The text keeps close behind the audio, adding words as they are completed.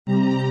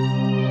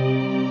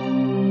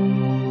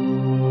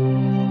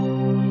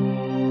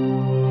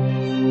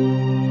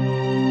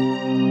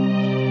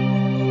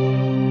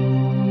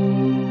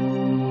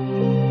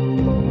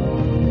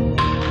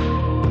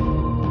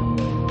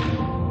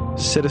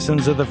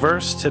Citizens of the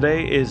Verse,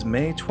 today is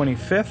May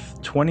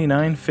 25th,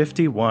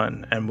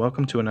 2951, and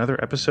welcome to another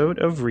episode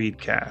of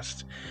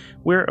Readcast.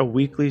 We're a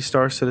weekly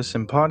Star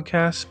Citizen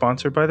podcast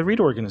sponsored by the Read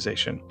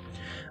Organization.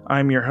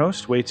 I'm your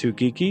host, Way Too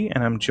Geeky,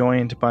 and I'm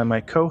joined by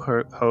my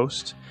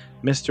co-host,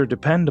 Mr.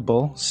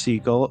 Dependable,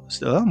 Seagull.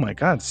 Oh my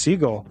god,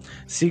 Seagull.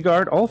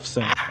 Seagard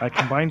Olfson. I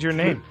combined your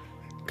name.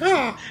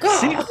 Seagull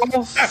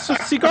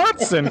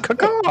Seagardson.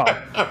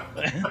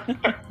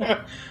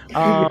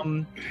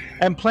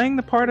 And playing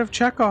the part of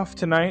Chekhov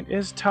tonight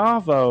is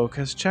Tavo,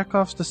 because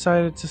Chekhov's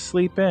decided to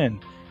sleep in.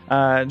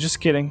 Just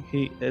kidding.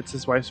 It's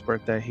his wife's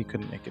birthday. He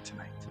couldn't make it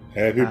tonight.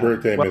 Happy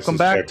birthday, welcome Mrs.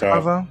 back,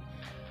 Chekhov. Tavo.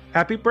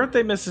 Happy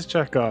birthday, Mrs.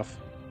 Chekhov.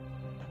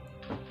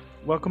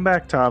 Welcome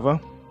back, Tavo.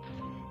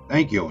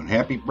 Thank you, and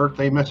happy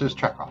birthday, Mrs.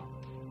 Chekhov.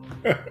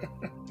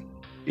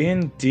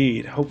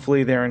 Indeed.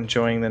 Hopefully they're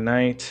enjoying the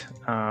night.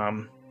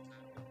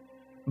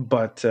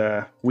 But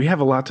we have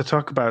a lot to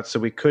talk about, so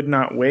we could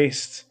not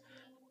waste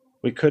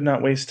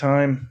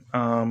time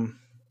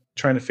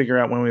trying to figure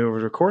out when we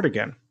would record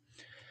again.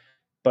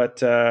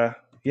 But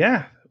we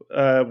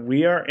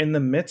are in the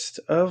midst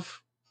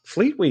of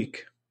Fleet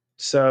Week.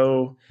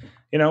 So,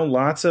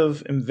 lots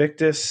of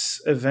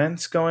Invictus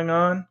events going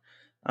on.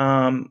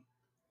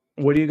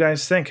 What do you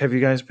guys think? Have you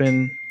guys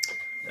been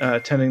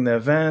attending the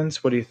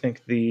events? What do you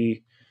think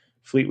the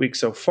Fleet Week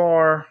so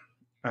far?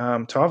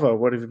 Tavo,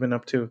 what have you been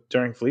up to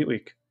during Fleet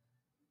Week?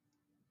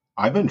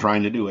 I've been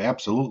trying to do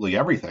absolutely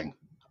everything.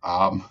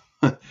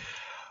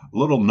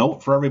 Little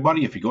note for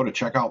everybody, if you go to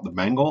check out the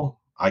Bengal,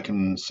 I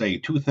can say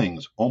two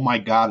things. Oh my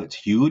God, it's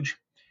huge.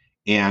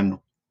 And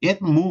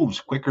it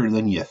moves quicker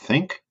than you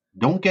think.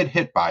 Don't get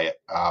hit by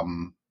it.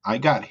 I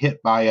got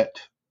hit by it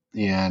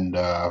and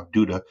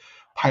due to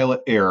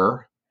pilot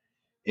error.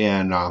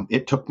 And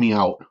it took me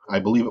out. I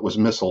believe it was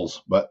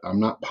missiles, but I'm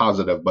not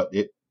positive. But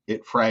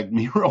it fragged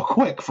me real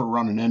quick for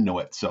running into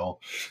it. So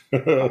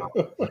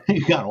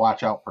you got to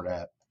watch out for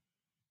that.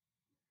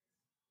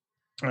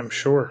 I'm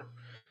sure.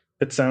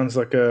 It sounds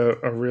like a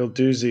real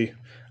doozy.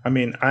 I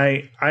mean,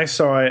 I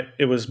saw it.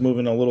 It was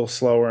moving a little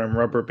slower and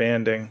rubber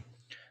banding.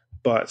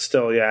 But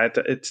still, yeah,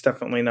 it's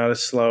definitely not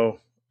as slow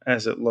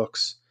as it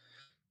looks.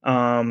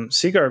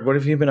 Seagard, what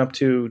have you been up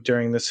to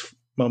during this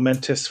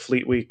momentous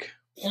Fleet Week?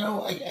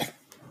 I've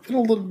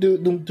been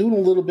doing a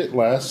little bit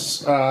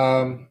less.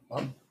 I've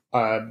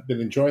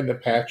been enjoying the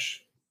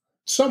patch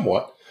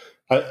somewhat.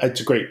 It's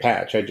a great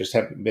patch. I just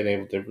haven't been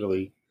able to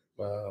really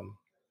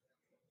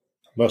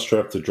muster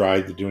up the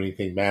drive to do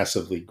anything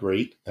massively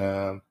great.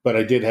 But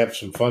I did have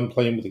some fun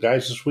playing with the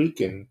guys this week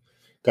and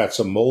got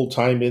some mold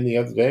time in the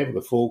other day with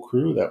a full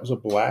crew. That was a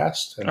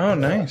blast.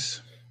 And,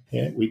 nice.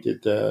 Yeah, we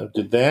did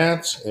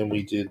that, and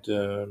we did.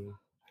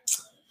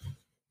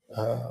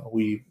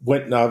 We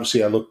went and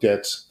obviously I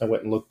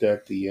went and looked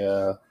at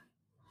the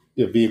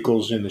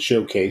vehicles in the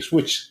showcase,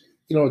 which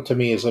to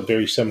me is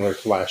very similar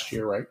to last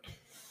year, right?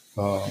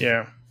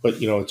 Yeah.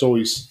 But it's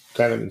always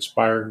kind of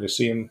inspiring to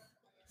see them.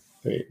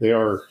 They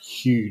are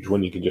huge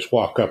when you can just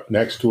walk up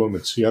next to them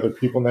and see other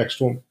people next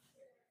to them.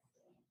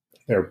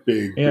 They're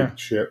big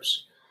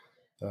ships.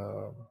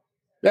 I've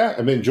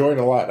been enjoying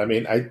a lot. I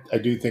mean, I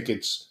do think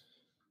it's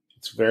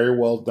very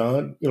well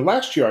done.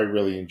 Last year I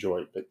really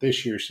enjoyed, but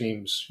this year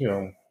seems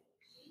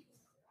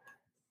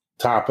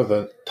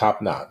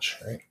top notch,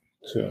 right?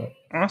 So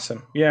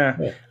awesome.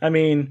 Yeah. I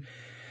mean,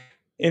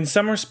 in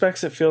some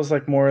respects it feels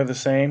like more of the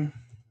same,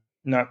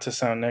 not to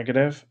sound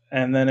negative.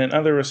 And then in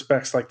other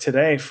respects, like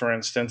today, for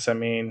instance, I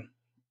mean,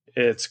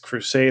 it's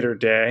Crusader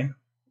Day,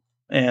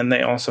 and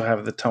they also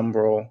have the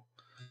Tumbril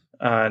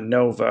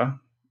Nova.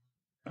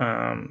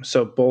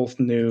 So both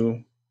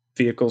new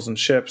vehicles and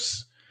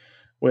ships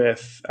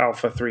with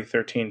Alpha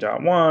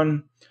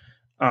 313.1.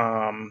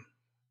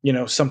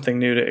 Something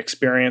new to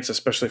experience,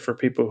 especially for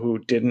people who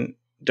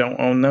don't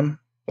own them,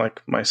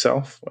 like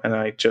myself, and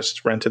I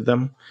just rented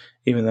them,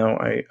 even though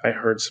I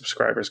heard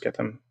subscribers get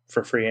them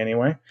for free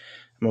anyway.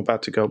 I'm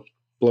about to go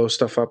blow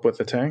stuff up with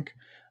the tank.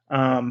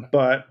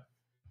 But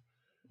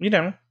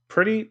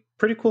pretty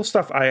cool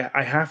stuff.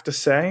 I have to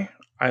say,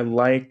 I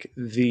like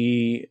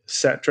the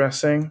set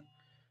dressing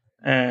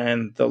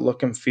and the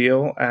look and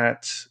feel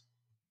at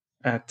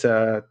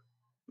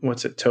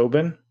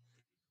Tobin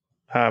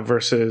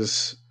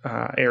versus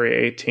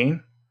Area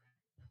 18.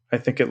 I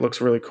think it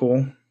looks really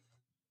cool.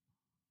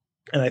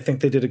 And I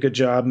think they did a good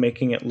job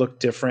making it look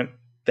different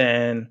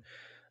than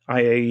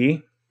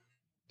IAE.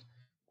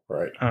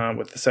 Right.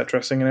 With the set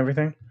dressing and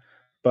everything.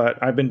 But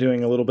I've been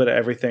doing a little bit of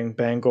everything.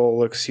 Bengal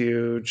looks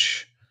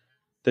huge.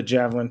 The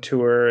Javelin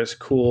Tour is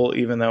cool,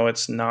 even though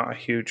it's not a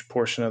huge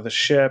portion of the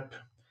ship.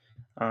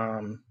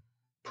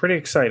 Pretty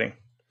exciting.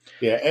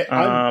 Yeah,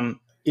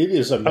 it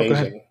is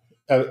amazing.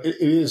 It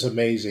is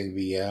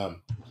amazing.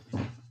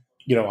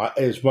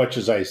 As much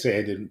as I say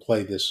I didn't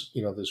play this,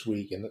 this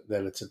week, and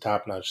that it's a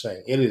top-notch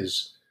thing, it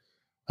is.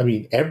 I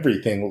mean,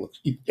 everything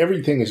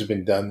has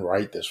been done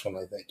right this one,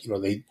 I think.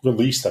 They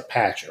released the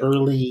patch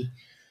early,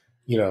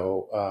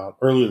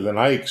 earlier than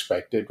I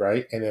expected,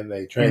 right? And then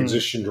they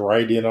transitioned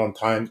right in on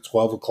time,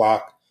 12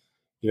 o'clock,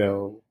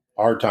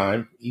 our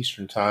time,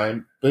 Eastern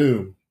time,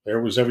 boom,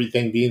 there was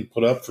everything being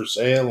put up for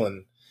sale.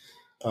 And,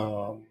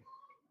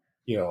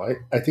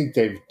 I think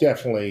they've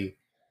definitely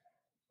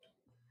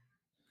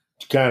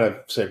kind of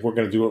said, we're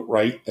going to do it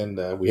right.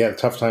 And we had a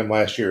tough time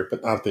last year,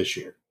 but not this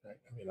year. Right?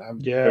 I mean, I'm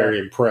very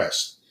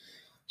impressed.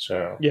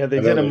 So yeah,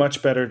 they did a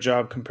much better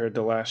job compared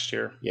to last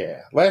year.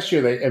 Yeah, last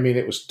year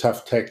it was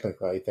tough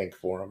technically, I think,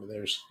 for them.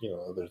 There's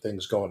other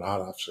things going on,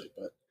 obviously,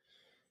 but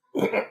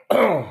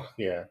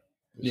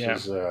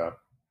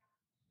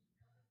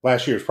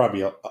last year is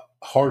probably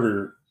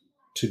harder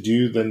to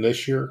do than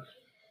this year,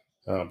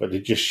 but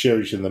it just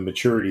shows you the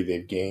maturity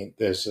they've gained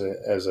as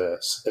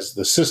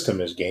the system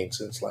has gained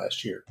since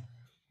last year.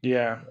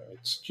 Yeah,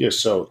 it's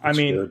just so.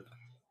 Good.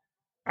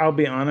 I'll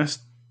be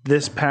honest.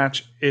 This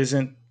patch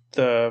isn't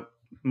the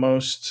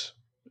most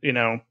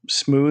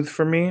smooth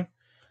for me,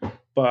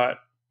 but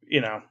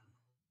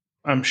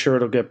I'm sure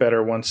it'll get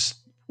better once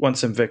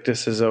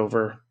Invictus is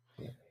over.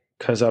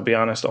 Because I'll be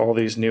honest, all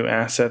these new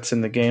assets in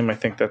the game, I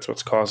think that's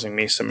what's causing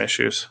me some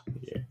issues.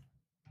 Yeah,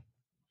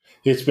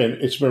 it's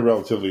been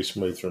relatively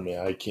smooth for me.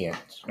 I can't.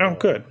 Oh,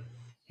 good.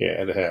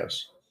 Yeah, it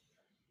has.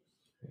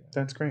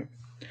 That's great.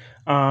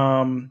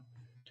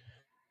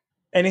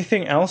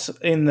 Anything else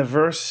in the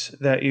verse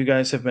that you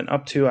guys have been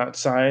up to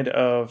outside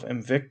of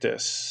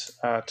Invictus?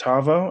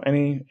 Tavo,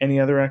 any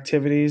other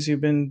activities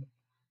you've been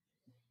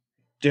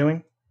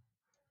doing?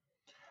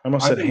 I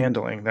almost said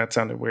handling. That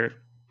sounded weird.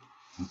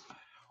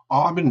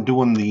 I've been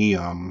doing the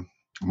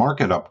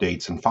market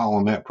updates and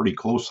following that pretty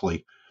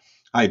closely.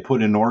 I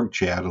put in org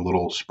chat a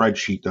little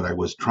spreadsheet that I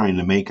was trying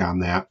to make on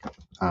that,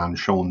 on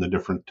showing the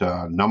different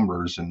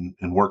numbers and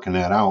working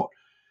that out.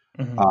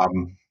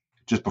 Mm-hmm.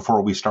 Just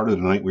before we started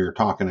tonight, we were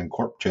talking in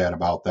Corp chat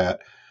about that.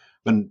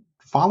 Been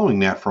following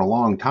that for a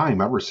long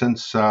time, ever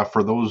since,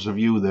 for those of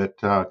you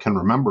that can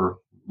remember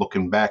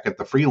looking back at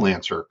the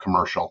Freelancer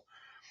commercial.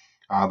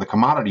 The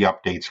commodity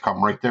updates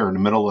come right there in the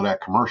middle of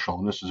that commercial,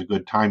 and this is a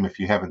good time if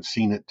you haven't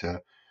seen it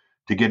to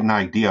get an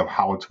idea of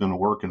how it's going to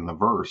work in the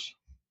verse.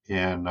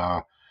 And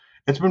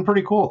it's been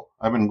pretty cool.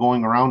 I've been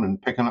going around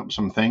and picking up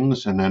some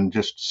things and then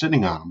just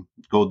sitting on them.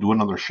 Go do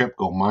another ship,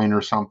 go mine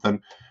or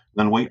something,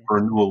 then wait for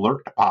a new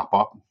alert to pop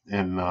up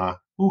and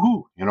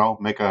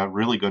make a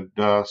really good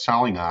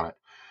selling on it.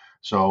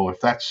 So if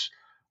that's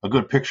a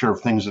good picture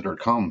of things that are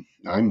come,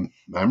 I'm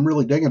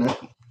really digging it.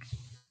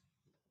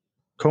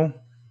 Cool.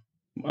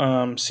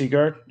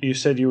 Seagard, you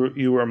said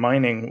you were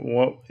mining.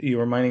 What you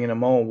were mining in a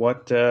mole?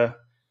 What? Where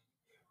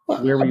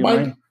were you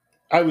mining?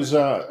 I was.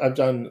 I've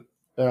done.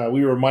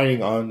 We were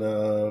mining on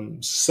what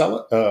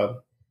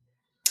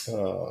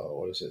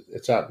is it?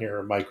 It's out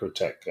near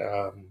Microtech.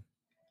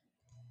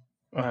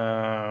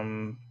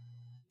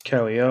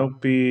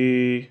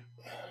 Calliope.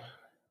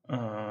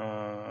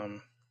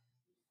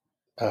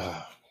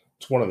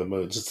 It's one of the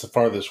moons. It's the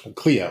farthest one.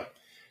 Clio.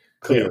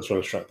 Clio's what I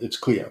was trying. It's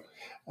Clio.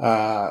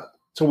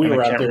 So we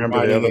were out there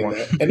mining,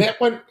 and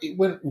that went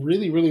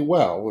really, really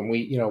well. When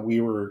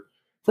we were,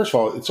 first of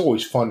all, it's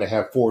always fun to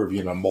have four of you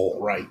in a mole,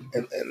 right?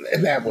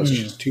 And that was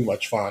just too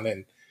much fun.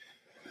 And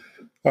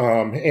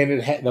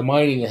the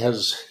mining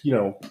has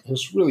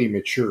really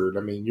matured. I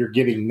mean, you're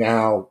getting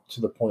now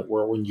to the point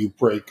where when you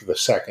break the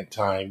second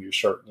time, you're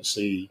starting to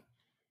see,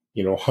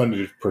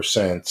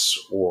 100%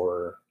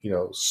 or,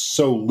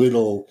 so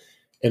little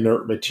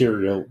inert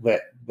material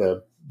that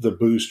the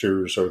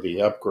boosters or the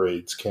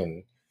upgrades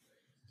can,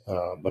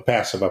 the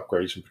passive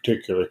upgrades in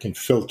particular, can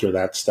filter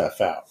that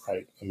stuff out,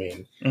 right? I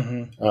mean,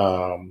 and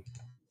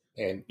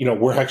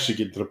we're actually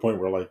getting to the point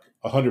where like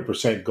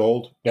 100%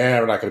 gold. Nah,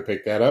 we're not going to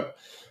pick that up.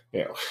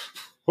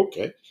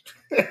 Okay,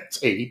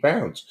 it's 80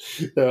 pounds,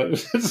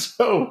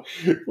 so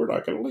we're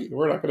not going to leave.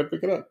 We're not going to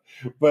pick it up.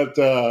 But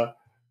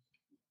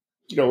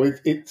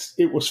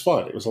it was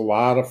fun. It was a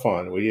lot of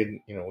fun. We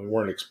didn't, we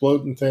weren't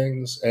exploding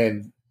things,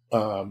 and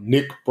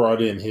Nick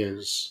brought in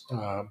his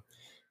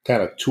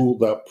kind of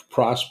tooled up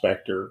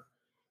prospector,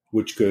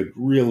 which could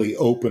really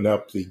open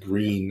up the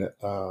green,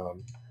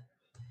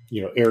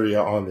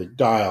 area on the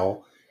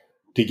dial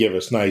to give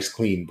us nice,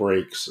 clean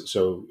breaks.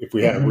 So if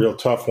we had a real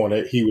tough one,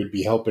 he would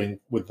be helping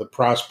with the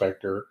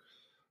prospector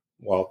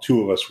while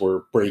two of us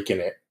were breaking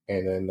it.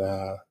 And then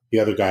the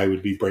other guy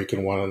would be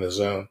breaking one on his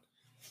own.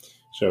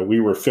 So we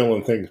were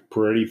filling things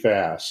pretty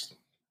fast.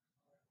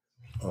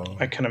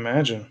 I can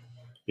imagine.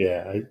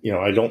 Yeah. I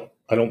don't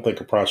think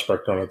a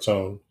prospector on its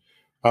own,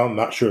 I'm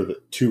not sure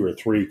that 2 or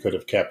 3 could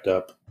have kept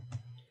up.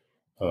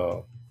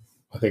 I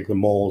think the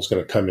mole is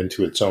going to come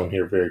into its own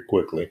here very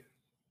quickly.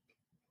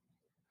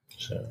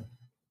 So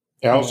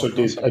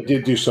I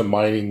did do some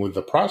mining with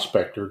the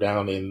prospector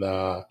down in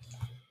the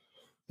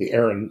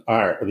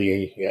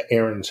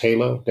Aaron's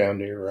Halo down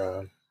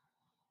near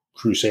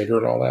Crusader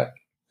and all that.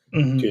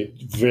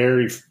 Did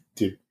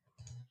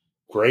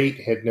great,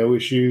 had no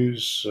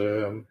issues.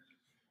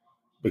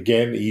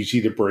 Again,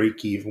 easy to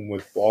break even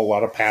with a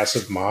lot of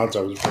passive mods.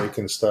 I was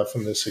breaking stuff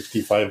in the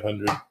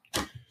 6,500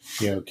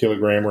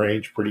 kilogram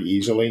range pretty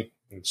easily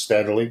and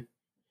steadily,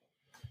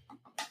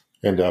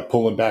 and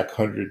pulling back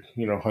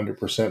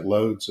 100%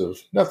 loads of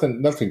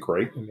nothing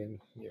great. I mean,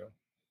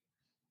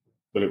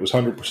 but it was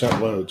 100%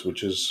 loads,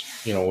 which is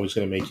always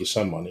going to make you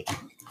some money.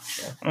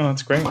 Oh,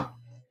 that's great.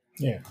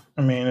 Yeah,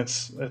 I mean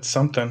it's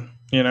something,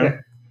 you know.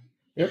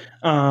 Yeah.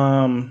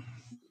 Yep.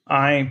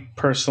 I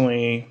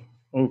personally,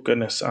 oh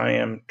goodness, I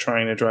am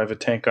trying to drive a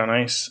tank on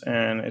ice,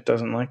 and it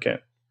doesn't like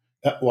it.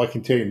 Well, I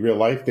can tell you in real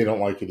life, they don't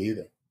like it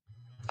either.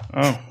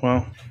 Oh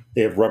well,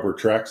 they have rubber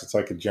tracks. It's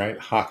like a giant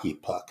hockey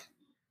puck.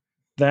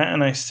 That,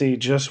 and I see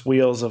just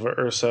wheels of a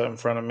Ursa in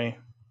front of me.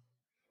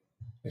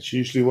 It's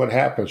usually what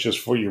happens just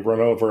before you run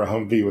over a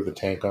Humvee with a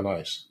tank on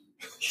ice.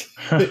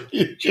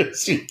 You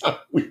just see on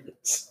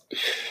wheels.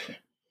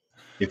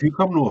 If you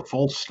come to a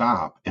full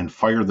stop and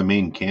fire the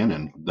main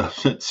cannon,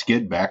 does it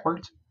skid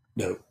backwards?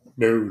 No.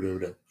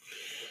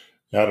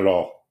 Not at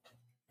all.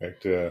 In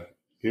fact,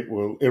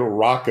 it'll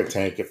rock a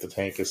tank if the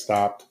tank is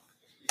stopped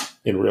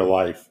in real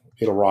life.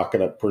 It'll rock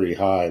it up pretty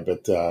high,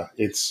 but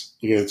it's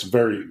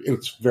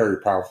very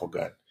powerful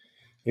gun.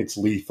 It's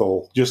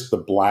lethal. Just the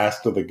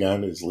blast of the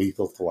gun is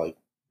lethal to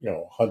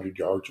 100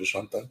 yards or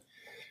something.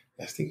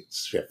 I think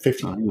it's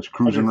 50. I was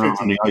cruising around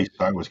on the ice.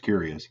 I was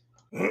curious.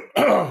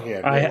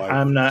 Yeah,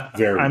 I'm not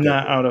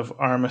out of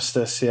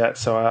Armistice yet,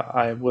 so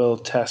I will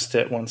test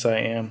it once I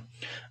am.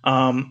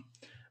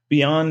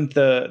 Beyond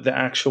the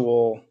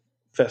actual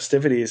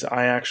festivities,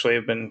 I actually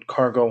have been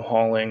cargo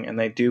hauling, and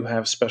they do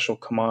have special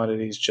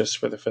commodities just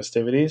for the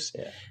festivities.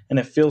 Yeah. And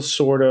it feels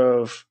sort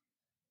of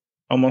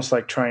almost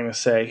like trying to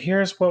say,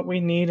 here's what we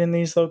need in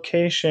these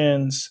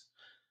locations.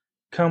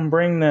 Come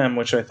bring them,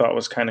 which I thought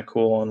was kind of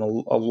cool and a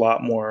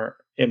lot more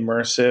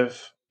immersive,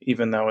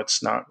 even though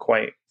it's not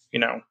quite,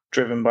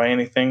 driven by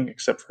anything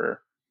except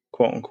for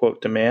quote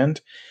unquote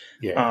demand.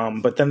 Yeah.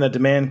 But then the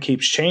demand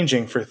keeps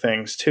changing for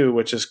things too,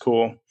 which is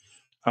cool.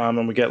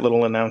 And we get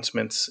little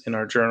announcements in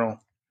our journal.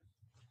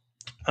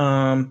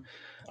 I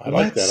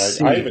like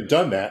that. I haven't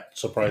done that,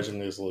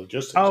 surprisingly, as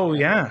logistics. Oh,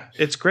 yeah.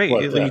 It's great.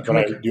 But I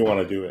do want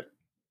to do it.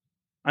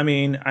 I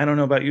mean, I don't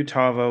know about you,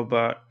 Tavo,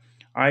 but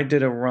I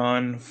did a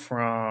run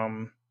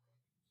from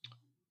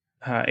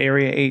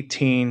Area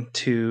 18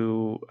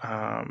 to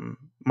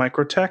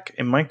Microtech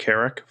in my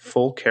Carrack,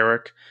 full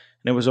Carrack,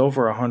 and it was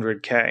over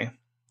 100K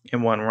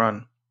in one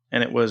run.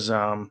 And it was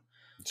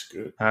it's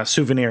good.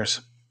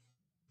 Souvenirs.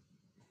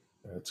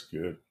 That's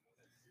good.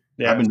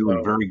 Yeah, I've been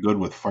doing very good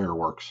with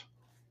fireworks.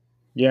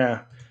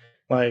 Yeah.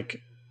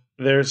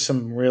 There's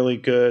some really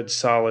good,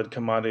 solid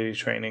commodity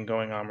training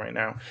going on right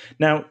now.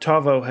 Now,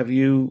 Tavo, have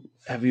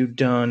you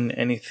done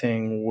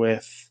anything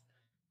with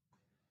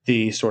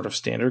the sort of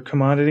standard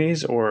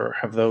commodities, or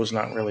have those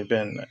not really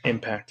been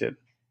impacted?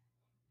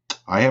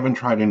 I haven't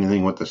tried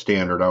anything with the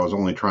standard. I was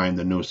only trying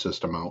the new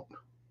system out.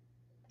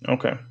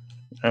 Okay.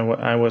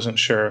 I wasn't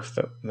sure if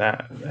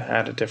that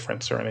had a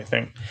difference or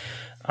anything.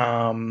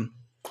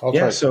 I'll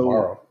try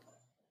tomorrow.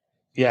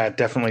 Yeah,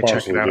 definitely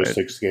check it out.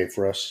 Logistics game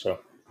for us. So.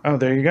 Oh,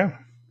 there you go.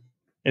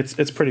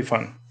 It's pretty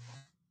fun.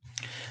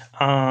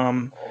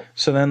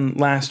 So then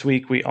last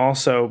week we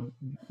also,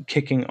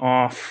 kicking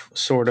off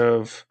sort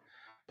of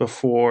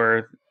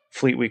before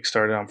Fleet Week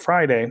started on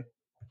Friday,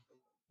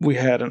 we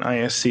had an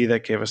ISC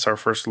that gave us our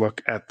first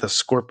look at the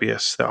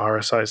Scorpius, the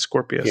RSI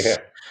Scorpius,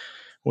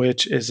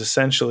 which is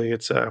essentially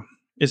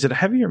is it a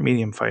heavy or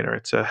medium fighter?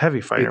 It's a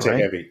heavy fighter, right? It's a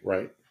heavy,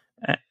 right?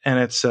 And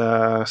it's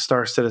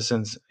Star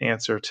Citizen's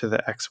answer to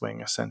the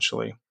X-Wing,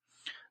 essentially.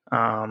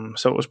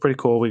 So it was pretty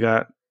cool. We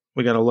got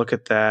a look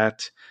at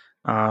that.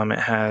 It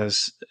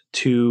has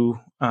two.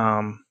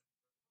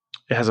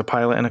 It has a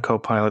pilot and a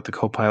co-pilot. The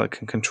co-pilot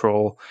can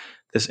control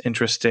this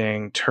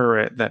interesting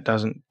turret that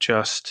doesn't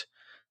just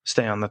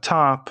stay on the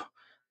top,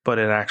 but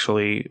it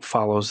actually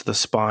follows the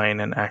spine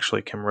and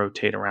actually can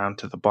rotate around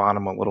to the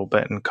bottom a little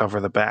bit and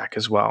cover the back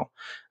as well.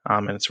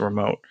 And it's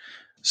remote.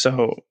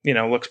 So,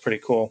 looks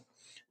pretty cool.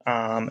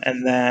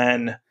 And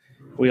then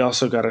we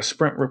also got a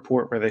sprint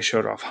report where they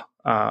showed off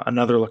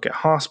another look at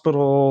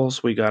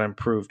hospitals. We got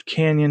improved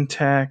canyon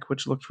tech,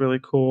 which looked really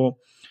cool.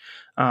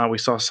 We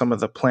saw some of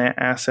the plant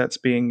assets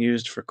being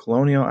used for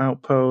colonial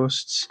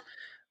outposts.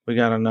 We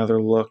got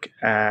another look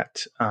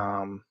at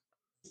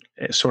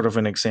sort of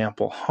an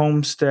example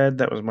homestead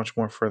that was much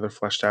more further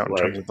fleshed out in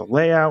terms of the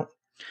layout.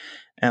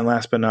 And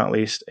last but not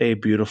least, a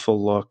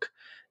beautiful look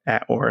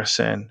at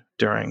Orison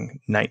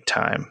during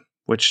nighttime,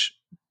 which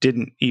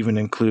didn't even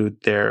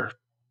include their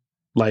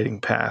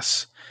lighting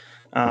pass.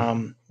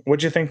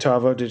 What'd you think,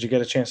 Tavo? Did you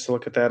get a chance to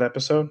look at that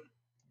episode?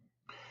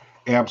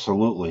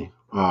 Absolutely.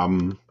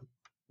 When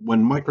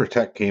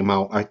Microtech came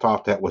out, I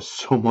thought that was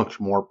so much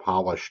more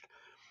polished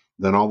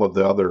than all of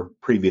the other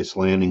previous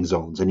landing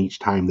zones, and each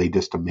time they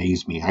just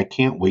amaze me. I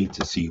can't wait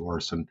to see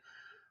Orison.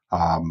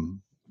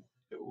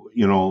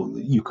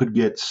 You could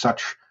get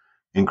such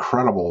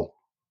incredible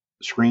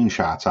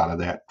screenshots out of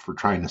that for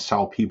trying to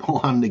sell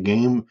people on the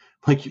game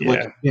like you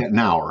get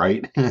now,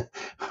 right?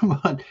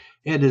 But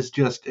it is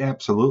just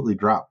absolutely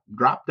drop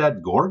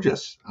dead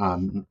gorgeous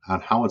on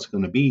how it's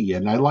going to be.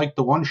 And I like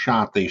the one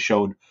shot they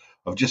showed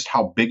of just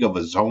how big of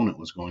a zone it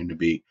was going to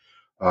be.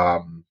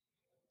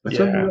 It's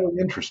really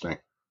interesting.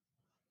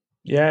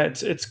 Yeah,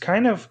 it's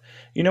kind of,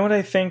 what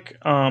I think?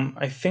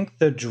 I think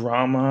the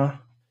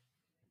drama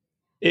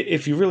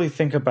if you really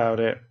think about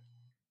it,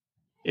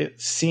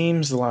 it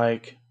seems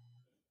like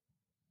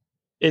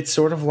it's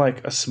sort of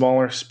like a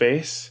smaller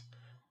space,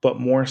 but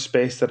more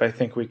space that I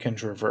think we can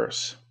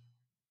traverse.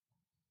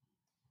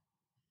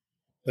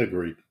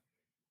 Agreed.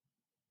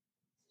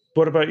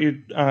 What about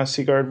you,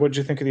 Seagard? What did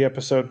you think of the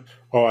episode?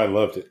 Oh, I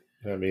loved it.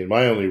 I mean,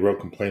 my only real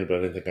complaint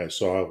about anything I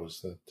saw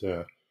was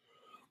that,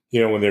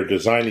 when they're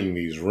designing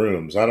these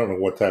rooms, I don't know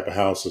what type of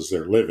houses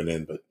they're living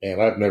in, but man,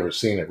 I've never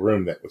seen a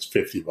room that was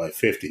 50 by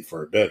 50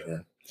 for a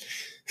bedroom.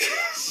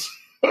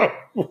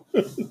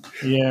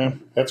 Yeah.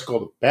 That's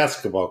called a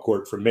basketball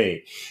court for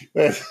me.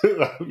 I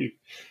mean,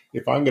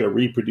 if I'm going to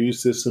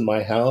reproduce this in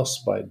my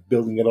house by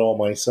building it all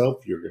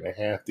myself, you're going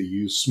to have to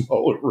use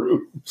smaller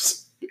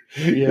rooms.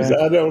 Because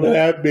I don't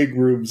have big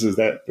rooms as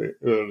that big.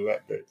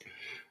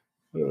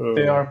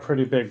 They are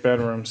pretty big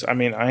bedrooms. I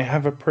mean, I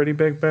have a pretty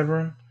big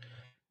bedroom.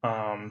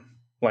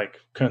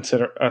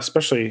 Consider,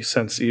 especially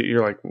since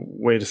you're like,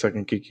 wait a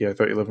second, Kiki, I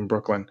thought you live in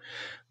Brooklyn,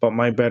 but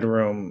my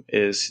bedroom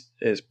is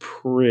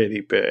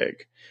pretty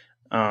big.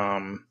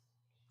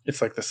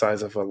 It's like the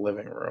size of a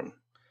living room.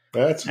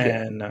 That's good.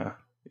 And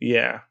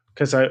yeah,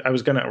 because I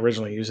was going to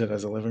originally use it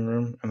as a living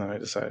room, and then I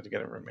decided to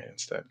get a roommate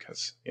instead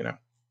because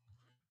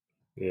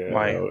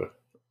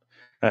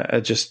I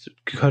just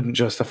couldn't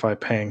justify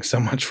paying so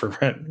much for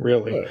rent,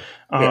 really.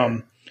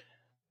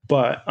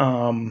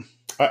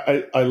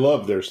 I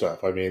love their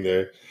stuff. I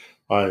mean,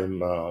 I'm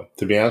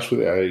to be honest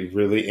with you, I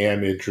really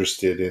am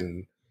interested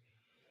in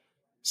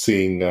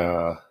seeing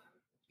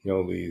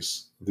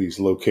these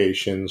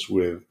locations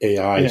with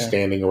AI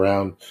standing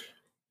around,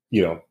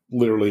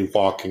 literally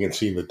walking and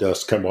seeing the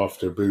dust come off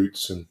their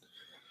boots and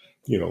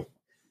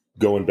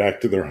going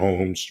back to their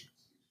homes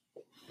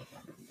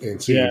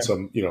and seeing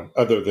some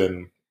other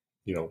than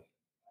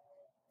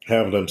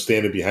having them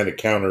standing behind a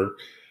counter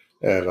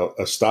at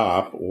a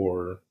stop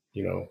or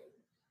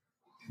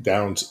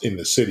down in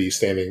the city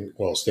standing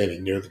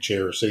near the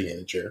chair or sitting in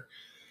the chair.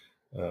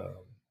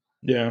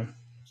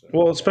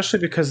 Well, especially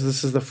because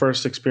this is the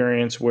first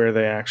experience where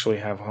they actually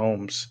have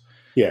homes.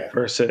 Yeah.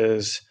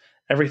 Versus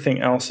everything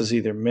else is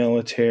either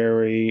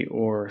military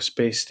or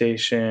space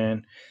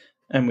station.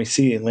 And we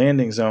see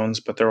landing zones,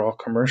 but they're all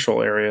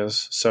commercial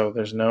areas. So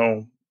there's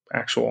no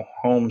actual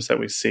homes that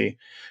we see.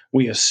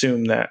 We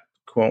assume that,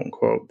 quote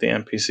unquote, the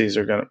NPCs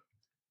are gonna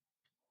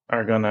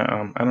I don't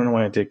know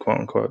why I did quote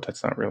unquote.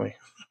 That's not really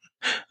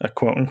a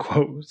quote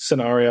unquote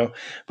scenario,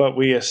 but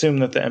we assume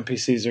that the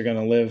NPCs are going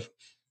to live,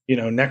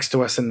 next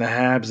to us in the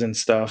habs and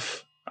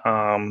stuff.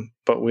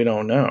 But we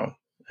don't know.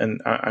 And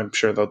I'm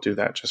sure they'll do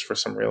that just for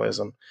some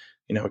realism.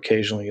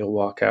 Occasionally you'll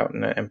walk out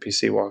and an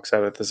NPC walks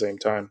out at the same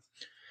time.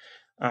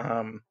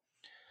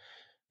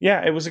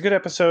 Yeah, it was a good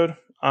episode.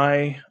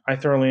 I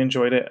thoroughly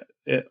enjoyed it.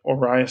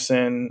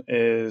 Orion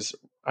is,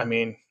 I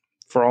mean,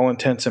 for all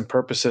intents and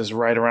purposes,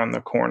 right around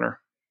the corner.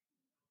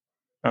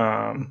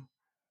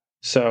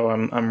 So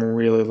I'm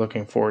really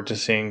looking forward to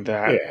seeing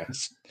that,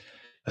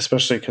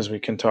 especially because we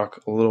can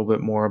talk a little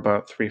bit more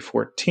about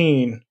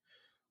 314.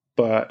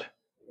 But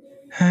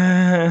it's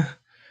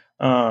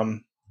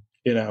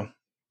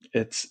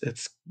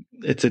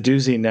a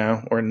doozy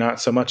now, or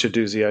not so much a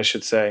doozy, I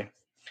should say.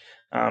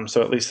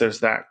 So at least there's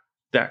that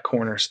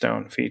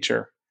cornerstone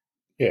feature.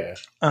 Yeah.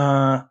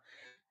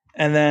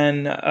 And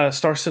then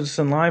Star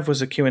Citizen Live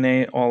was a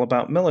Q&A all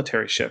about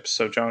military ships.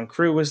 So John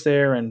Crew was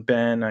there, and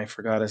Ben, I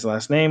forgot his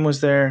last name,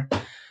 was there,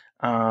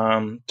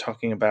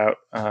 talking about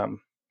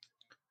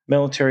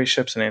military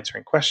ships and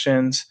answering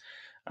questions.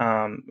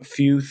 A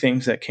few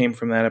things that came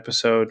from that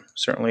episode.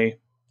 Certainly,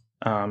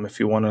 if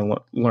you want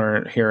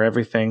to hear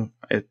everything,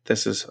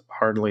 this is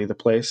hardly the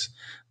place,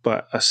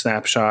 but a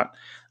snapshot.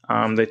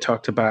 They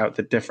talked about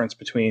the difference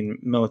between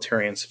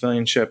military and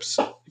civilian ships.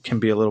 It can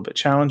be a little bit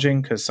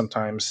challenging because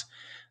sometimes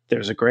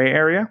there's a gray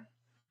area.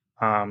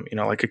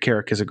 Like a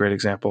Carrack is a great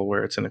example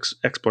where it's an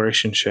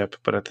exploration ship,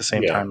 but at the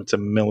same time, it's a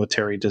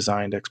military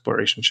designed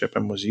exploration ship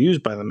and was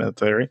used by the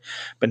military,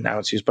 but now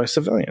it's used by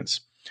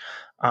civilians.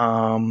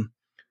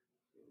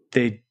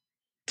 They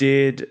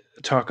did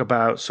talk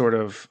about sort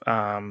of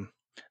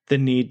the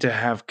need to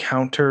have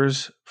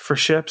counters for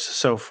ships.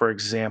 So, for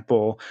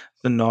example,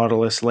 the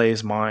Nautilus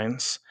lays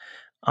mines.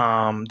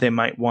 They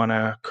might want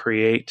to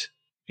create,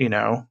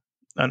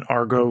 an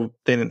Argo.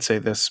 They didn't say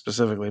this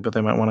specifically, but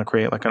they might want to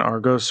create like an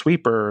Argo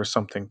sweeper or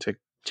something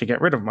to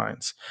get rid of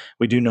mines.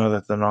 We do know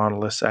that the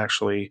Nautilus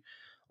actually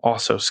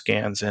also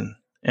scans and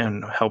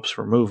helps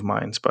remove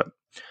mines, but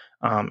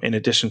in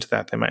addition to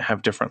that, they might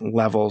have different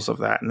levels of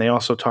that. And they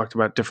also talked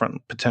about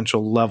different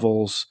potential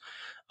levels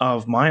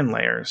of mine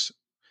layers.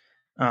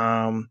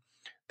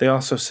 They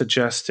also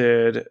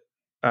suggested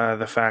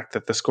the fact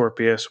that the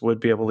Scorpius would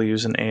be able to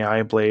use an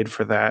AI blade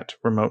for that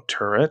remote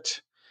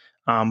turret,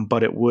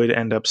 but it would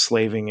end up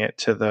slaving it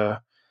to the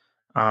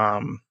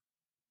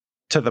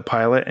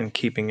pilot and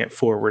keeping it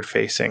forward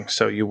facing.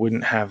 So you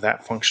wouldn't have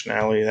that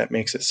functionality that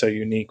makes it so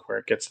unique where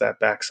it gets that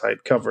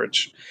backside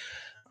coverage.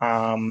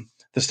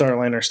 The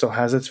Starliner still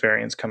has its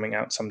variants coming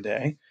out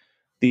someday.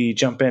 The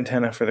jump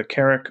antenna for the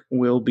Carrack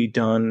will be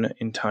done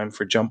in time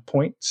for jump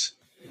points.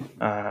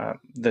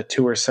 The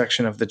tour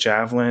section of the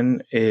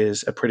Javelin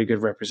is a pretty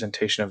good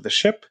representation of the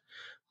ship,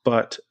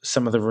 but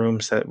some of the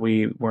rooms that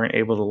we weren't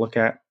able to look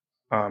at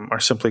are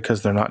simply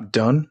because they're not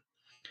done,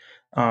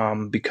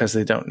 because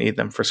they don't need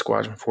them for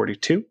Squadron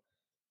 42.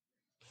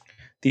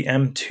 The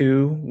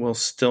M2 will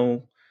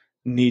still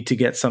need to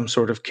get some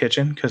sort of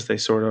kitchen because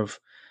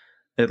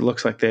it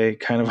looks like they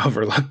kind of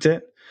overlooked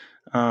it.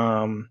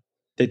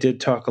 They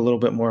did talk a little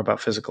bit more about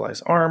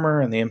physicalized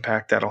armor and the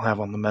impact that'll have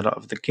on the meta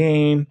of the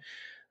game.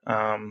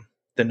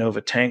 The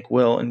Nova tank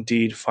will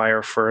indeed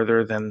fire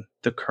further than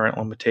the current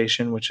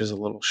limitation, which is a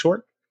little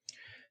short.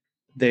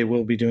 They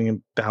will be doing a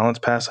balance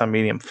pass on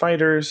medium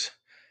fighters.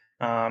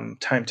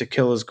 Time to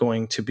kill is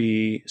going to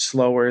be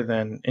slower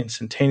than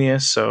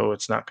instantaneous, so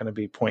it's not going to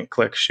be point,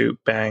 click, shoot,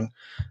 bang.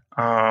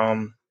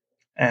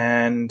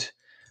 And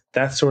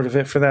that's sort of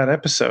it for that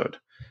episode.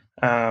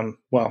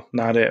 Well,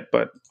 not it,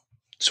 but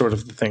sort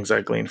of the things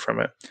I gleaned from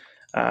it.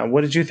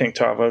 What did you think,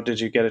 Tavo? Did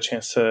you get a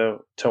chance to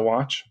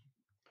watch?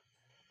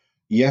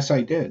 Yes,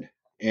 I did.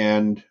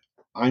 And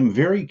I'm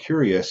very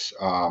curious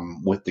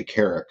with the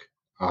Carrack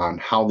on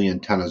how the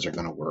antennas are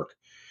going to work.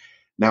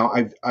 Now,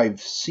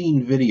 I've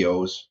seen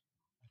videos,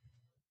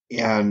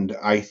 and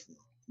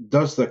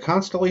does the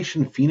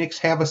Constellation Phoenix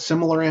have a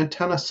similar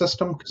antenna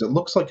system? Because it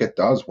looks like it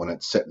does when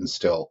it's sitting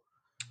still.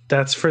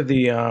 That's for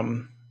the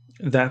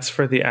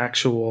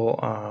actual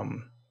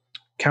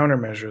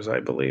countermeasures, I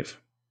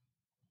believe.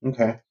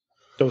 Okay.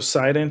 Those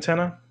side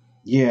antenna?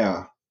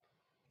 Yeah.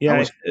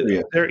 Yeah,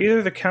 they're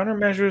either the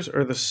countermeasures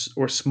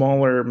or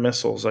smaller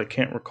missiles. I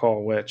can't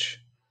recall which.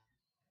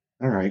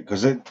 All right,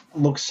 because it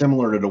looks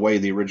similar to the way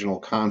the original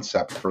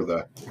concept for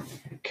the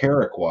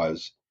Carrack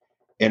was.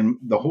 And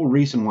the whole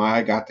reason why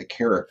I got the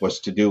Carrack was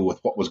to do with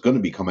what was going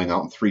to be coming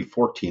out in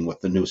 3.14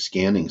 with the new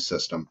scanning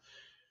system.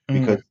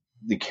 Because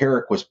the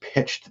Carrack was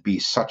pitched to be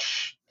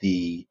such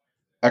the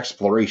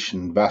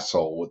exploration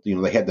vessel.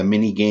 They had the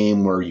mini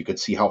game where you could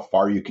see how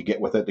far you could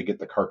get with it to get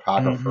the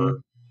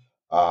cartographer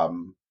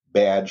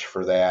badge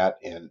for that.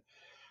 And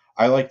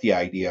I like the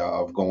idea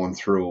of going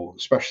through,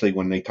 especially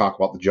when they talk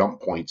about the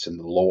jump points in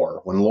the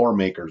lore. When Lore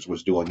Makers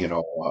was doing,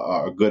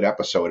 a good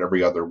episode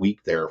every other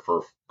week there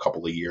for a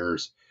couple of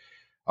years.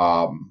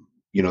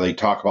 They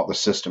talk about the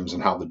systems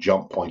and how the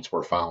jump points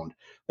were found.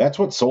 That's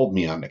what sold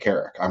me on the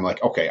Carrack. I'm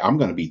like, okay, I'm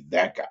going to be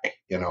that guy.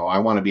 I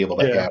want to be able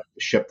to have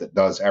a ship that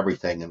does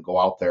everything and go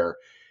out there.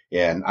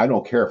 And I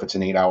don't care if it's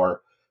an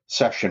 8-hour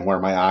session where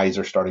my eyes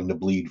are starting to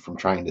bleed from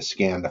trying to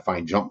scan to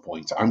find jump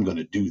points. I'm going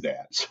to do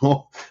that.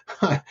 So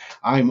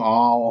I'm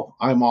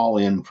all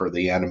in for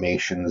the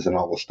animations and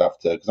all the stuff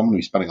because I'm going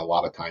to be spending a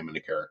lot of time in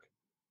the Carrack.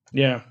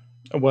 Yeah.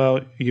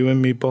 Well, you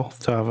and me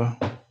both, Tavo.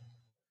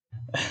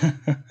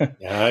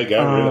 Yeah, I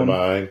got rid of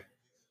mine.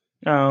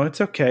 Oh, it's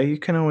okay. You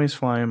can always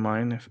fly in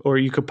mine, or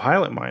you could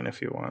pilot mine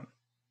if you want.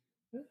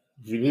 If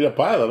you need a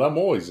pilot, I'm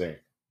always in.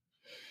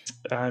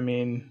 I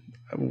mean,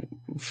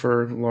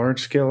 for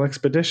large-scale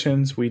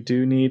expeditions, we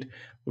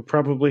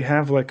probably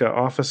have like an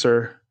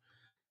officer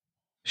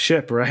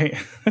ship, right?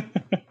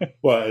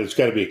 Well, it's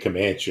got to be a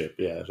command ship.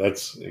 Yeah,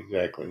 that's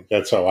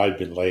how I've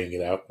been laying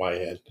it out in my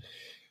head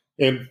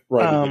and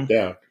writing it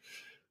down.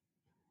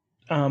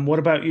 What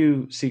about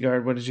you,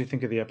 Seagard? What did you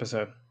think of the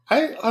episode?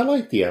 I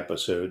like the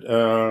episode.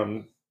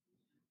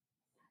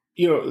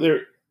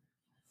 There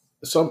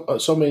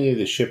so many of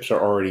the ships are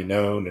already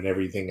known and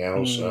everything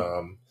else.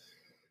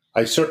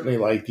 I certainly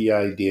like the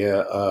idea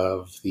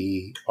of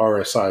the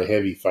RSI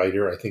heavy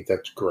fighter. I think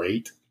that's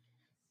great.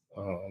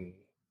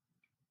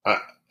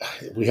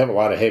 We have a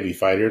lot of heavy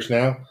fighters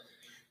now.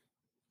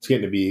 It's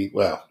getting to be,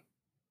 well,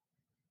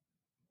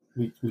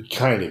 we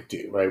kind of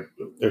do, right?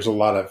 There's a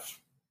lot of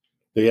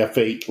the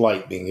F8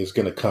 Lightning is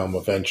going to come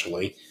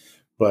eventually,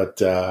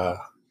 but I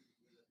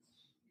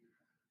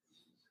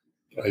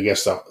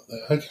guess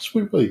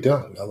we really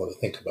don't. Now that I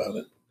think about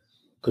it,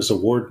 because the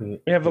Warden,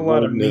 we have a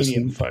lot of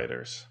medium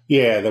fighters.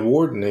 Yeah, the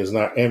Warden is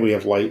not, and we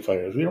have light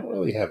fighters. We don't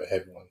really have a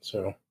heavy one,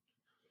 so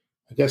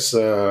I guess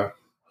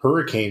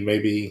Hurricane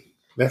maybe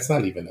that's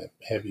not even a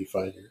heavy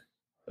fighter.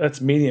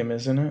 That's medium,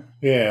 isn't it?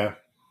 Yeah.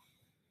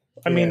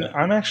 I mean,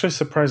 I'm actually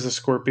surprised the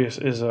Scorpius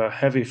is a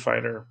heavy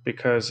fighter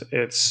because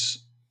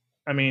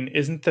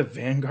isn't the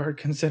Vanguard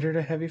considered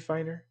a heavy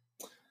fighter?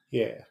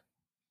 Yeah.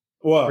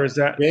 Well, or is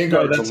that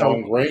Vanguard's a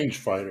long range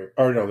fighter.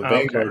 Or no, the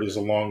Vanguard is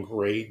a long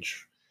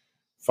range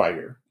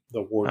fighter.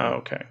 The Warden. Oh,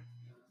 okay.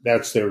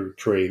 That's their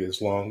trade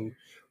is long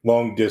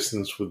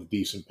distance with a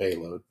decent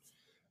payload.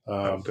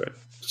 Good.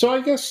 So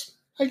I guess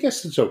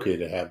it's okay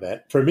to have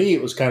that. For me,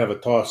 it was kind of a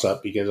toss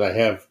up because I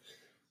have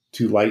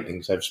 2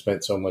 Lightnings. I've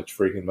spent so much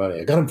freaking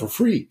money. I got them for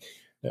free.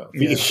 No,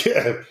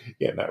 yeah,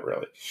 not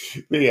really.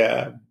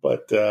 Yeah,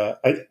 but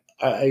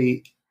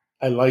I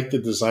like the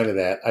design of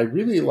that. I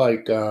really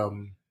like.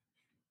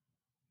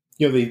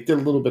 They did a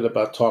little bit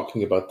about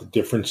talking about the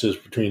differences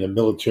between a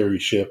military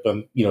ship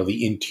and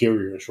the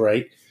interiors,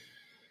 right?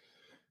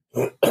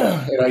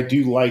 And I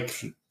do like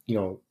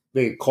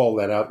they call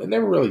that out. It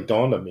never really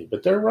dawned on me,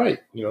 but they're right.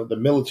 The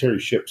military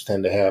ships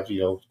tend to have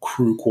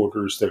crew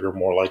quarters that are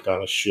more like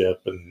on a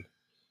ship, and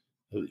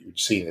you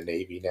see in the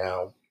Navy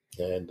now.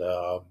 And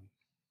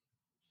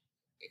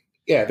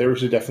yeah, there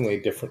was definitely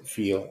a different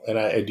feel, and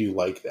I do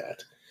like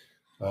that.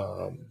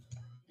 Um,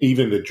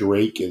 Even the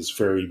Drake is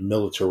very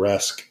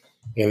militaresque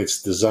in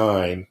its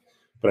design,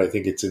 but I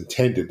think it's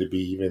intended to be,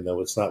 even though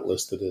it's not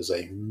listed as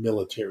a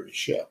military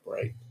ship,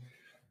 right?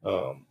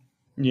 Um,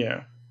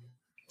 Yeah.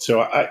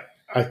 so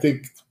I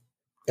think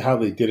how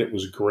they did it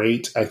was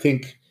great. I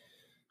think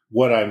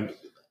what I'm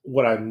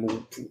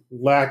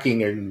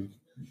lacking and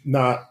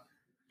not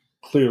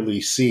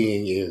clearly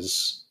seeing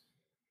is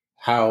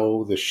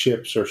how the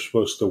ships are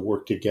supposed to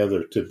work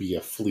together to be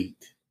a fleet.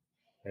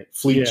 Right?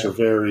 Yeah.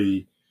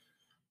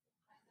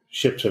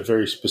 Ships have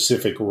very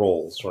specific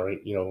roles, right?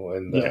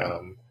 And Yeah.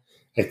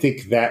 I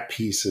think that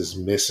piece is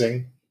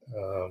missing.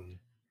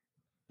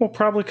 Well,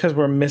 probably because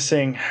we're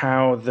missing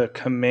how the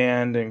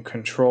command and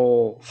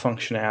control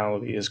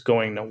functionality is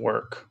going to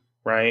work,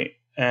 right?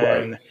 Right.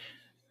 And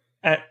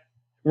at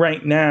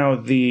right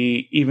now,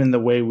 even the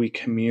way we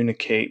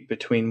communicate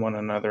between one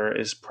another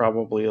is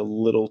probably a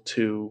little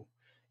too,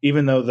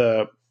 even though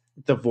the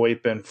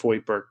VoIP and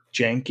FOIP are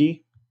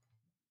janky,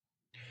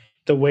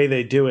 the way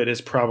they do it is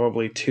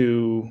probably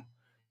too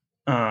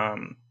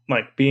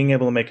like being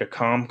able to make a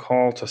comm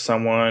call to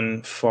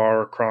someone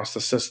far across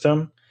the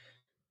system.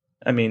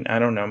 I mean, I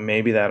don't know.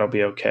 Maybe that'll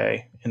be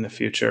okay in the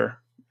future.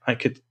 I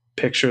could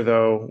picture,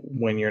 though,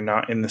 when you're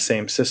not in the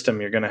same system,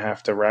 you're going to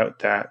have to route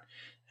that,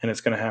 and it's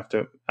going to have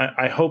to.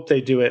 I hope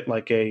they do it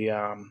like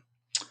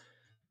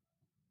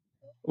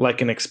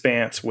an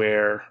expanse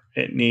where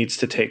it needs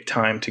to take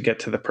time to get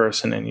to the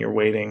person, and you're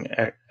waiting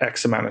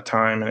X amount of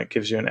time, and it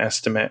gives you an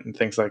estimate and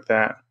things like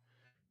that.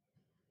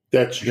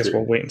 That's I guess true.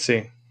 we'll wait and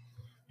see.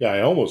 Yeah,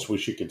 I almost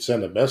wish you could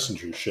send a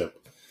messenger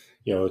ship.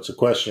 It's a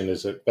question: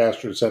 is it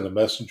faster to send a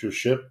messenger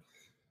ship,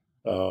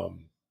 or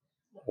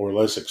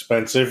less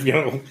expensive?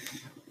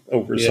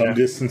 Over some Yeah,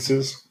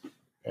 distances,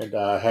 and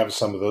have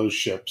some of those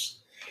ships.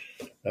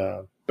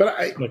 But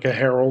like a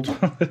Herald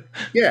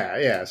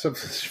yeah,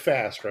 something's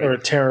fast, or right?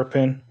 a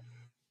Terrapin.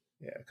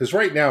 Yeah, because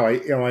right now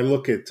I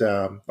look at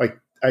like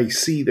I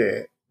see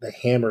the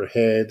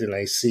hammerhead, and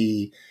I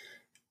see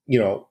you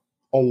know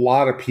a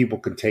lot of people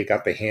can take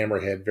out the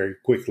hammerhead very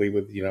quickly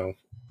with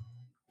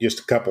just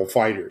a couple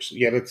fighters.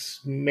 Yet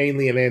it's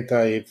mainly an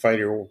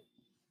anti-fighter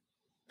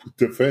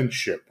defense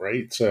ship,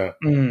 right? So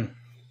Mm.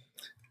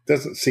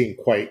 doesn't seem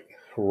quite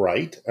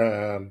right.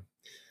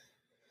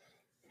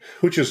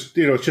 Which is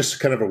it's just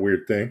kind of a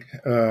weird thing.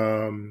 I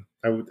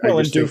Well,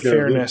 in just due think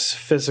they're a little. fairness,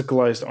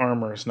 physicalized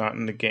armor is not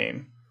in the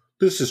game.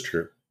 This is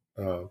true.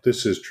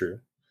 This is true.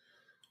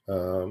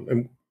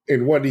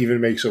 And what even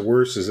makes it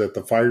worse is that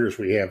the fighters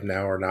we have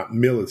now are not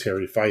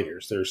military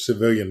fighters; they're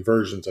civilian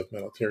versions of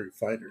military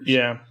fighters.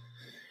 Yeah.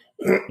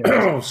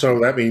 Yeah. So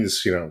that means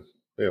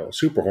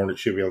Super Hornet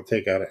should be able to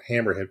take out a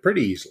hammerhead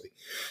pretty easily.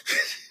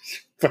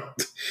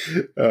 but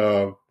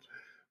uh,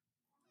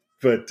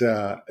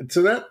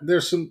 so that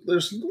there's a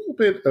little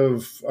bit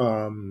of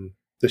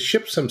the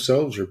ships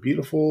themselves are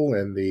beautiful,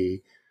 and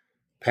the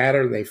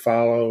pattern they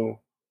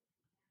follow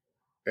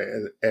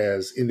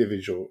as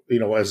individual,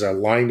 as a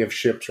line of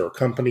ships or a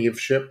company of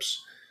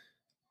ships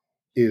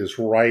is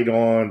right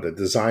on. The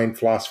design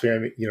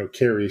philosophy,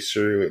 carries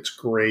through. It's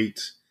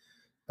great.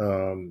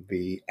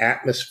 The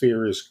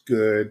atmosphere is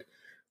good,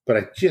 but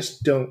I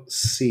just don't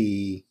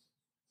see.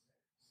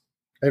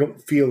 I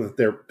don't feel that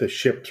the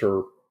ships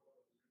are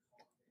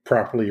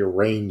properly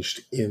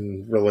arranged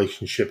in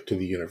relationship to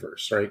the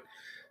universe. Right?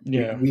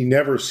 Yeah. We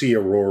never see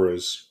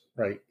auroras.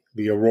 Right?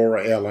 The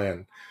Aurora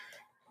LN,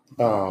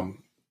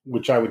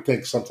 which I would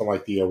think something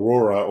like the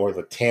Aurora or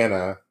the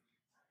Tana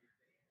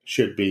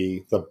should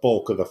be the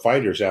bulk of the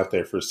fighters out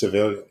there for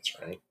civilians,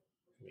 right?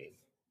 I mean,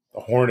 a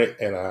Hornet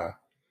and a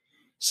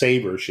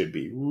Saber should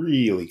be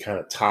really kind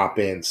of top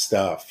end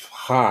stuff,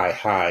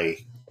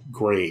 high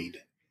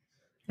grade,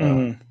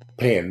 Mm.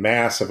 paying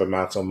massive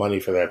amounts of money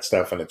for that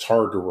stuff, and it's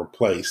hard to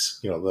replace.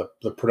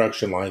 The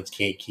production lines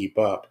can't keep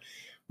up.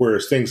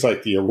 Whereas things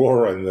like the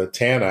Aurora and the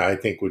Tana, I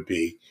think would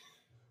be,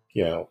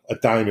 a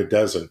dime a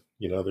dozen.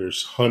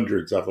 There's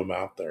hundreds of them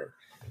out there,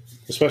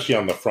 especially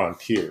on the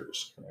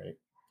frontiers, right?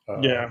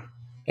 Yeah.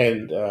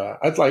 And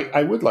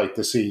I would like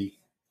to see,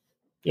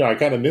 I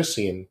kind of miss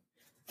seeing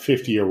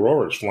 50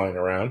 Auroras flying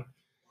around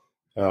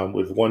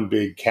with one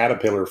big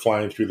caterpillar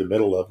flying through the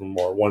middle of them,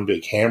 or one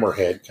big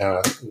hammerhead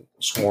kind of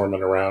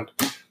swarming around.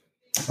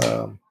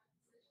 Um,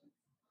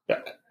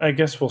 I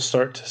guess we'll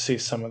start to see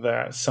some of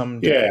that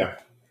someday.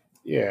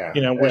 yeah,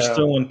 We're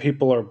still in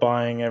people are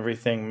buying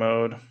everything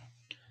mode.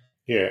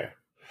 yeah.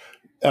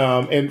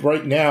 And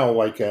right now,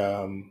 like,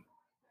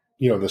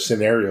 the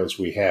scenarios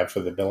we have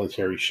for the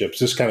military ships,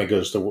 this kind of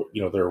goes to,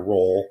 their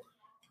role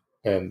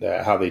and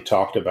how they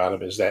talked about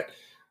them is that,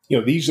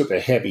 these are the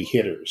heavy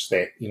hitters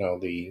that,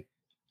 the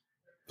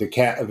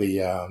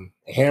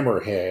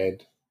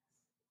hammerhead,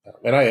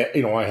 and I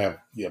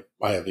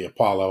have the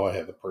Apollo, I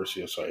have the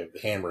Perseus, I have the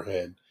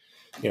hammerhead,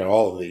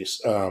 all of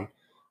these.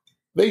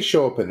 They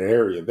show up in an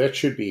area that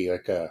should be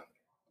like a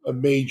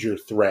major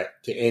threat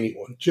to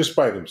anyone just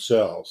by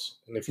themselves.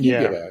 And if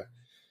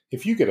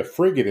you get a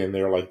frigate in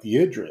there like the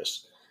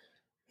Idris,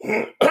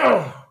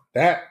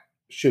 That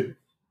should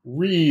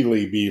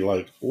really be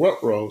like,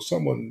 ruh-roh,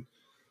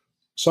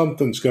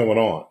 something's going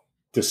on.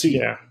 To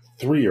see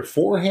 3 or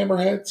 4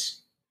 hammerheads,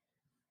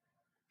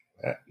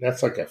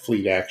 that's like a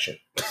fleet action.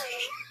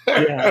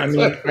 Yeah, I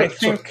mean,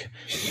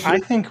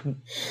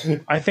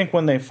 I think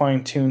when they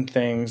fine tune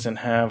things and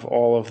have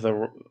all of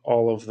the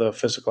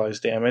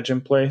physicalized damage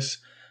in place,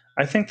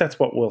 I think that's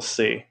what we'll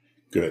see.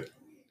 Good.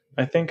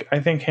 I think a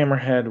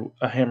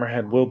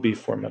hammerhead will be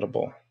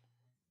formidable.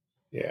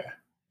 Yeah.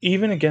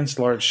 Even against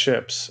large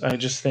ships, I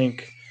just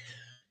think,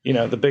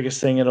 the biggest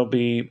thing it'll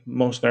be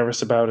most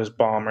nervous about is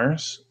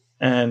bombers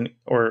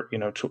or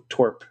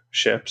torp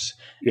ships,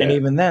 and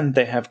even then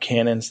they have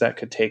cannons that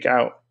could take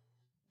out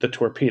the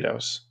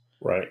torpedoes.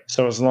 Right.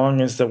 So as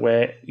long as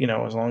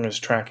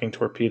tracking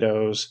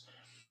torpedoes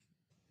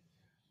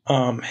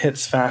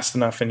hits fast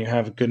enough and you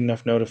have a good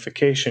enough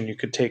notification, you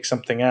could take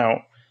something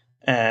out,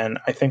 and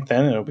I think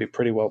then it'll be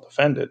pretty well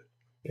defended.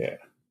 Yeah.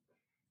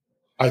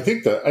 I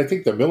think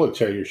the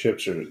military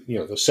ships are,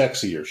 the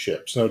sexier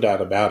ships, no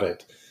doubt about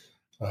it.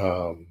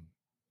 A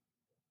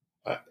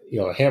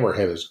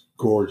Hammerhead is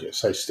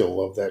gorgeous. I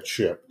still love that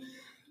ship.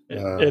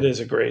 It is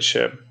a great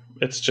ship.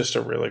 It's just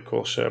a really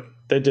cool ship.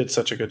 They did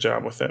such a good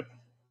job with it.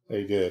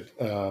 They did.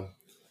 And,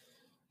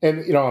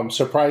 I'm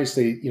surprised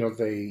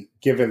they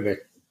given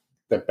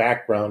the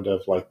background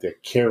of like the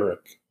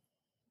Carrack,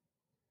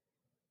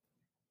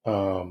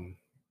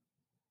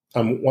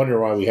 I'm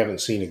wondering why we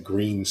haven't seen a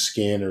green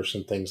skin or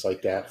some things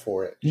like that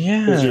for it.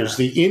 Yeah. Because there's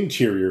the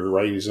interior,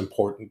 right, is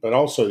important, but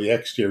also the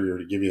exterior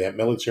to give you that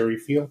military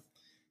feel.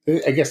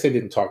 I guess they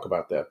didn't talk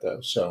about that,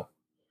 though, so.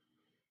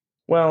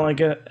 Well,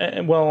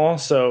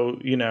 also,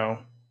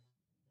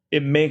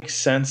 it makes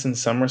sense in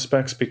some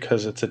respects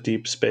because it's a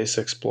deep space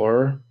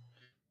explorer,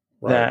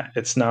 right, that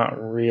it's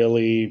not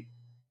really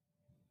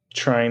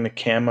trying to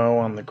camo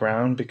on the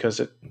ground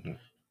because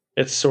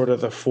it's sort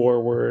of the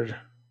forward.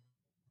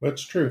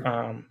 That's true.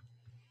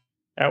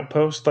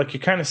 Outpost. Like you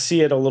kind of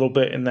see it a little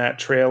bit in that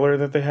trailer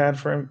that they had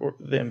for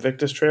the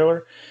Invictus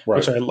trailer, right,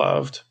 which I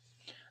loved,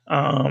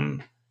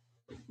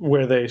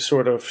 where they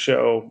sort of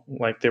show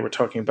like they were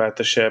talking about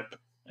the ship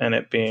and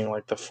it being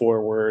like the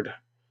forward,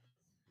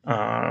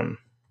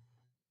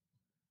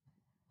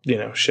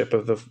 ship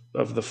of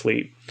the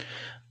fleet.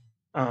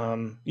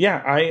 I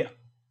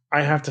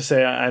have to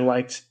say I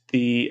liked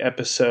the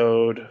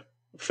episode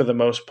for the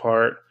most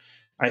part.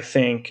 I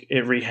think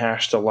it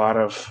rehashed a lot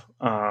of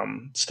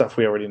stuff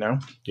we already know.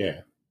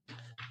 Yeah.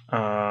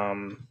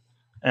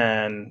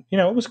 And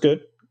it was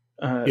good.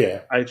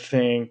 I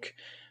think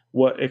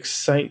what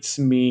excites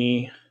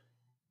me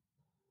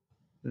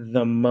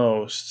the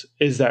most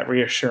is that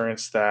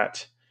reassurance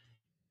that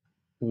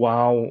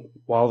while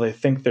they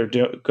think they're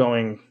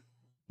going,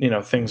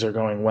 things are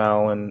going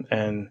well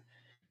and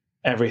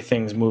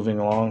everything's moving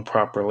along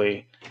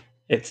properly,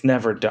 it's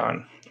never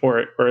done,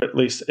 or at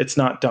least it's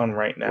not done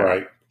right now.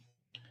 Right.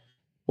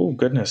 Oh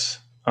goodness.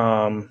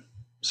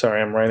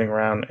 Sorry, I'm riding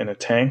around in a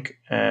tank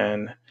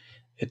and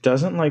it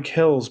doesn't like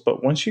hills,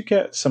 but once you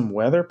get some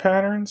weather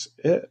patterns,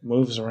 it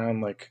moves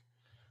around like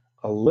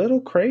a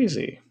little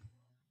crazy.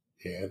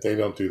 Yeah, they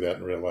don't do that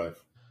in real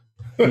life.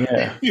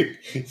 Yeah.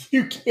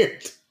 you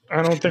can't.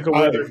 I don't think a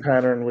weather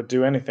pattern would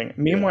do anything.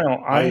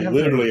 Meanwhile, I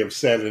literally have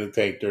sat in a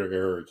tank during a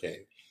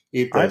hurricane.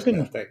 I've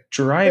been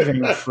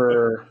driving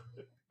for,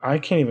 I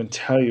can't even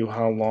tell you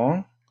how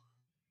long.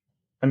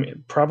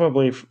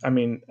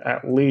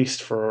 At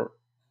least for,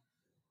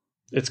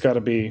 it's got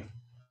to be,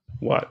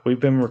 what? We've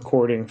been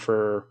recording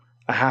for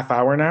a half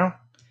hour now.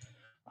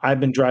 I've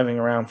been driving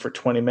around for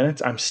 20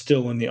 minutes. I'm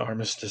still in the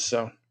Armistice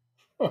Zone.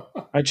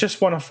 I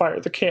just want to fire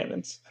the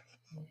cannons.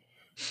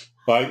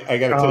 Well, I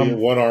got to tell you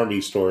one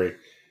Army story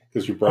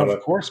because you brought up,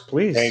 of course,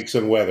 please, tanks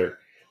and weather.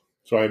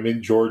 So I'm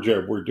in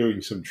Georgia. We're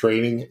doing some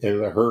training, and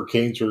the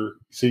hurricanes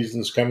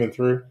season's coming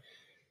through.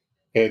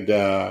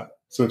 And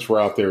since we're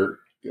out there,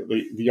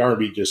 the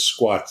Army just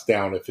squats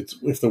down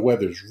if the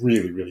weather's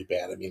really, really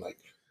bad. I mean, like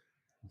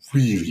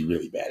really,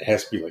 really bad. It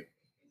has to be like,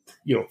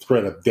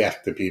 threat of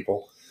death to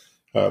people.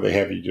 They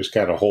have you just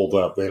kind of hold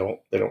up. They don't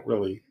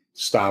really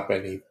stop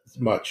any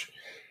much.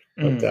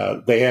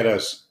 But they had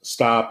us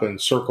stop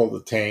and circle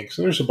the tanks.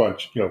 And there's a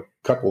bunch,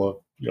 couple of,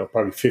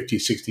 probably 50,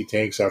 60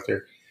 tanks out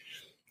there.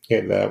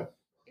 And then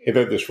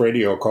this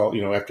radio call,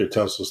 after it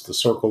tells us to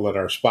circle at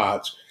our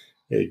spots,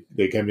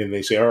 they come in,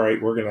 they say, all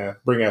right, we're going to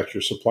bring out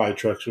your supply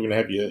trucks. We're going to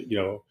have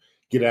you,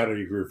 get out of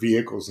your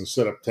vehicles and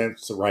set up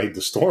tents to ride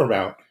the storm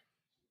out.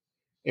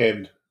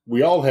 And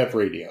we all have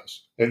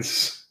radios. And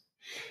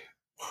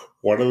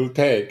one of the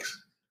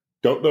tanks,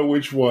 don't know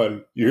which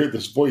one, you hear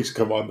this voice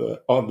come on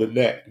the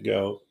net and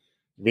go,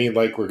 you mean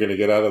like we're going to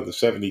get out of the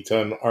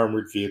 70-ton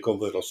armored vehicle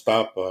that'll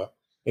stop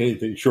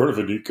anything short of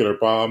a nuclear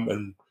bomb,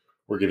 and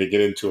we're going to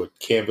get into a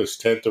canvas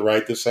tent to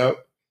ride this out?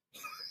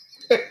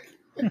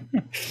 And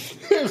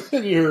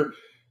then you hear,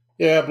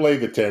 yeah, blame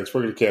the tents.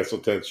 We're going to cancel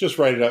tents. Just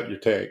write it out in your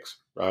tanks,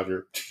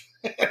 Roger.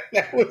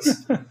 That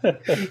was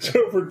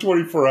so for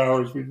 24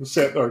 hours we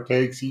sat in our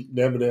tanks eating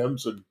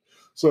M&Ms and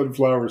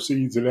sunflower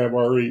seeds and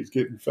MREs,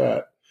 getting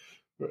fat.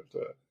 But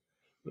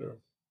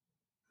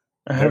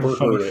I have a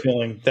funny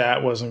feeling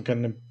that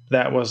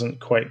wasn't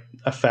quite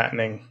a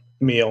fattening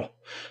meal.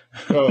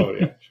 Oh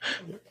yeah.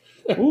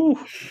 Ooh,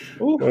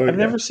 I've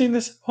never seen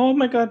this. Oh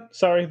my god!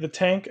 Sorry, the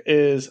tank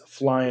is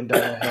flying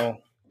down a hill.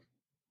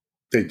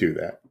 They do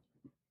that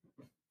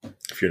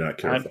if you're not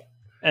careful.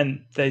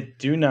 And they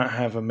do not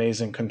have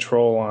amazing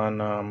control on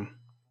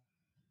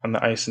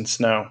the ice and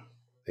snow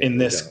in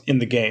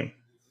the game.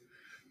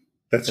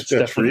 That's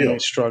definitely real.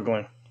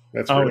 Struggling.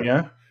 That's real.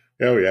 Yeah.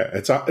 Oh yeah.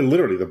 It's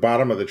literally the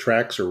bottom of the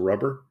tracks are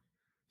rubber,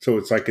 so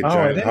it's like a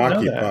giant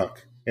hockey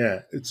puck.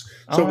 Yeah, it's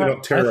so we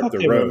don't tear up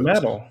the roads. Were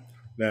metal.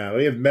 No,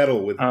 we have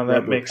metal with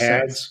rubber pads.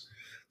 Sense.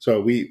 So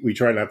we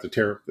try not to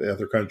tear up the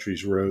other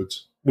countries'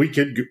 roads. A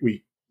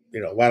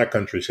lot of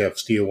countries have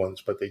steel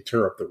ones, but they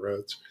tear up the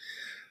roads.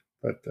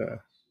 But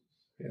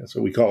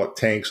so we call it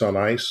tanks on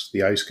ice,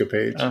 the ice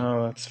capades.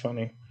 Oh, that's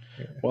funny.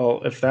 Yeah.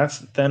 Well, if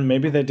then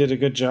maybe they did a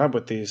good job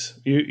with these.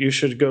 You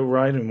should go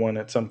ride in one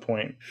at some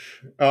point.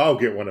 I'll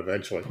get one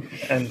eventually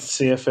and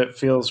see if it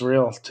feels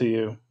real to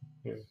you,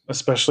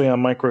 especially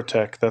on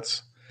Microtech.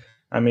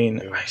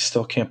 I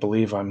still can't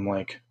believe I'm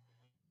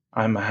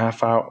a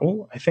half hour.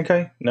 Oh, I think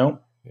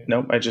nope.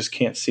 I just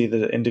can't see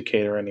the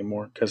indicator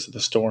anymore because of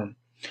the storm.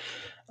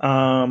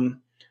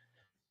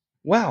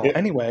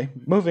 Anyway,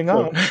 moving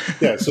on.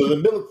 So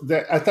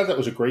I thought that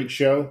was a great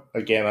show.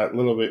 Again, a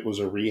little bit was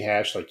a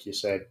rehash, like you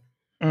said,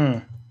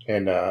 and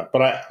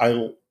but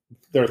I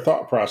their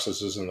thought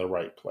process is in the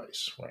right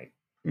place, right?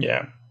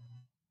 Yeah,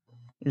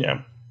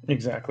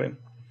 exactly.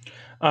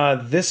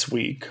 This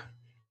week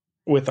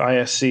with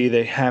ISC,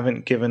 they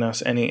haven't given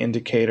us any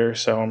indicator,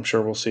 so I'm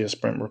sure we'll see a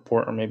sprint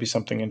report or maybe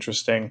something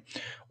interesting,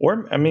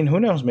 or who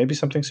knows, maybe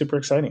something super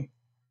exciting.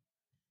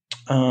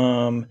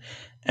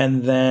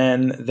 And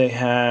then they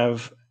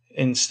have,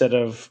 instead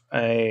of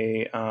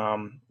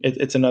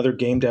it's another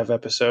game dev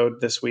episode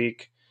this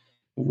week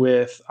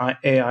with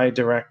AI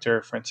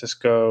director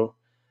Francisco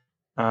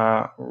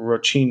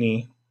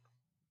Rocchucci,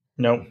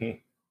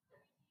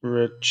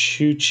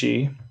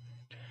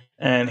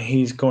 and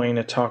he's going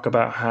to talk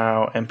about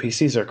how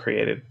NPCs are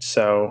created.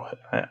 So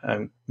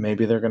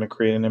maybe they're going to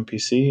create an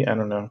NPC. I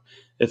don't know.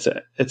 It's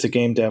a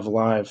game dev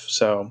live,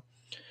 so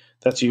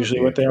that's usually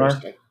what they are.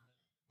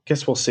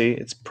 Guess we'll see.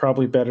 It's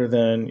probably better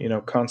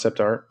than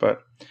concept art,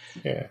 but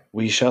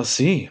we shall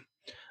see.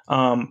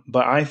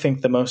 But I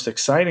think the most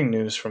exciting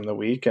news from the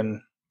week,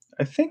 and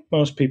I think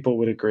most people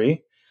would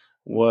agree,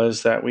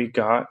 was that we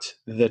got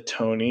the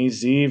Tony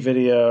Z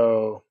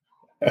video.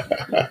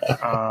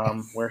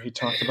 Where he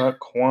talked about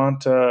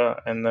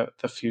quanta and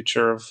the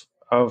future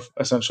of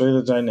essentially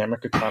the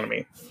dynamic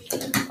economy.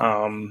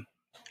 I'm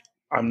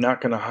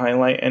not going to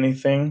highlight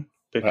anything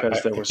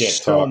because there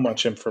was so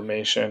much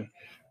information.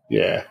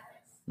 Yeah.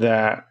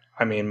 That,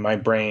 my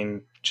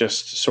brain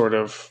just sort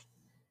of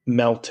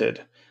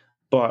melted.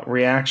 But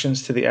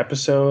reactions to the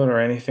episode or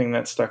anything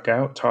that stuck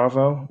out,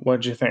 Tavo,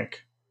 what'd you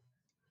think?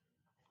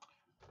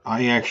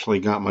 I actually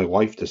got my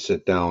wife to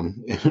sit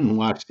down and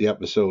watch the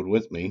episode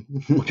with me,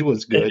 which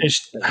was good.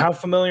 How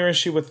familiar is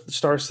she with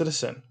Star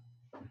Citizen?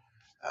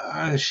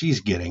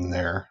 She's getting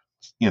there.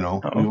 We've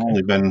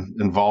only been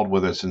involved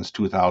with it since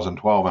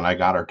 2012, and I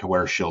got her to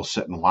where she'll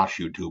sit and watch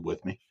YouTube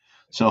with me.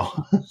 So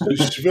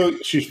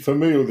she's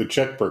familiar with the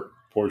checkbook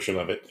portion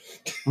of it.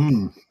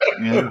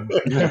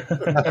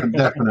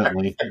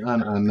 Definitely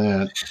on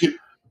that.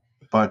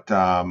 But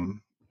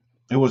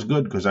it was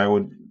good because I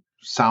would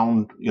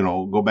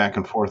go back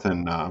and forth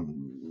and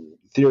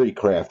theory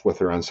craft with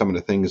her on some of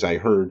the things I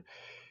heard.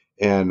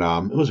 And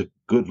it was a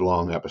good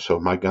long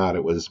episode. My God,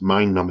 it was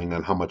mind-numbing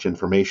on how much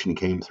information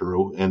came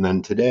through. And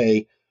then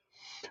today,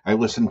 I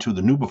listened to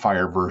the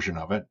Noobifier version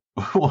of it,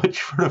 which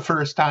for the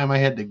first time I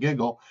had to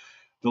giggle.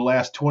 The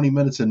last 20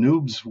 minutes of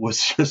Noobs was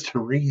just a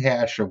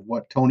rehash of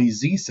what Tony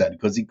Z said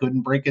because he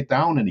couldn't break it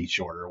down any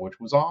shorter, which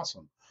was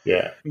awesome.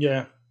 Yeah.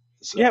 Yeah.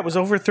 So, it was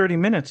over 30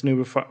 minutes,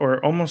 Noobifier,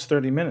 or almost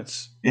 30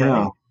 minutes.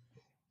 Yeah.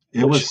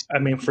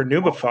 Right? For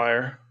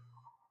Noobifier.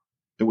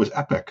 It was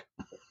epic.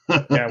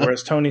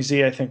 Whereas Tony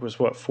Z, I think, was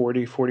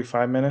 40,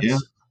 45 minutes?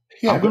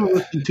 Yeah. I'm going to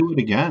listen to it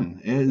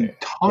again.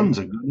 Tons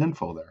of good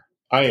info there.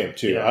 I am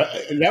too. Yeah.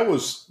 That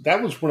was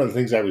one of the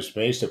things I was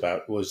amazed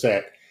about was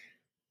that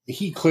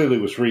he clearly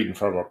was reading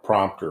from a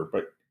prompter,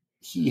 but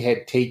he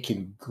had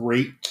taken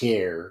great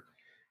care.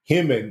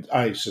 Him and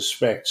I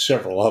suspect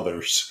several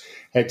others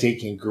had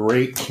taken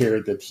great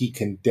care that he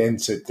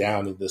condense it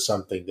down into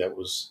something that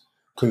was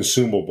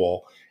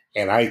consumable.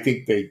 And I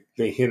think they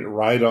hit it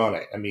right on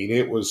it.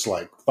 It was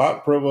like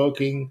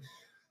thought-provoking,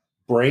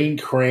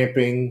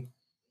 brain-cramping,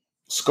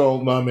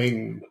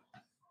 skull-numbing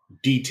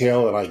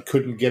detail, and I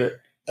couldn't get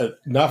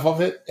enough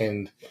of it,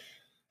 and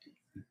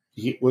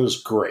it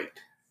was great.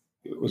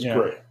 It was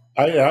great.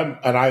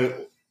 I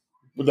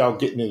without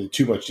getting into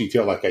too much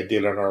detail like I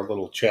did on our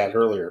little chat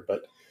earlier,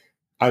 but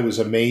I was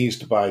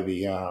amazed by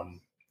the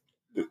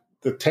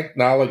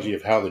technology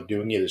of how they're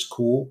doing it is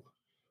cool,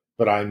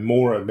 but I'm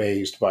more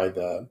amazed by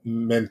the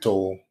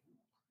mental,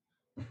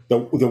 the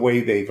way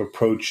they've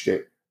approached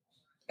it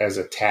as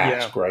a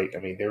task, right?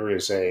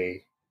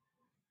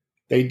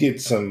 They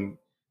did some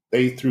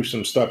they threw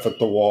some stuff at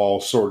the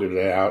wall, sorted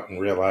it out, and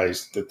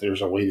realized that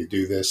there's a way to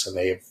do this, and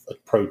they have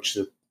approached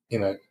it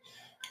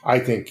I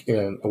think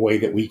in a way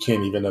that we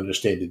can't even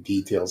understand the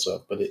details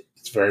of, but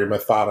it's very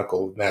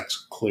methodical, and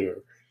that's clear.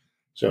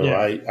 So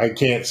yeah. I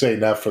can't say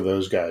enough for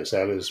those guys.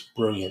 That is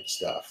brilliant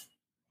stuff.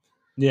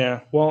 Yeah,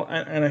 well,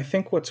 and I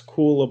think what's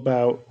cool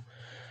about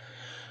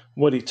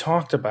what he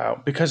talked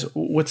about, because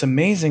what's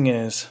amazing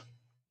is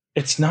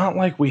it's not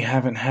like we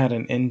haven't had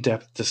an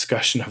in-depth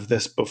discussion of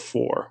this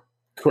before.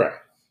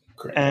 Correct.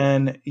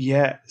 And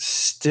yet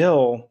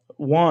still,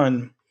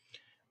 one,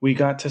 we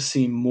got to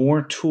see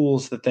more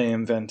tools that they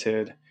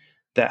invented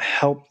that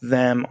help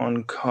them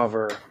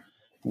uncover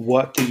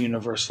what the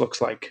universe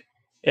looks like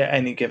at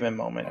any given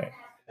moment,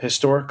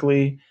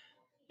 historically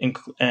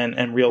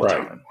and real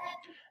time. Right.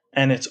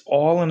 And it's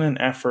all in an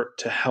effort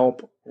to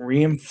help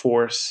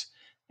reinforce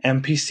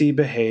NPC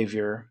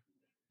behavior,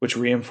 which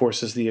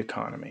reinforces the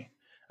economy.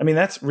 I mean,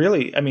 that's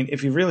really,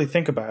 if you really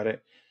think about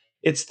it,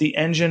 it's the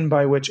engine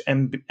by which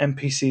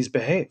NPCs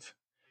behave,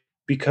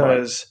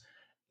 because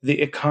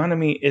the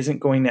economy isn't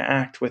going to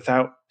act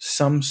without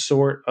some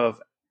sort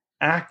of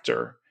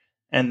actor.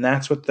 And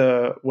that's what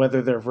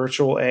whether they're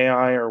virtual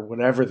AI or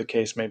whatever the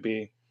case may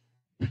be,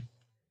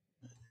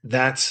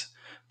 that's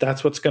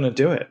what's going to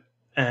do it.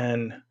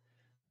 And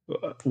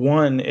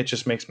one, it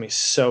just makes me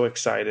so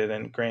excited.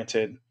 And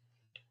granted,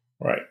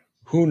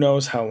 who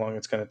knows how long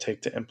it's going to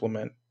take to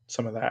implement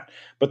some of that.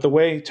 But the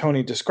way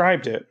Tony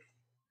described it,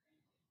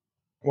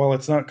 while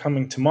it's not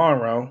coming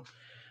tomorrow,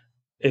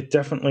 it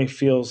definitely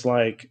feels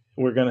like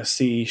we're going to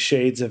see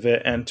shades of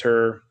it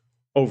enter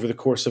over the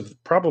course of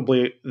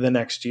probably the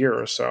next year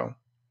or so.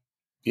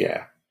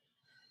 Yeah.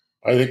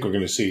 I think we're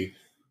going to see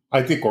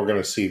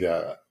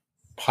the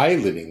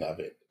piloting of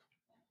it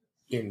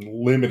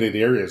in limited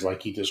areas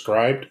like he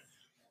described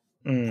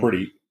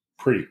pretty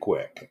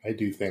quick. I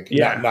do think.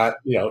 Yeah. Not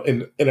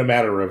in a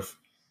matter of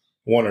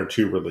 1 or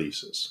 2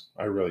 releases.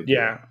 I really do.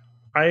 Yeah.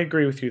 I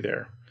agree with you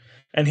there.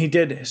 And he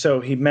did. So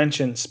he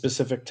mentioned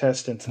specific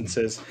test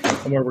instances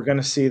and where we're going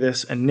to see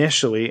this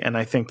initially. And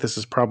I think this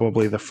is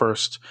probably the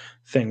first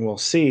thing we'll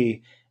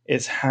see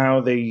is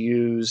how they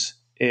use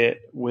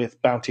it with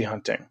bounty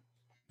hunting.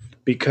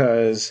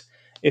 Because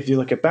if you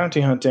look at bounty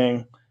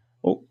hunting,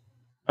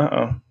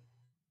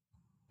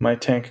 my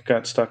tank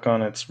got stuck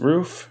on its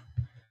roof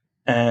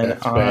and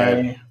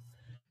I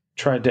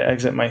tried to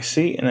exit my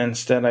seat and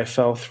instead I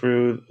fell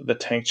through the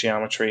tank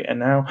geometry. And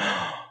now,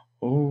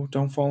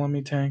 don't fall on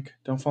me, tank.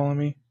 Don't fall on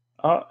me.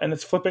 And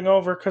it's flipping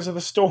over because of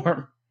the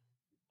storm.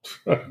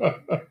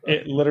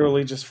 It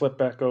literally just flipped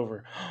back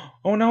over.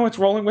 Oh no, it's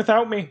rolling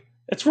without me.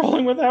 It's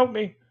rolling without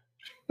me.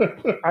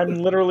 I'm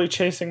literally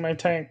chasing my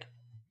tank.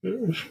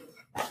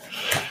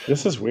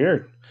 This is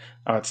weird.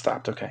 Oh, it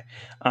stopped. Okay.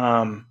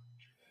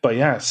 But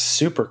yeah,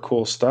 super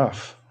cool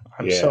stuff.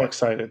 I'm so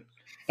excited.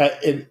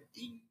 And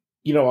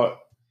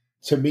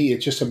to me,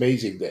 it's just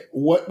amazing that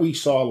what we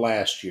saw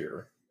last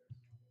year,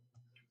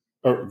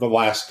 or the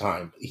last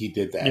time he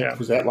did that,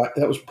 was that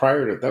was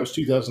prior to, that was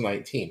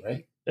 2019,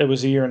 right? It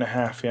was a year and a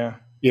half, yeah.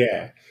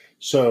 Yeah.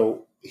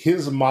 So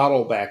his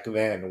model back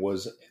then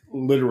was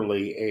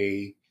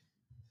literally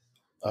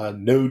a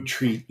node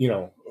tree, I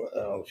don't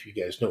know if you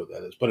guys know what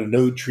that is, but a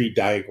node tree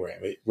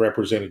diagram. It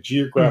represented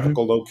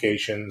geographical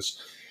locations.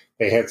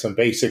 They had some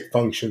basic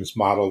functions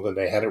modeled, and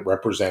they had it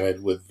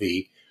represented with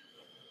the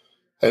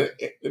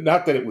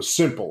not that it was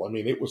simple. I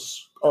mean, it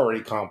was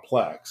already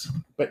complex.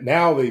 But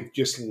now they've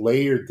just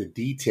layered the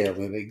detail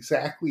in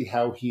exactly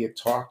how he had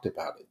talked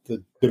about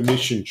it. The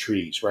mission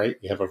trees, right?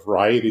 You have a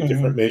variety of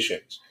different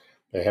missions.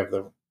 They have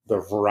the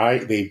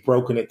variety. They've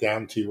broken it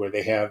down to where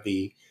they have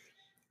the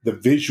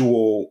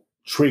visual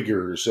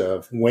triggers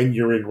of when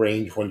you're in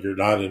range, when you're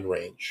not in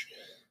range.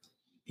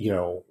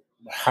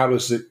 How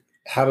does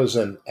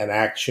an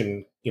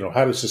action,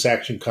 how does this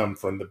action come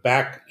from the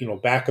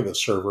back of the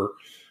server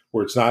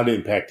where it's not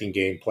impacting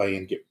gameplay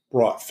and get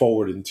brought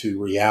forward into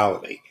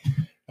reality.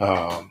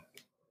 And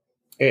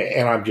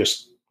I'm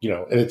just,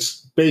 and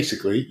it's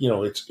basically,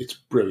 it's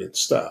brilliant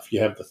stuff. You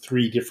have the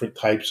 3 different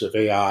types of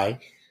AI.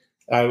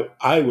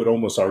 I would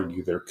almost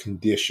argue they're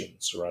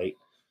conditions, right?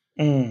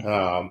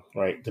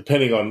 Right.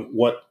 Depending on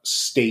what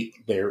state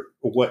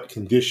what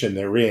condition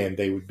they're in,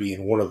 they would be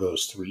in one of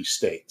those 3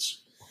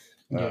 states.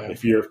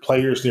 If your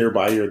players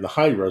nearby, you're in the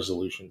high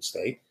resolution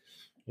state.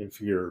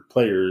 If your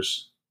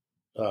players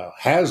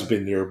has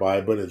been nearby,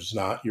 but is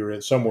not, you're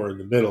in somewhere in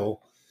the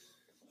middle.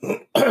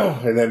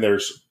 And then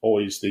there's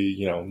always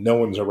the, no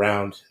one's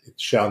around, it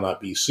shall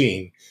not be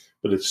seen,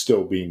 but it's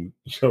still being,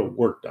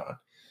 worked on.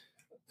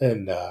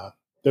 And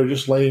they're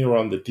just laying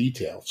around the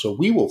detail. So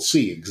we will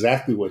see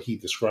exactly what he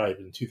described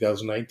in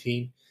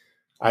 2019.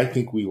 I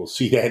think we will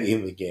see that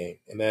in the game.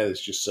 And that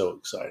is just so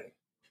exciting.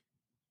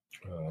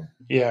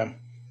 Yeah,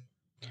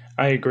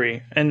 I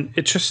agree. And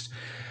it just,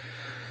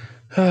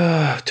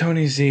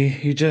 Tony Z,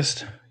 you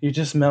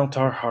just melt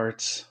our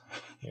hearts.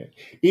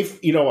 If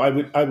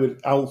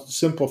I'll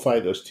simplify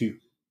those two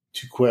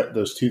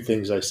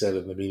things I said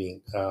in the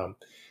meeting.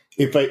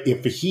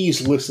 If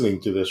he's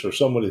listening to this, or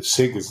someone at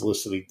SIG is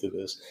listening to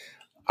this,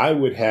 I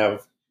would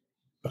have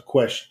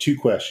two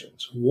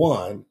questions.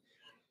 One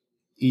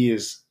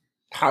is,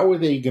 how are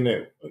they going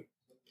to,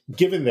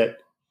 given that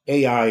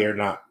AI are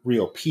not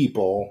real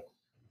people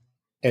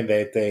and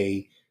that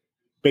they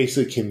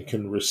basically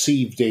can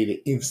receive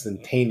data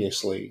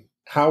instantaneously,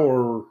 how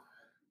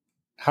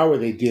are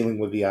they dealing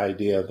with the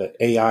idea that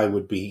AI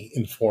would be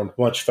informed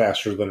much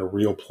faster than a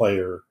real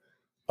player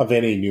of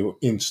any new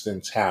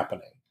instance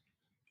happening?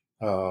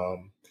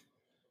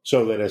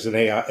 So that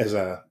as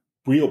a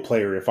real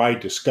player, if I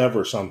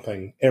discover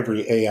something,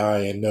 every AI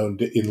in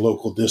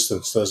local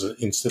distance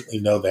doesn't instantly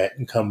know that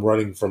and come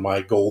running for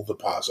my gold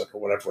deposit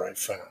or whatever I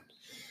found.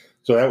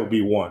 So that would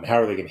be one.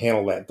 How are they going to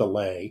handle that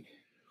delay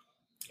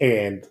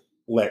and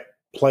let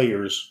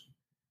players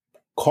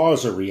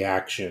cause a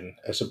reaction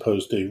as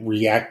opposed to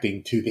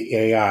reacting to the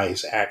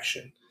AI's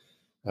action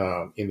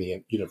in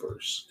the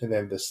universe? And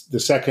then the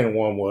second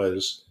one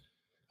was,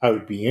 I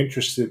would be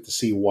interested to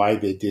see why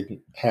they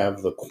didn't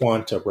have the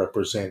quanta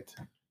represent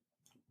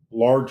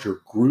larger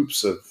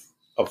groups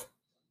of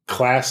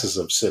classes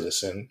of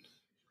citizen.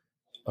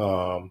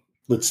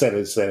 Let's say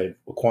it's a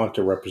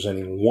quanta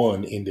representing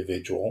one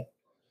individual.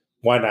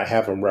 Why not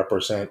have them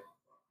represent,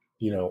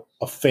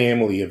 a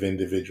family of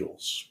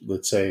individuals?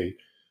 Let's say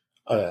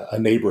a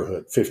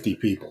neighborhood, 50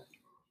 people.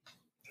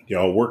 They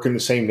all work in the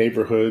same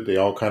neighborhood. They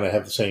all kind of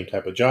have the same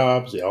type of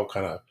jobs. They all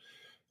kind of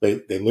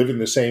they live in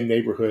the same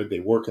neighborhood. They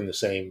work in the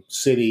same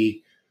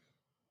city.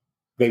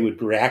 They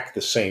would react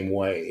the same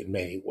way in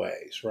many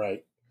ways,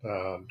 right?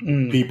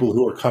 People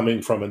who are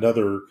coming from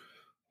another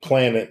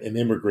planet and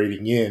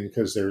immigrating in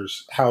because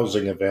there's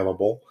housing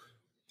available,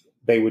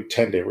 they would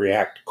tend to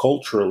react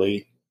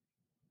culturally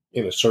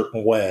in a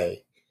certain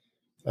way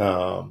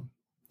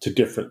to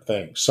different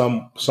things.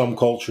 Some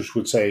cultures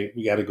would say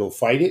we got to go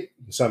fight it.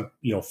 Some,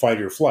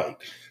 fight or flight.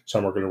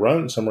 Some are going to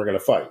run. Some are going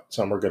to fight.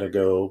 Some are going to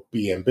go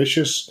be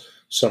ambitious.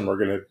 Some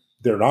are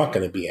they're not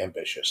going to be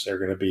ambitious. They're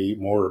going to be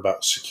more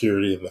about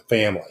security and the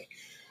family.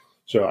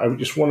 So I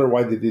just wonder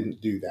why they didn't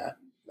do that.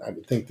 I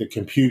would think the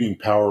computing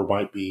power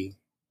might be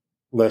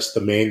less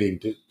demanding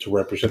to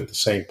represent the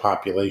same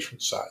population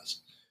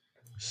size.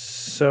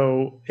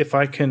 So if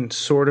I can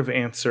sort of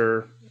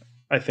answer,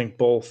 I think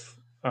both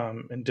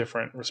in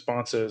different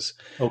responses.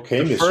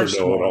 Okay, Mr.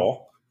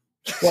 Know-it-all.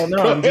 Well, no,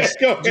 I'm just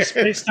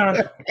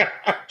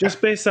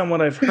based on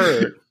what I've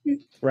heard,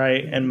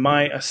 right, and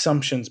my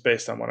assumptions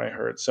based on what I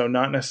heard. So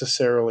not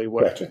necessarily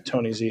what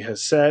Tony Z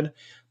has said,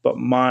 but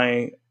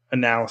my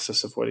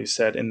analysis of what he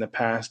said in the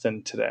past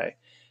and today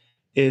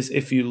is,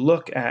 if you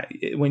look at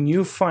when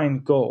you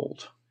find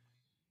gold,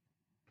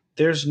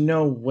 there's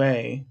no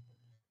way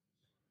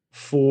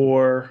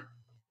for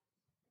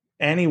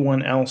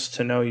anyone else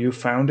to know you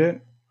found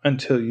it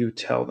until you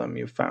tell them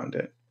you found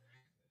it.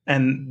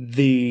 And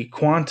the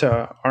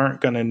quanta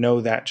aren't going to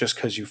know that just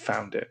because you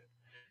found it,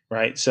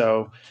 right?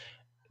 So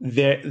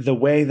the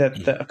way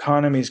that the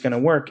economy is going to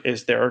work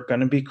is there are going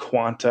to be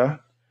quanta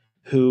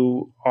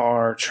who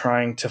are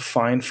trying to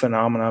find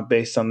phenomena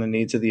based on the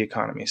needs of the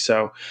economy.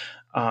 So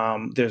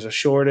there's a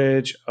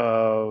shortage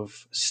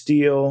of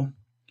steel,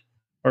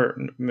 or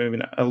maybe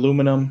not,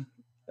 aluminum,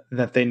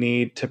 that they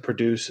need to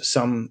produce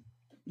some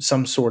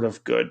sort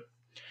of good.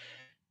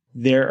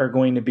 There are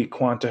going to be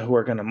quanta who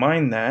are going to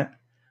mine that,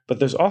 but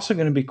there's also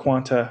going to be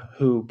quanta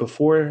who,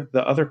 before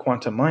the other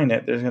quanta mine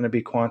it, there's going to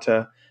be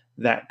quanta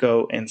that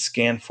go and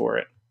scan for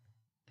it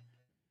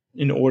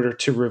in order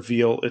to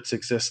reveal its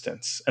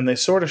existence. And they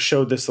sort of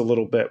showed this a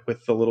little bit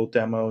with the little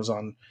demos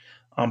on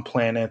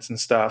planets and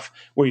stuff,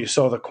 where you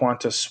saw the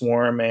quanta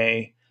swarm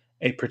a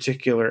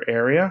particular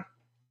area.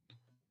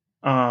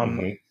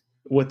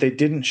 What they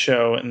didn't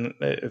show, and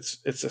it's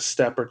a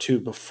step or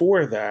two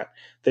before that,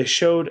 they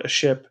showed a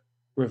ship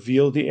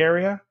reveal the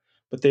area,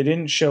 but they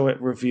didn't show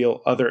it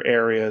reveal other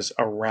areas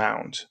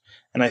around.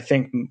 And I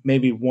think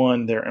maybe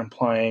they're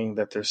implying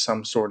that there's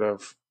some sort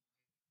of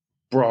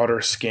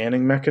broader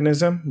scanning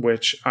mechanism,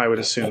 which I would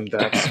assume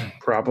that's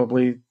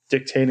probably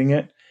dictating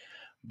it,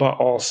 but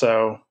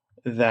also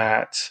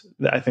that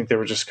I think they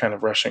were just kind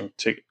of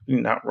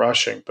not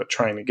rushing, but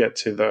trying to get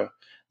to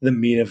the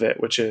meat of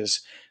it, which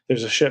is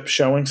there's a ship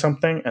showing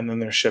something, and then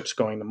there's ships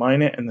going to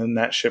mine it, and then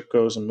that ship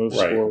goes and moves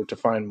forward to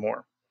find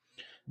more.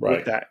 Right.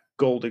 With that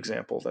gold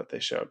example that they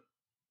showed.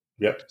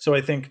 Yep. So I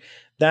think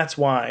that's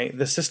why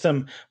the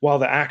system, while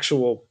the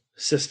actual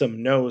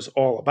system knows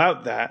all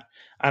about that,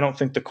 I don't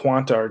think the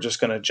quanta are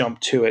just going to jump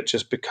to it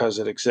just because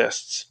it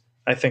exists.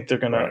 I think they're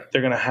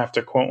gonna have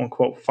to, quote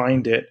unquote,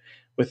 find it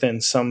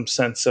within some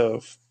sense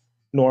of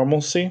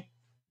normalcy.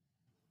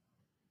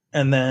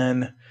 And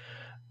then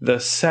the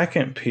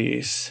second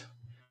piece,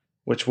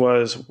 which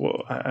was,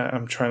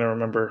 I'm trying to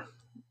remember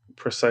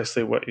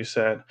precisely what you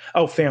said.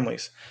 Oh,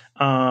 families.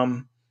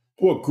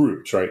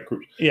 Groups, right?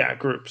 Groups. Yeah,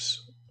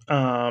 groups.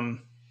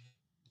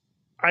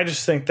 I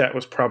just think that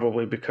was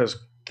probably because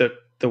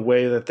the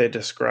way that they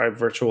described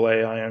virtual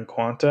AI and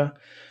quanta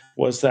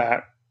was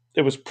that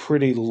it was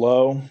pretty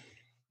low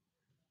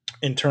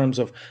in terms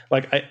of,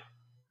 like,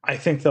 I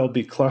think there'll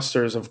be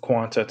clusters of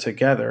quanta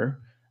together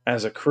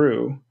as a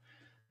crew,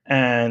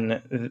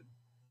 and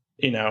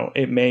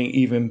it may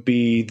even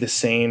be the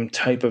same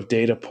type of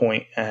data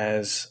point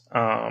as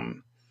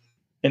an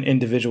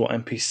individual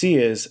NPC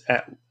is,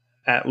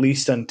 at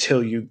least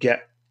until you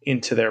get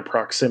into their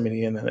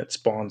proximity, and then it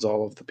spawns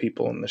all of the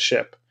people in the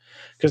ship.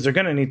 Because they're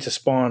going to need to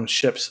spawn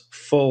ships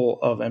full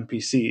of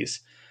NPCs,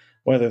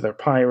 whether they're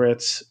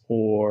pirates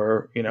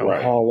or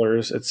Right.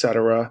 haulers,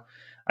 etc.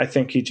 I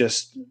think he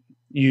just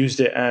used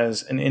it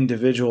as an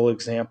individual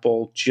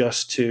example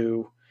just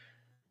to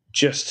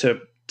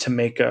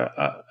make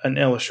an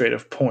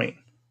illustrative point.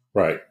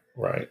 Right.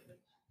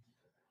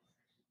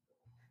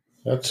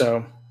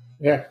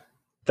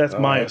 That's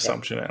my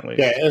assumption, at least.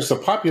 Yeah, as the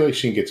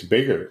population gets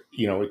bigger,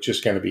 it's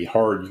just going to be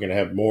hard. You're going to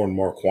have more and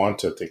more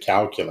quanta to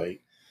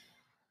calculate.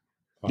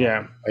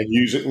 And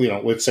use it.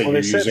 Let's say you're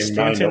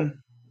using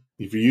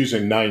if you're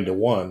using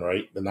 9-to-1,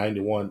 right? The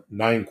 9-to-1,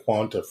 9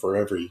 quanta for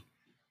every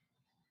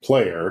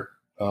player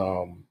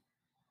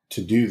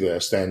to do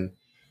this. Then,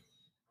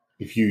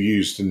 if you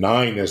used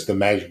 9 as the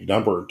magic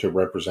number to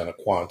represent a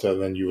quanta,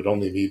 then you would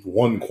only need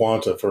 1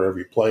 quanta for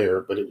every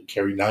player, but it would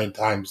carry 9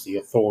 times the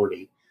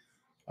authority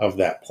of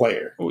that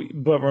player.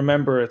 But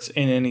remember, it's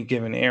in any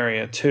given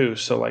area too.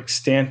 So like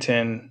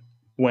Stanton,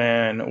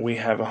 when we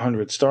have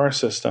 100 star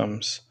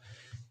systems,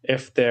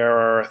 if there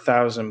are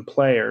 1,000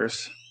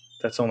 players,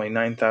 that's only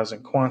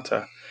 9,000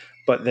 quanta.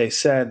 But they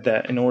said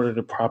that in order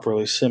to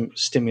properly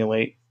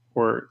simulate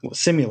an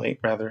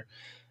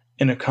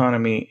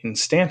economy in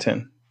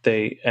Stanton,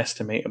 they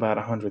estimate about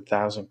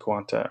 100,000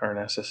 quanta are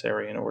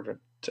necessary in order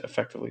to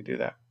effectively do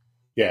that.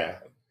 Yeah.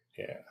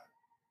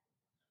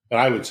 And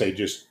I would say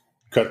just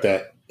cut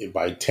that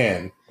by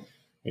 10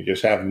 and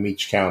just have them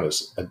each count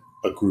as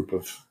a group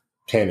of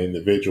 10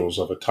 individuals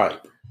of a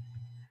type.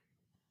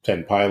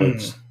 10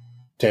 pilots,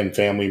 10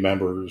 family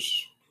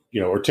members,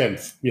 or 10,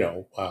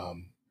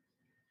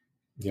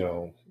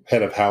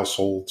 head of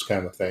households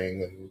kind of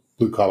thing, and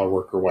blue collar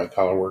worker, white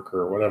collar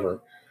worker, or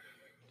whatever.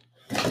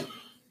 I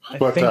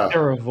think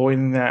they're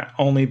avoiding that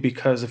only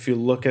because if you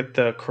look at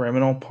the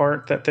criminal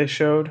part that they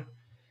showed,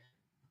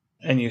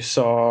 and you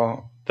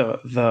saw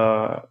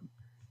the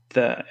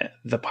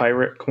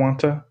pirate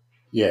quanta,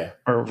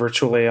 or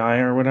virtual AI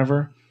or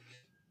whatever,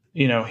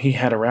 he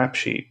had a rap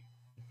sheet,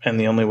 and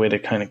the only way to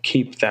kind of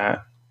keep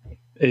that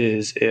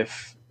is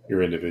if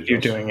you're individual. You're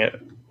doing it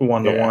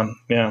 1-to-1.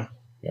 Yeah.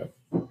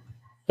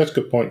 That's a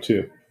good point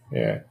too.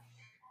 Yeah.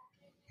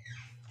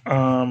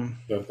 So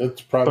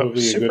that's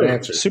probably a good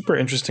answer. Super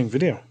interesting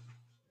video.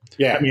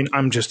 Yeah. I mean,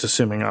 I'm just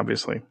assuming,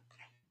 obviously.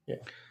 Yeah.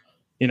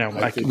 We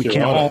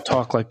can't all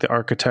talk like the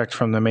architect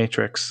from The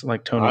Matrix,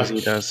 like Tony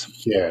Z does.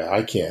 Yeah,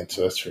 I can't.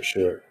 That's for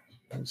sure.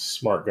 He's a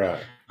smart guy.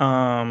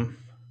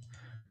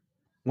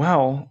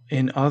 Well,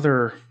 in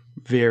other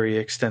very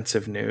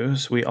extensive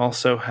news, we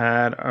also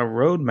had a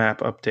roadmap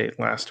update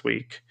last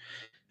week,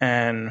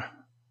 and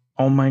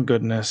oh my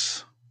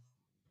goodness,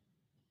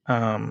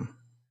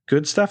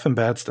 good stuff and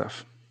bad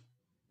stuff.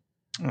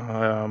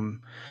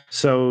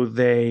 So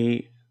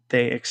they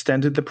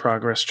extended the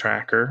progress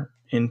tracker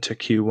into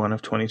Q1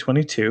 of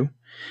 2022.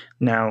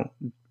 Now,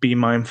 be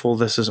mindful,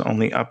 this is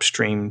only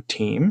upstream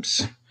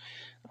teams.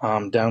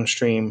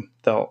 Downstream,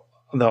 they'll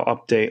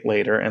update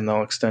later, and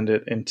they'll extend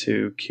it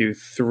into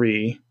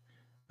Q3,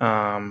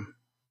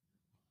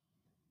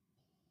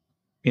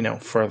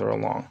 further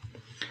along.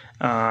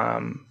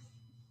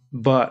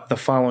 But the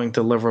following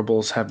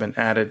deliverables have been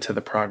added to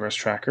the progress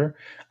tracker.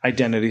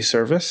 Identity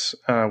service,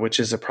 which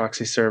is a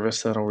proxy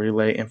service that will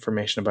relay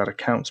information about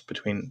accounts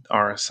between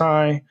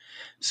RSI,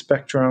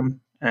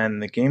 Spectrum,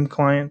 and the game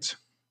client.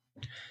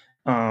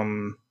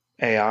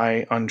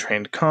 AI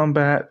untrained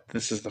combat.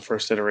 This is the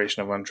first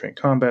iteration of untrained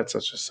combat,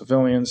 such as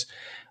civilians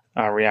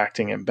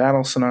reacting in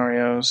battle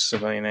scenarios.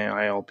 Civilian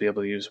AI will be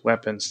able to use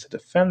weapons to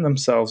defend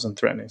themselves in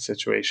threatening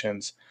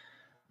situations,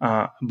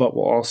 but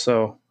will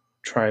also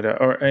try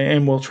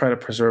to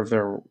preserve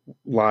their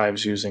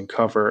lives using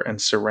cover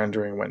and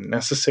surrendering when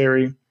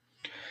necessary.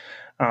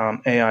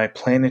 AI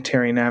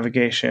planetary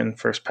navigation,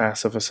 first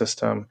pass of a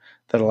system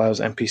that allows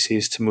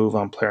NPCs to move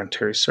on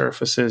planetary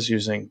surfaces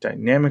using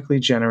dynamically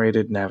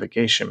generated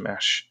navigation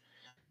mesh.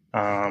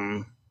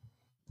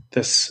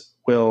 This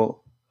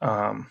will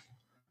I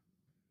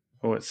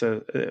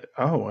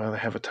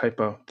have a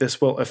typo.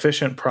 This will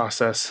efficiently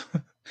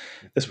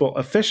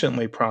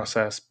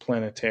process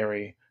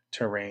planetary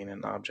terrain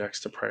and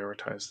objects to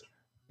prioritize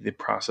the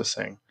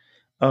processing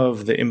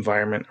of the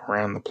environment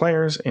around the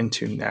players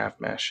into nav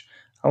mesh,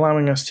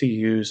 allowing us to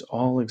use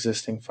all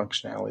existing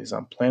functionalities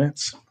on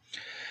planets.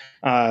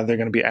 They're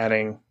going to be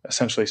adding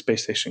essentially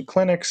space station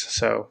clinics,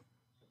 so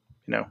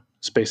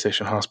space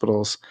station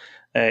hospitals,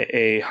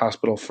 a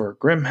hospital for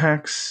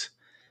Grimhex,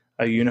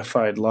 a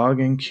unified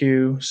login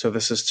queue. So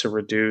this is to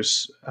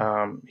reduce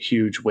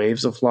huge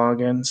waves of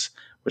logins,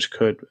 which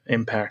could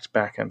impact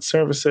backend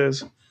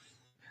services.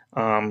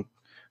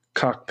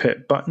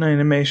 Cockpit button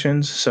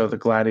animations, so the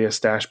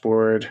Gladius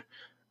dashboard,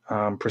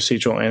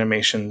 procedural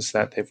animations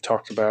that they've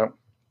talked about.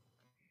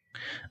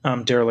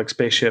 Derelict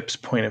spaceships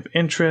point of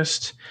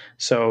interest,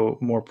 so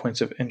more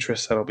points of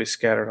interest that'll be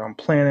scattered on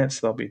planets.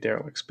 There'll be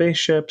derelict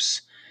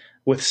spaceships.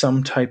 with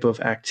some type of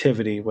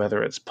activity,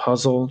 whether it's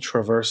puzzle,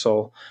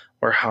 traversal,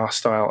 or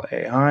hostile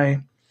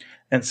AI,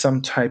 and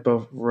some type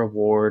of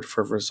reward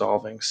for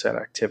resolving said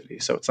activity.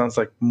 So it sounds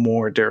like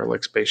more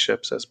derelict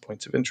spaceships as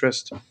points of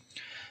interest.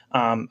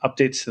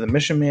 Updates to the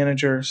mission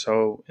manager.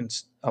 So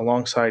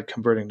alongside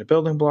converting to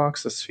building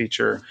blocks, this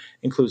feature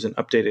includes an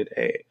updated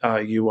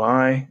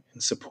UI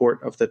in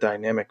support of the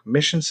dynamic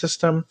mission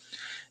system.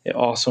 It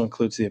also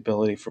includes the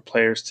ability for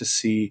players to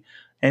see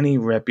any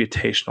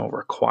reputational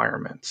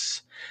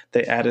requirements.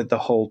 They added the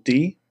whole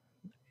D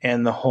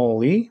and the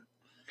whole E.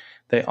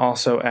 They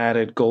also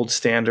added gold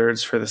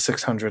standards for the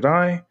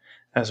 600i,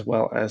 as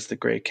well as the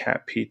Grey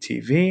Cat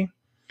PTV.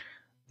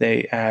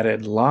 They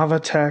added lava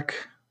tech,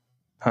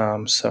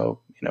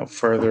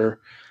 further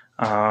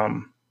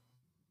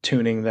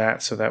tuning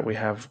that so that we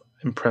have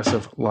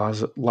impressive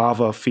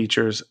lava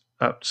features.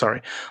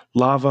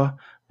 Lava,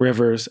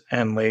 rivers,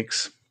 and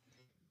lakes.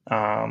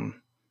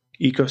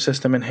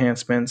 Ecosystem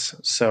enhancements,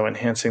 so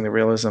enhancing the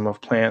realism of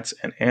plants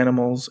and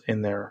animals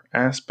in their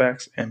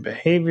aspects and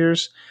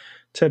behaviors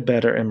to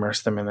better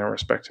immerse them in their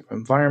respective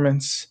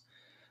environments.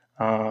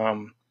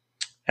 And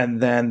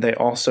then they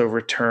also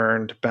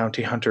returned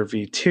Bounty Hunter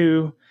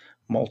V2,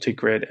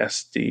 multi-grid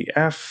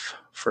SDF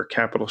for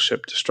capital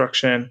ship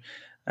destruction,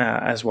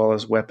 as well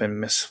as weapon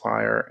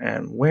misfire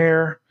and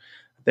wear.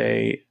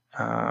 They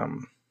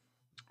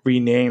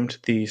renamed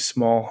the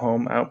small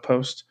home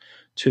outpost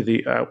to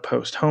the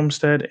Outpost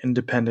Homestead,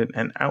 Independent,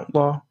 and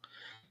Outlaw,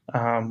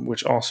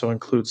 which also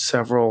includes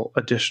several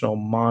additional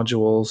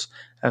modules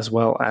as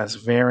well as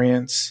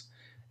variants.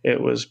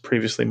 It was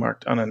previously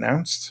marked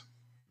unannounced.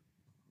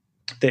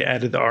 They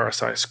added the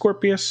RSI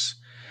Scorpius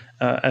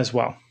as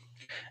well.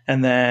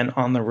 And then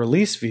on the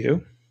release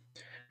view,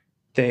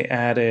 they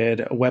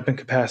added weapon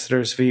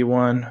capacitors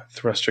V1,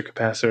 thruster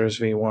capacitors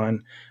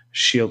V1,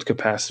 shield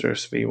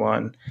capacitors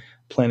V1,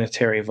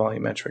 planetary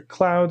volumetric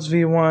clouds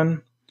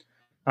V1,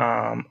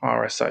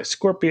 RSI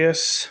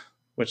Scorpius,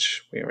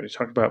 which we already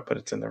talked about, but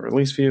it's in the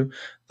release view,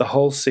 the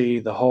whole C,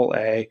 the whole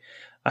A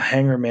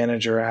hangar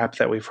manager app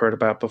that we've heard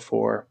about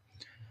before,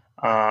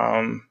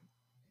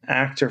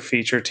 actor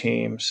feature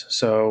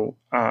teams,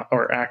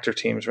 or actor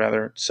teams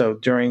rather. So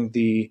during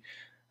the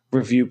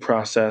review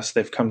process,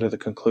 they've come to the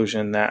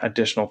conclusion that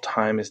additional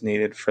time is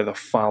needed for the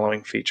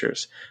following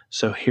features.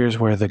 So here's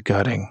where the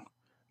gutting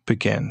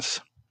begins.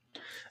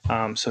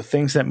 So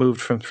things that moved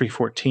from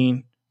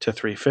 314 to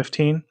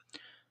 315,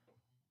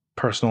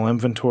 personal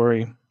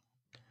inventory,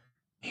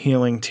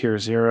 healing tier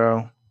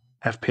 0,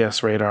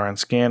 FPS radar and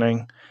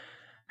scanning,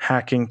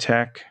 hacking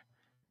tech,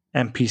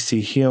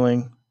 NPC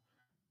healing,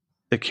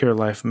 the Cure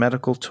Life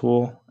medical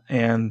tool,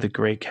 and the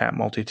Grey Cat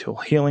multi-tool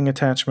healing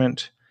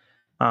attachment.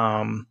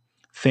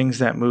 Things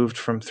that moved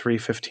from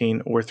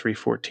 315 or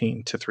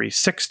 314 to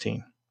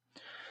 316.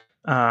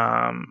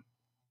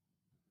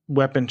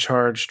 Weapon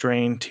charge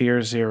drain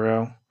tier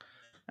 0,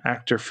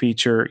 actor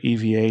feature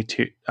EVA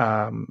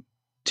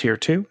tier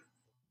 2,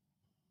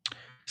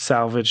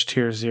 salvage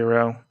tier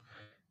 0,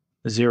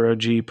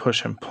 0G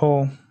push and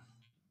pull,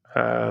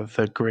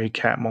 the Grey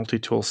Cat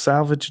multi-tool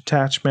salvage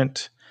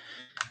attachment,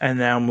 and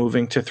now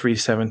moving to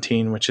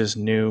 317, which is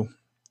new,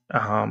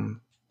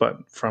 but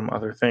from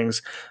other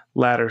things,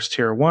 ladders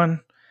tier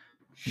 1,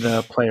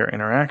 the player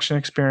interaction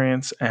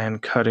experience,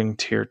 and cutting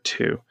tier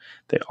 2.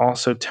 They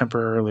also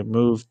temporarily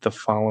moved the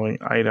following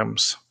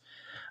items: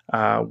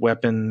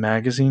 weapon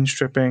magazine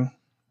stripping,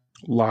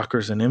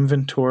 lockers and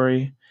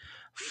inventory,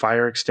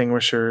 fire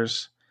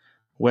extinguishers,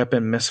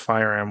 weapon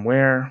misfire and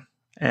wear,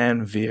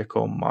 and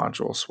vehicle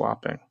module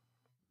swapping.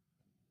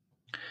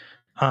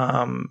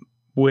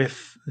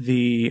 With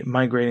the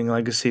migrating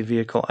legacy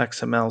vehicle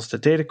XMLs to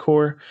data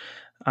core,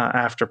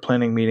 after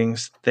planning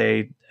meetings,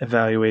 they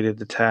evaluated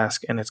the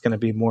task, and it's going to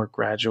be more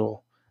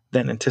gradual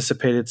than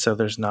anticipated, so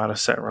there's not a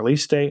set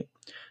release date.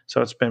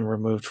 So it's been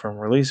removed from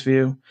release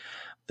view.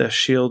 The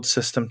shield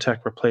system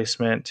tech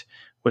replacement,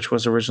 which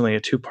was originally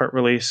a 2-part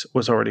release,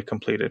 was already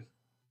completed.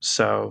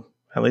 So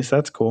at least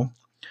that's cool.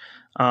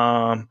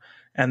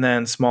 And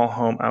then small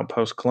home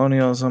outpost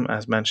colonialism,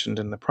 as mentioned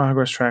in the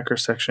progress tracker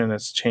section,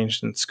 it's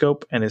changed in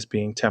scope and is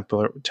being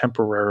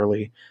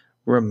temporarily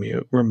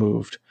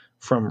removed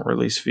from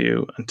release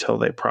view until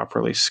they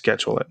properly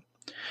schedule it.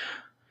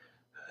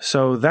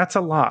 So that's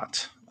a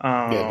lot.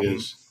 Yeah, it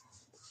is.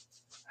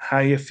 How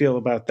you feel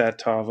about that,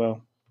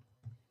 Tavo?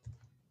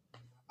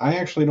 I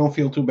actually don't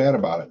feel too bad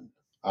about it.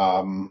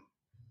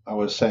 I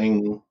was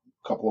saying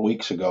a couple of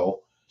weeks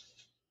ago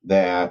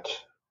that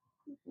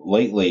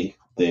lately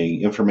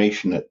the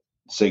information that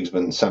SIG's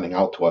been sending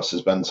out to us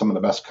has been some of the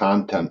best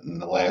content in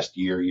the last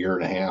year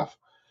and a half,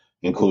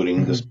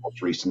 including this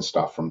most recent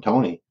stuff from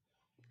Tony.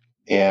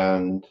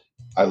 And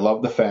I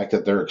love the fact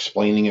that they're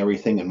explaining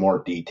everything in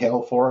more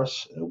detail for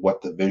us,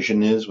 what the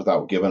vision is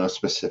without giving us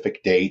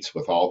specific dates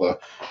with all the,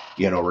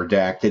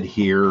 redacted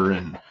here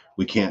and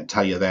we can't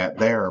tell you that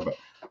there. But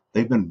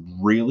they've been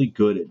really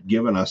good at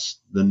giving us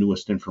the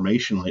newest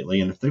information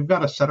lately. And if they've got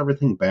to set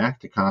everything back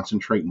to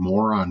concentrate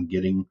more on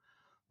getting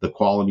the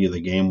quality of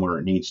the game where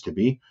it needs to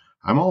be,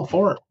 I'm all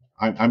for it.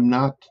 I'm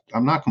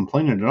not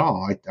complaining at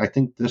all. I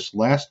think this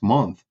last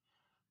month,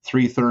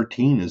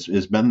 313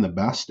 has been the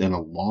best in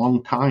a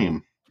long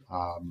time.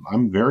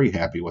 I'm very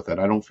happy with it.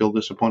 I don't feel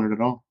disappointed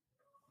at all.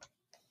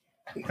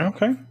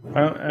 Okay.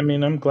 I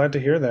mean, I'm glad to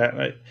hear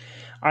that.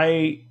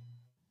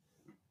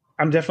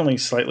 I'm definitely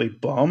slightly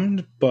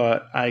bummed,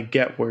 but I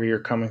get where you're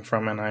coming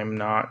from, and I'm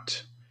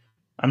not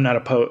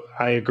opposed.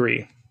 I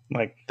agree.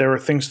 Like, there are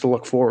things to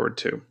look forward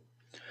to.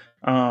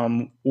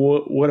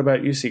 What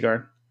about you,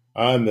 Seagard?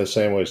 I'm the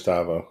same way as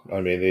Tavo.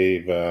 I mean,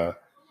 they've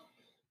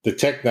the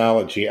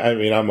technology. I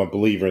mean, I'm a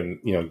believer in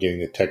getting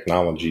the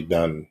technology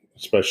done,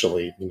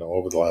 especially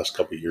over the last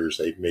couple of years.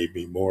 They've made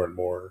me more and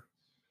more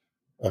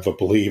of a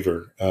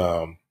believer.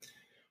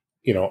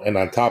 And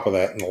on top of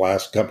that, in the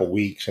last couple of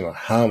weeks,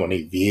 how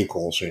many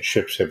vehicles and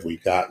ships have we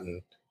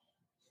gotten?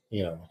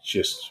 It's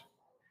just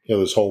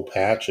this whole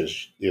patch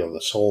is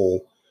this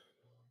whole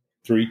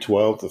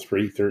 312 to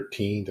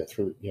 313 to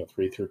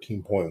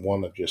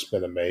 313.1 have just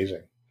been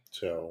amazing.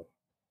 So,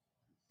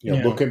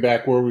 looking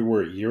back where we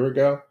were a year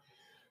ago,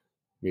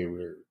 I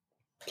mean,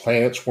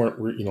 planets weren't,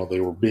 they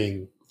were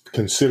being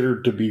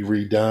considered to be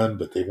redone,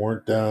 but they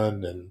weren't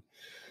done. And,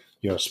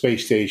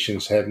 space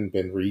stations hadn't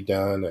been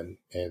redone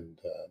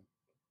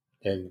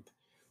and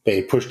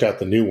they pushed out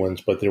the new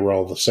ones, but they were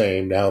all the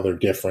same. Now they're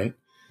different.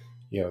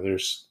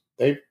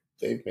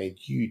 They've made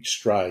huge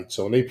strides.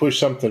 So when they push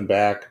something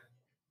back,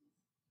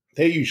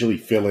 they usually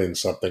fill in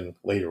something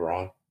later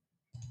on.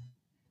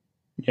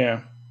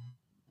 Yeah.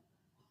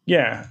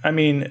 Yeah. I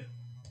mean,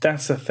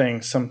 that's the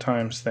thing.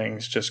 Sometimes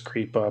things just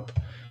creep up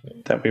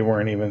that we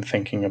weren't even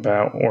thinking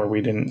about or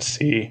we didn't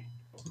see.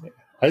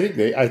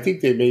 I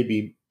think they may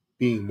be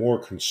being more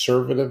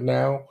conservative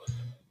now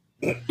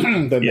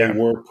than they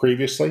were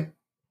previously.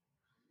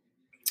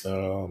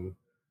 So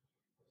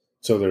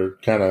they're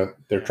trying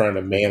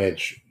to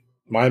manage.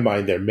 In my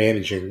mind, they're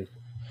managing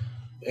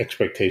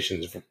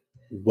expectations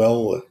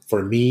well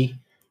for me,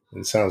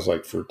 and it sounds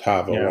like for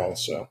Tavo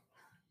also.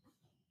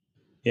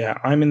 Yeah,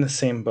 I'm in the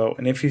same boat.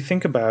 And if you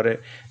think about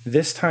it,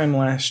 this time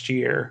last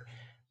year,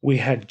 we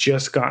had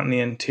just gotten the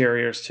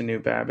interiors to New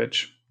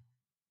Babbage.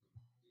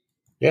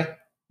 Yeah.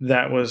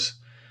 That was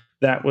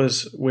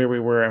where we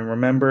were. And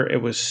remember,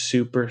 it was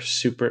super,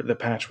 the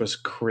patch was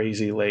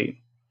crazy late.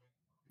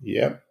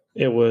 Yep.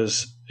 It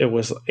was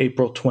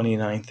April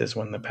 29th is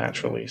when the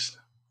patch released.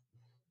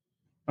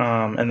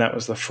 And that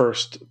was the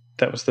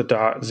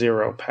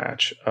 .0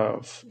 patch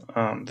of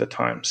the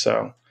time.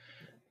 So,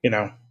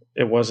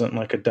 it wasn't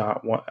like a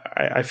 .1.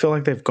 I feel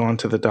like they've gone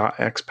to the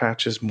 .x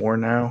patches more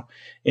now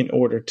in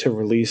order to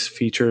release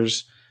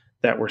features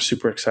that we're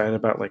super excited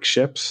about, like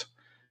ships,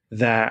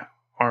 that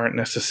aren't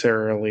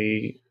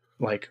necessarily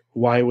like,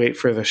 why wait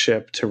for the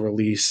ship to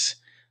release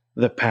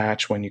the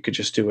patch when you could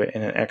just do it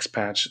in an X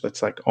patch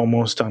that's like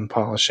almost done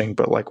polishing,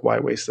 but like, why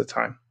waste the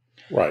time?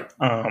 Right.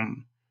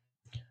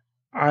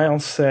 I'll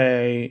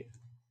say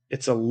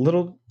it's a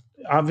little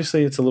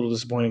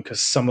disappointing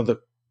because some of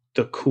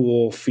the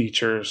cool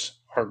features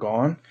are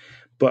gone.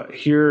 But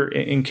here,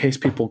 in case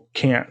people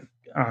can't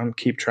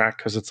keep track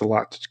because it's a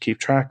lot to keep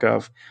track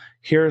of,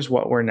 here's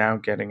what we're now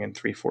getting in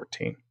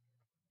 314.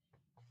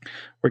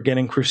 We're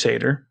getting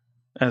Crusader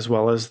as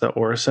well as the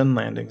Orison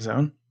landing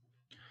zone.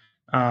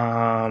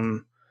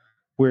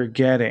 We're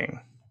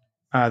getting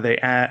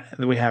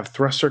we have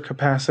thruster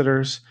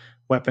capacitors,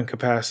 weapon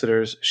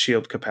capacitors,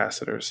 shield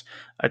capacitors,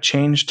 a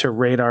change to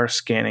radar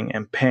scanning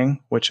and ping,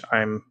 which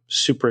I'm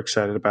super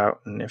excited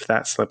about. And if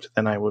that slipped,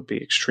 then I would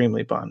be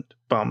extremely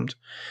bummed.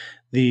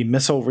 The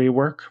missile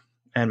rework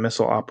and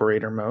missile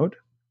operator mode,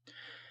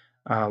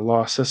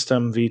 law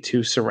system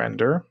V2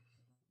 surrender.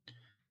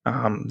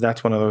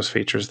 That's one of those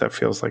features that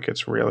feels like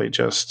it's really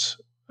just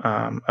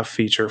a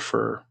feature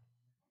for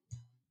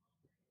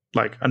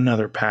like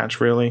another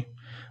patch, really,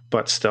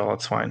 but still,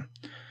 it's fine.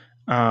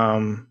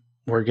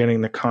 We're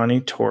getting the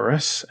Connie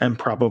Taurus and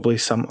probably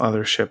some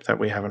other ship that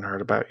we haven't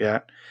heard about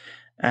yet,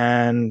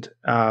 and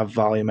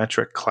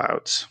volumetric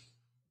clouds.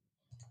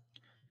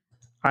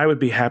 I would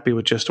be happy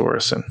with just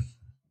Orison.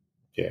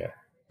 Yeah.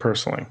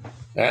 Personally.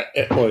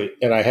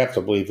 And I have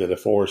to believe that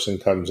if Orison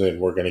comes in,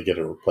 we're going to get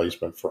a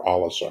replacement for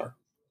Olisar.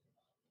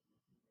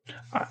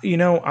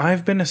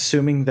 I've been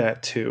assuming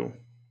that too.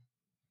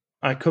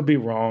 I could be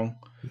wrong,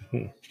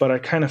 but I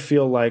kind of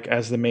feel like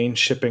as the main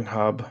shipping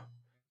hub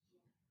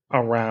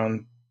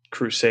around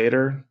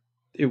Crusader,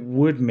 it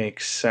would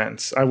make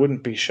sense. I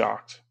wouldn't be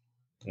shocked.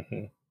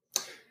 Mm-hmm.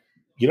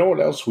 You know what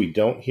else we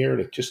don't hear?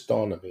 It just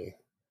dawned on me.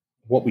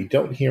 What we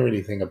don't hear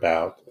anything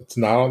about, it's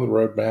not on the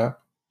roadmap,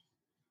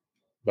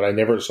 but I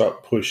never saw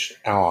it pushed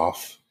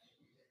off,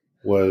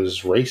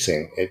 was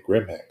racing at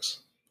Grimhex.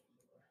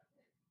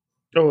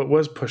 Oh, it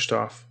was pushed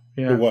off.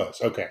 Yeah. It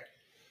was. Okay.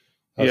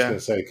 I was going to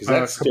say, because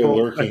that's still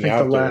lurking out there. I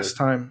think the last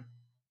time.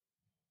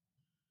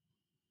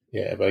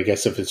 Yeah, but I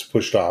guess if it's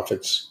pushed off,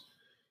 it's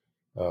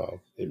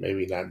it may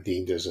be not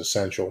deemed as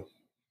essential.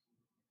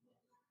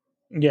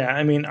 Yeah,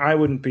 I mean,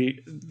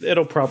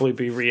 it'll probably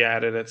be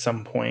re-added at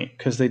some point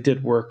because they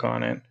did work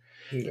on it.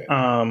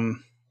 Yeah.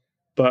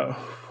 But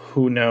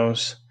who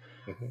knows?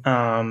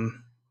 Mm-hmm.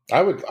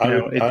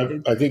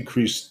 I think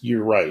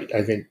you're right.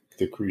 I think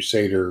the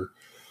Crusader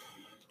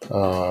is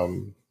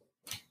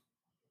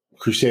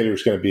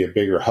going to be a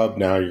bigger hub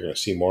now. You're going to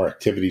see more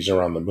activities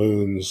around the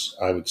moons.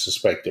 I would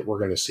suspect that we're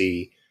going to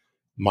see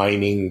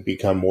mining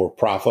become more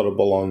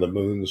profitable on the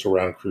moons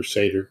around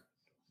Crusader.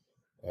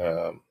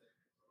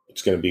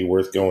 It's going to be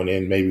worth going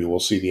in. Maybe we'll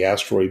see the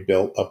asteroid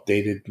belt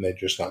updated, and they're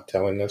just not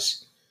telling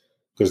us,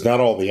 because not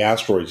all the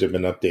asteroids have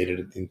been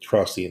updated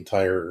across the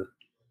entire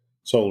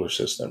solar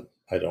system,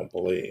 I don't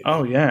believe.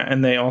 Oh, yeah,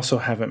 and they also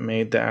haven't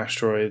made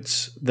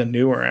the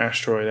newer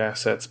asteroid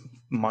assets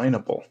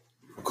mineable.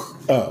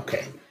 Oh,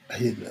 okay. I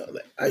didn't know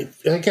that.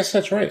 I guess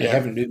that's right. Yeah. I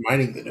haven't been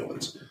mining the new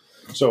ones.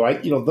 So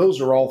those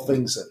are all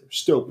things that are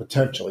still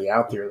potentially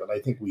out there that I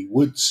think we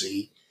would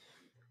see.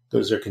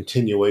 Those are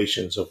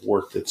continuations of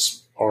work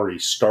that's already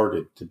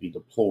started to be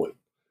deployed.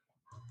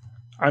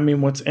 I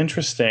mean, what's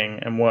interesting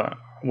and what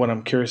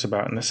I'm curious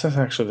about, and this is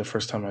actually the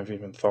first time I've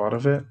even thought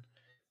of it,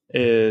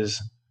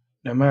 is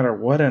no matter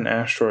what an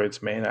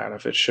asteroid's made out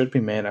of, it should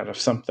be made out of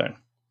something.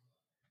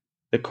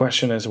 The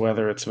question is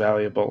whether it's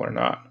valuable or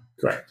not.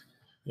 Correct.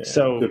 Yeah,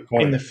 so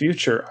in the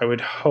future, I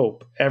would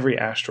hope every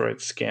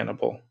asteroid's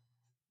scannable.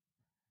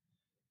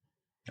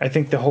 I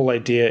think the whole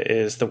idea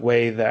is the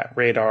way that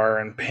radar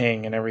and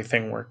ping and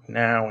everything work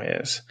now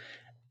is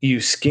you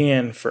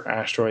scan for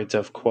asteroids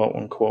of quote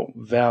unquote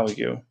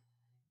value.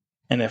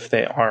 And if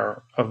they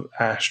are an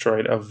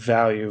asteroid of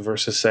value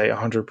versus, say,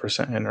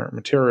 100% inert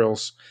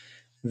materials,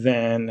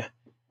 then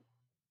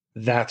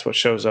that's what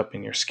shows up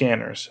in your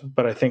scanners.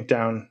 But I think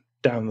down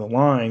the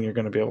line, you're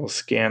going to be able to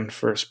scan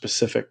for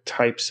specific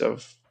types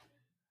of,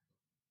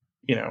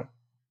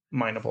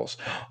 minables.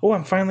 Oh,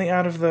 I'm finally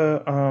out of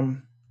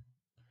the,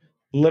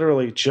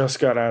 literally just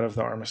got out of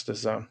the armistice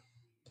zone.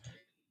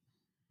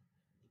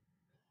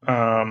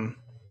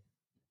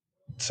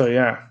 So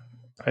yeah,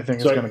 I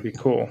think it's going to be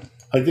cool.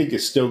 I think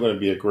it's still going to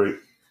be a great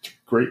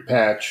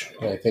patch,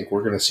 and I think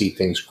we're going to see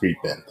things creep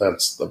in.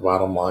 That's the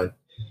bottom line.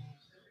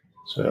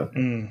 So,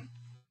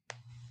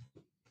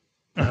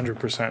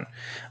 100%.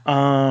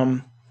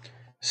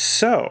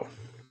 So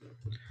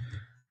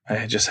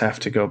I just have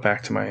to go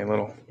back to my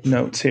little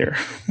notes here.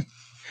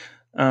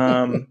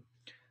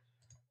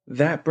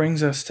 That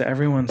brings us to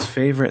everyone's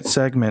favorite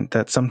segment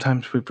that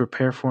sometimes we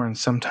prepare for and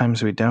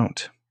sometimes we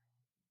don't.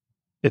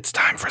 It's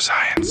time for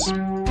science.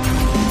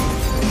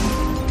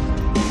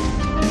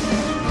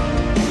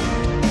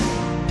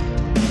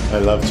 I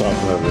love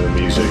talking over the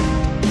music.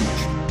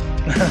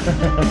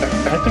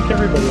 I think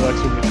everybody likes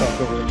when we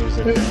talk over the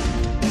music.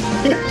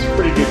 It's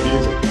pretty good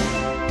music.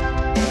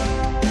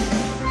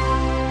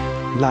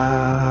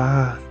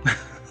 La.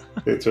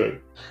 That's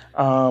right.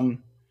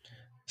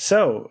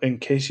 So, in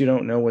case you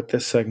don't know what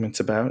this segment's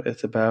about,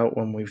 it's about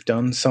when we've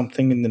done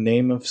something in the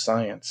name of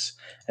science.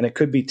 And it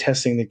could be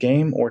testing the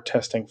game or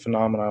testing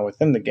phenomena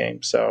within the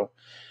game. So,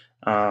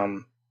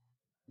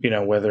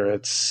 whether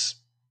it's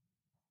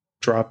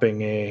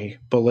dropping a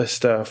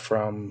ballista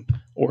from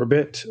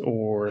orbit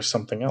or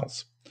something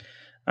else.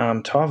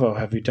 Tavo,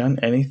 have you done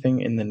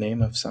anything in the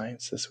name of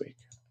science this week?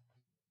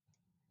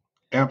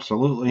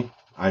 Absolutely.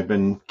 I've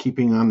been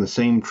keeping on the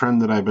same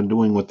trend that I've been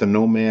doing with the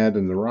Nomad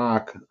and the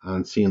Rock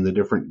on seeing the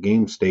different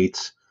game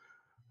states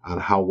on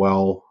how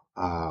well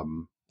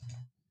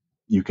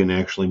you can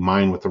actually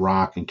mine with the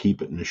Rock and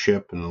keep it in the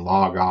ship and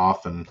log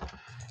off and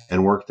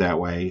work that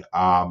way.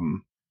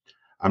 I'm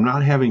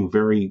not having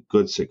very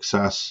good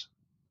success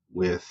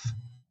with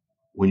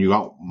when you go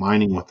out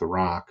mining with the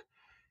Rock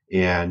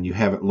and you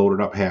have it loaded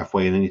up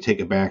halfway and then you take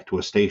it back to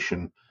a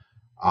station,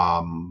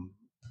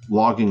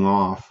 logging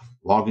off,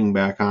 logging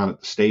back on at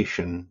the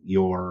station,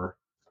 the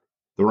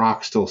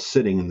Rock's still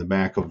sitting in the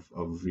back of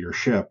your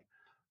ship.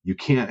 You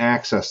can't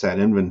access that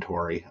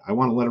inventory. I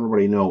want to let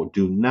everybody know,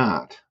 do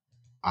not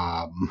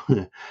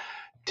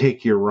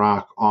take your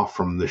Rock off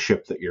from the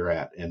ship that you're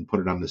at and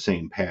put it on the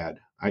same pad.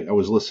 I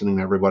was listening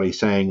to everybody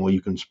saying, well,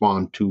 you can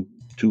spawn two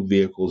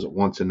vehicles at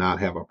once and not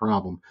have a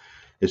problem.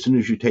 As soon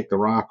as you take the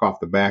Rock off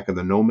the back of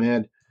the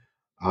Nomad,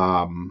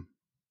 the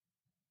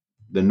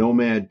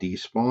Nomad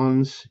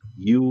despawns,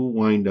 you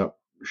wind up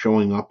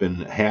showing up in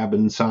Hab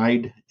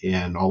inside,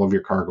 and all of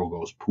your cargo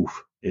goes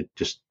poof. It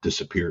just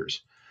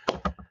disappears.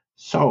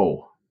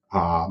 So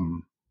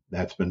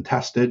that's been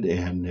tested,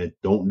 and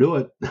don't do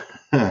it.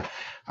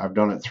 I've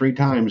done it 3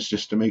 times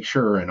just to make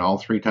sure, and all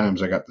 3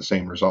 times I got the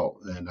same result.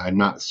 And I'm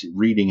not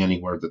reading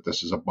anywhere that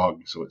this is a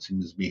bug, so it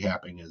seems to be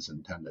happening as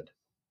intended.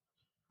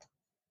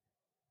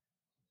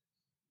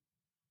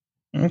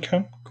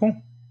 Okay,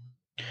 cool.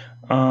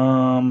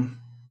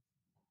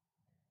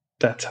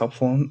 That's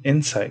helpful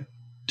insight.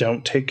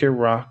 Don't take your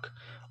Rock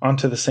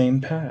onto the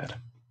same pad.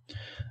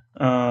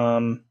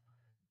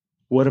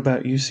 What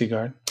about you,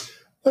 Sigard?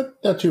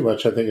 Not too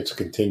much. I think it's a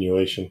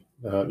continuation.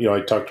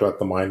 I talked about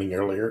the mining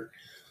earlier.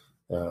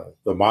 The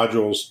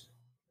modules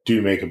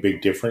do make a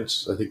big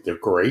difference. I think they're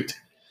great.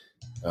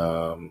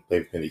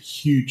 They've made a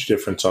huge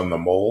difference on the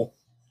mole,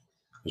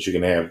 because you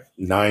can have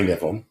 9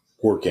 of them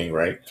working,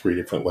 right? 3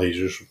 different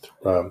lasers with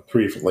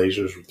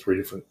 3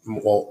 different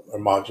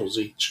modules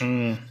each.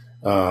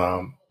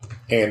 And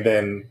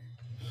then,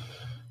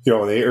 the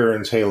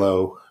Aaron's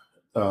Halo,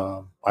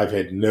 I've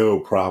had no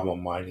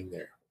problem mining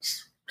there.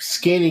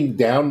 Scanning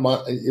down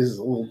is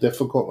a little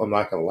difficult. I'm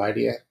not going to lie to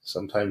you.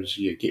 Sometimes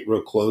you get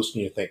real close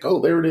and you think, "Oh,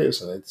 there it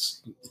is," and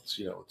it's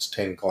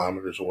 10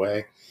 kilometers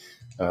away.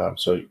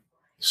 So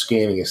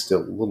scanning is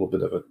still a little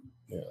bit of a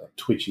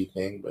twitchy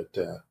thing, but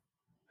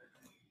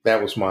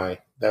that was my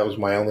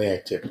only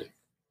activity.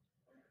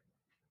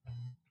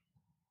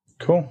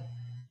 Cool.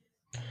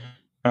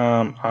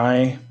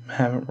 I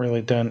haven't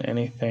really done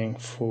anything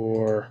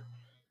for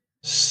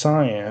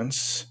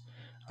science.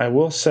 I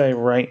will say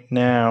right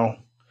now,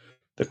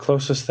 the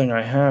closest thing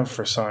I have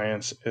for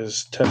science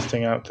is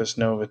testing out this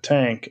Nova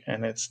tank,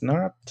 and it's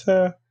not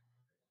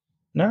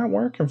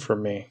working for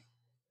me.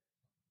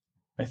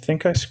 I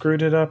think I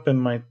screwed it up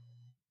in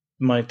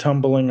my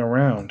tumbling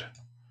around.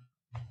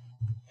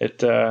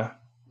 It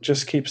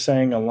just keeps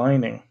saying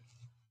aligning.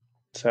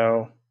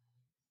 So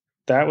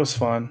that was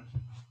fun.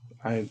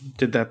 I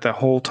did that the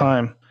whole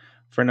time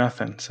for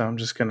nothing. So I'm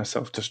just going to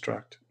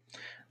self-destruct.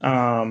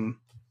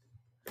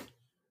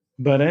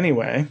 But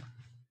anyway,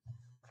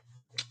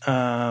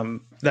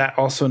 that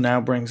also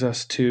now brings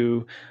us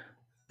to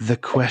the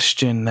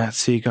question that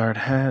Seagard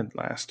had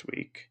last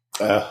week,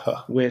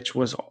 which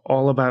was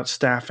all about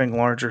staffing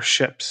larger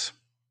ships.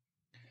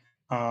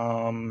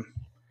 And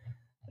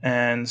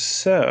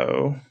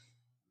so,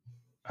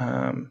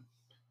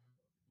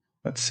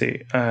 let's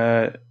see.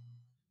 I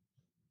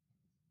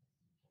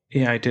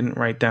didn't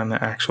write down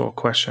the actual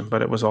question,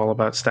 but it was all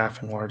about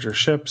staffing larger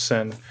ships.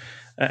 And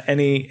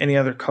any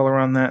other color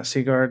on that,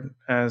 Seagard?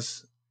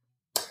 As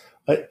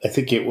I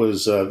think it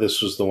was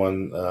this was the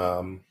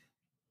one.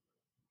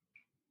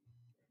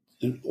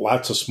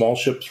 Lots of small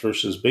ships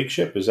versus big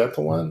ship. Is that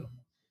the one?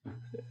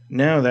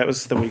 No, that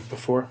was the week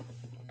before.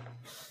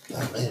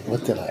 Oh man,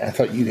 what did I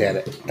thought you had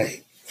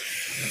it.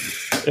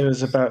 It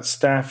was about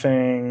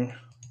staffing.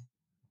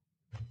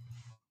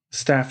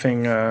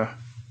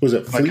 Was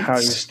it like how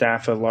you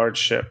staff a large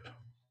ship?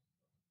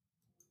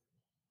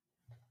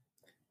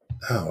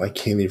 Oh, I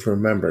can't even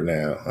remember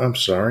now. I'm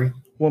sorry.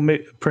 Well,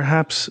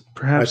 perhaps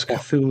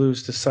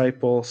Cthulhu's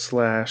Disciple /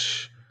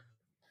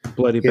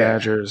 Bloody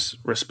Badger's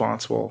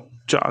responsible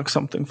jog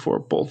something for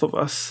both of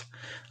us.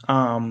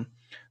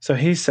 So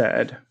he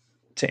said,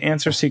 to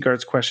answer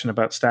Seagard's question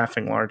about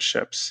staffing large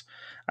ships,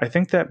 I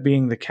think that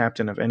being the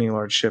captain of any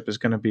large ship is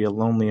going to be a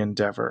lonely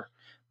endeavor.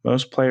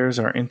 Most players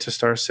are into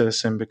Star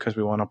Citizen because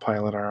we want to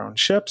pilot our own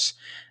ships,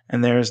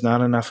 and there is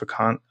not enough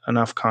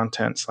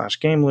content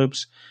 / game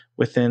loops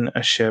within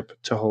a ship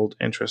to hold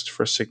interest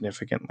for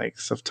significant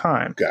lengths of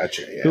time.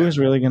 Gotcha. Yeah. Who is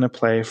really going to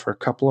play for a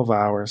couple of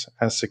hours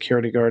as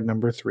security guard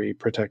number 3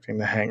 protecting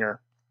the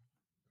hangar?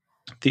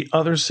 The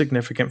other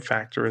significant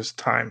factor is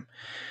time.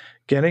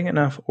 Getting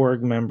enough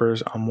org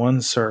members on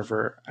one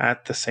server on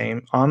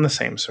the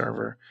same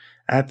server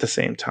at the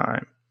same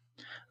time.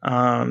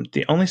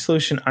 The only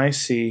solution I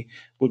see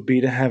would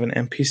be to have an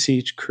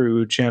NPC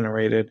crew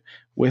generated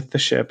with the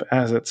ship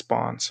as it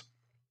spawns.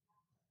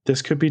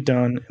 This could be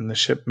done in the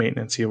ship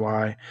maintenance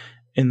UI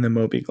in the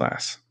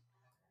mobiGlas.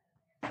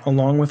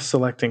 Along with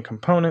selecting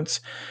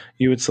components,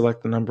 you would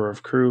select the number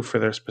of crew for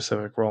their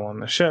specific role on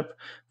the ship.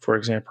 For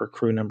example,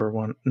 crew number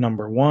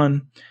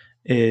one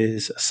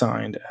is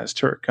assigned as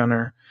turret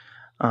gunner.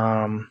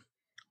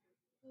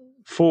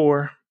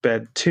 For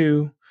bed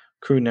 2,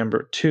 crew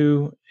number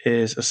 2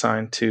 is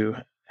assigned to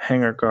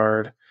hangar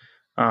guard,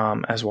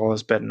 as well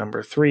as bed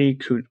number 3.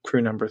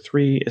 Crew number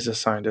 3 is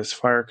assigned as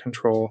fire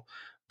control,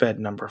 bed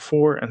number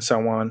 4, and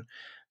so on.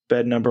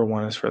 Bed number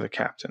 1 is for the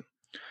captain.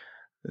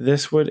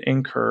 This would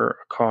incur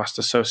a cost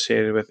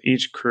associated with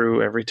each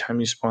crew every time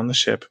you spawn the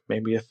ship,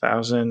 maybe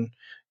 1,000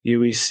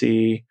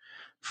 UEC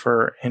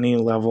for any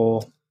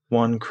level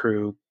 1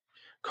 crew.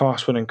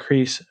 Cost would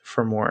increase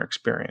for more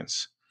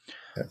experience.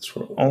 That's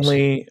what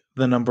only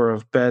the number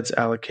of beds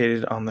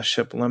allocated on the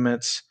ship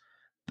limits.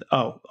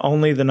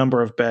 Only the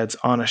number of beds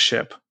on a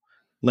ship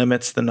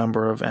limits the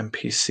number of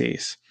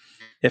NPCs.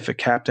 If a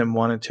captain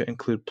wanted to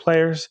include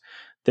players,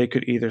 they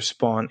could either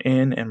spawn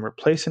in and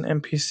replace an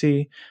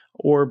NPC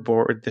or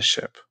board the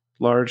ship.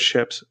 Large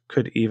ships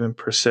could even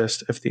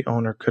persist if the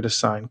owner could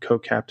assign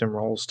co-captain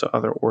roles to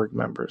other org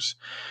members,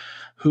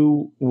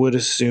 who would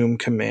assume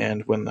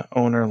command when the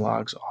owner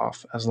logs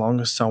off. As long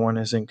as someone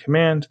is in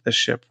command, the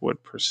ship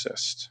would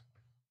persist.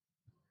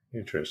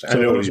 Interesting. So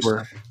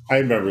I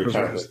remember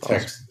kind of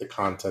the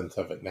content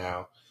of it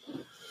now.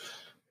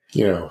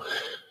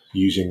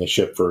 Using the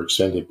ship for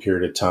extended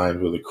period of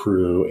time with a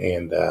crew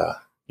and,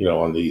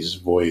 on these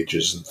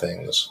voyages and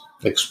things,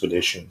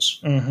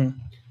 expeditions. Mm-hmm.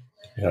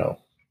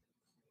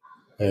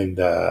 And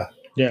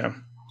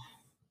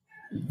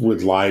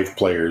with live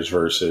players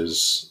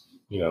versus,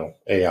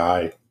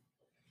 AI.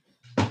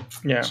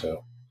 Yeah.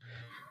 So,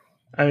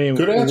 I mean,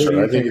 good answer.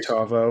 What do you think,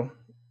 Tavo?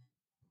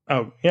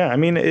 Oh, yeah. I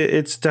mean,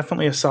 it's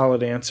definitely a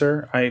solid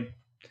answer. I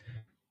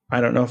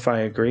don't know if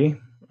I agree.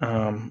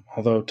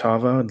 Although,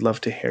 Tavo, I'd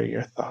love to hear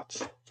your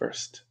thoughts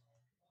first.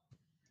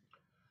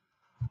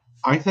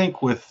 I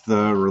think with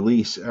the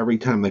release, every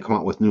time they come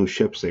out with new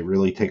ships, they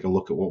really take a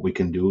look at what we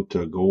can do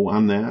to go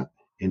on that.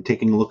 And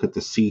taking a look at the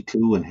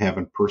C2 and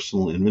having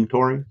personal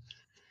inventory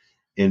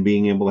and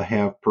being able to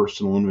have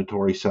personal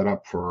inventory set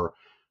up for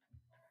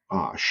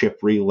ship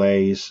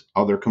relays,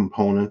 other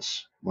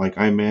components. Like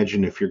I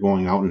imagine if you're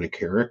going out in a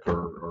Carrack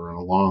or in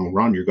a long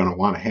run, you're going to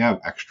want to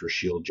have extra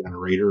shield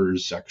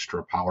generators,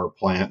 extra power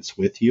plants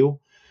with you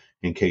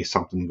in case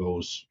something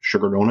goes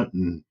sugar donut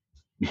and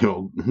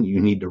you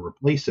need to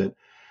replace it.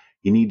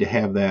 You need to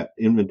have that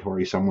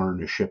inventory somewhere in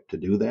the ship to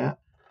do that.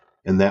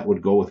 And that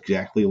would go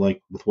exactly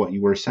like with what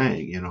you were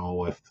saying.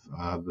 If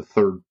the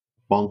third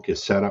bunk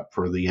is set up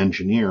for the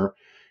engineer,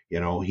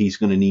 he's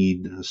going to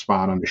need a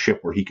spot on the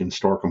ship where he can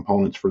store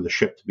components for the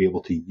ship to be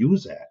able to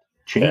use that,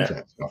 change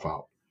that stuff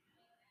out.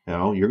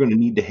 You're going to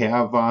need to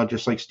have,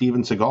 just like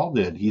Steven Seagal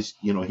did.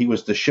 He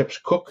was the ship's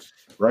cook,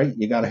 right?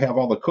 You got to have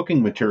all the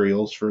cooking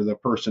materials for the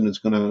person that's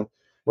going to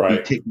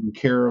be taking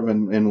care of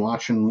and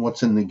watching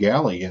what's in the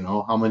galley.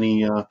 How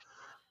many,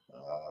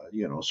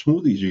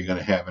 smoothies are you going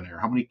to have in there?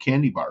 How many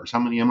candy bars? How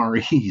many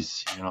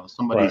MREs?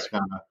 Somebody's got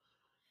to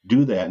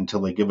do that until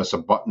they give us a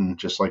button,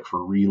 just like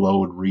for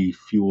reload,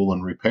 refuel,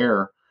 and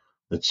repair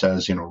that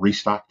says,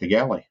 restock the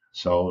galley.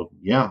 So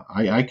yeah,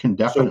 I can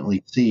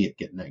definitely see it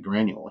getting that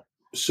granular.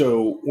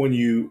 So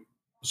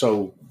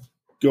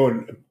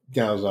going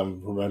now, as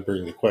I'm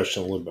remembering the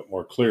question a little bit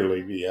more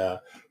clearly, the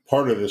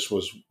part of this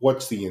was,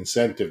 what's the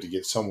incentive to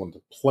get someone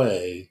to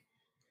play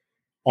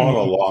on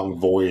a long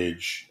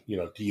voyage?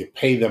 Do you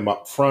pay them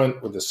up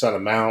front with a set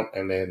amount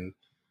and then,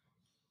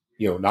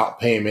 not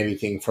pay them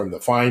anything from the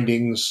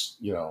findings,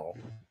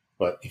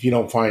 but if you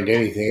don't find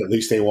anything, at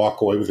least they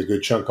walk away with a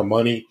good chunk of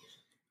money,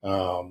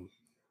 or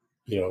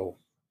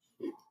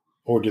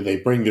do they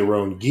bring their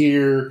own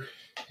gear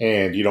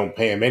and you don't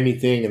pay them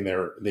anything and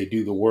they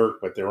do the work,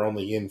 but they're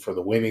only in for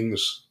the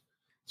winnings?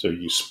 So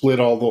you split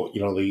all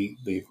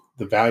the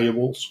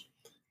valuables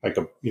like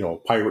a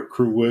pirate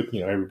crew would.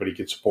 Everybody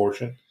gets a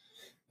portion.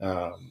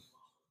 All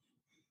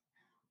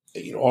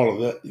of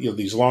that.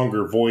 These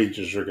longer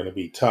voyages are going to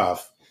be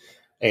tough,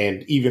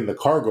 and even the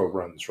cargo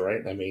runs,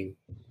 right? I mean,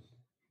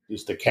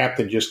 is the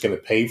captain just going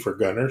to pay for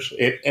gunners?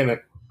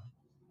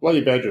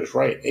 Bloody Badger's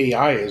right.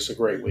 AI is a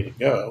great way to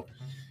go.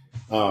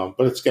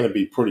 But it's going to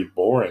be pretty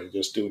boring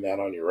just doing that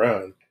on your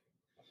own.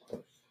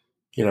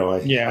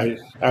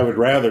 I would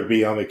rather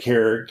be on the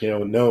Carrack,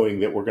 knowing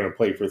that we're going to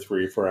play for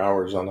 3 or 4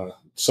 hours on a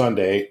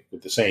Sunday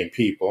with the same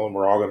people, and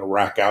we're all going to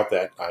rack out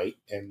that night,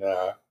 and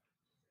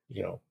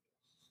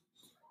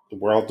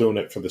we're all doing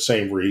it for the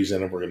same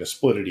reason, and we're going to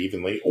split it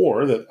evenly,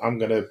 or that I'm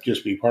going to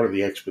just be part of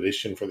the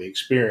expedition for the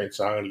experience.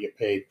 I'm going to get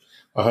paid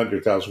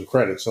 100,000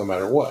 credits no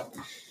matter what.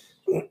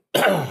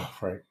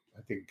 Right?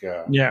 I think.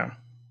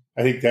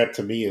 I think that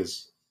to me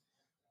is,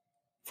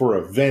 for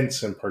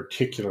events in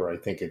particular, I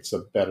think it's a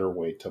better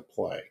way to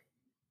play.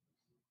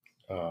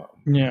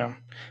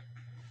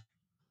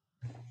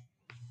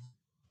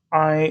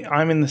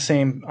 I'm on the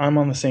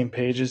same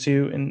page as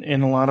you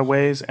in a lot of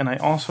ways. And I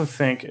also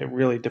think it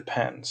really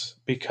depends,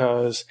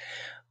 because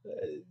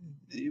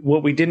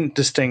what we didn't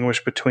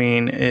distinguish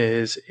between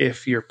is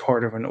if you're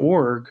part of an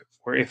org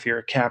or if you're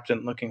a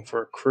captain looking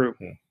for a crew.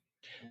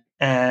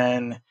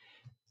 And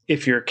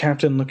if you're a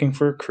captain looking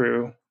for a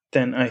crew,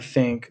 then I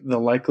think the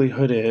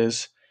likelihood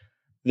is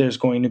there's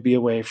going to be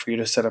a way for you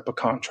to set up a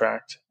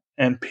contract,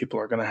 and people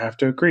are going to have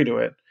to agree to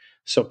it.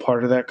 So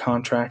part of that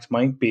contract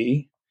might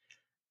be,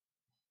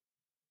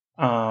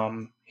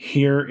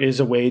 here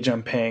is a wage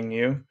I'm paying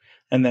you,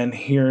 and then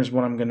here's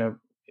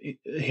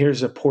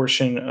a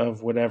portion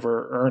of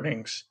whatever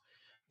earnings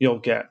you'll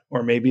get,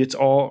 or maybe it's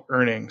all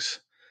earnings.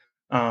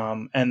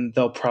 And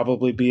there'll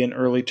probably be an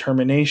early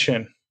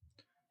termination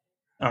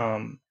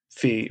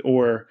fee,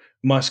 or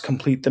must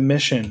complete the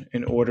mission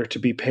in order to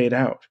be paid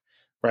out.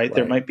 Right?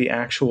 There might be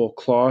actual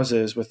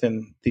clauses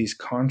within these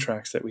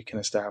contracts that we can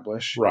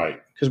establish.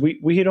 Right. Because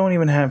we don't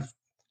even have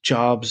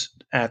jobs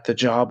at the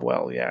job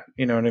well yet.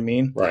 You know what I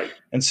mean? Right.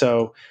 And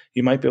so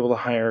you might be able to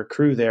hire a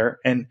crew there.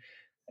 And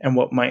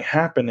what might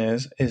happen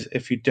is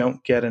if you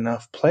don't get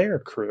enough player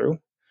crew,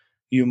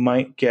 it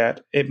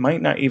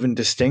might not even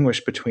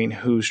distinguish between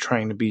who's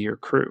trying to be your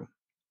crew.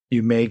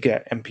 You may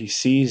get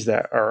NPCs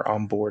that are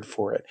on board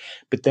for it,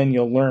 but then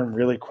you'll learn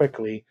really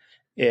quickly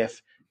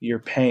if you're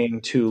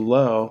paying too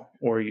low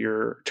or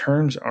your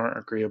terms aren't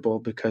agreeable,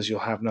 because you'll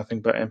have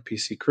nothing but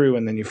NPC crew,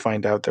 and then you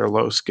find out they're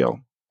low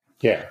skill.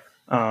 Yeah.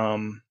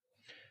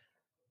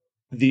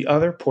 The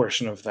other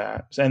portion of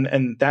that,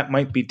 and that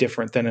might be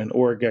different than an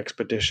org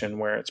expedition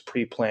where it's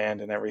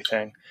pre-planned and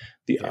everything.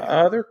 The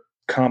other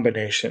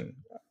combination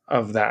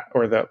of that,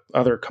 or the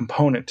other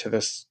component to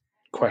this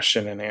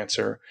question and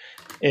answer,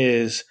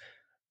 is,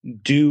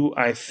 do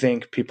I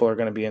think people are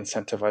going to be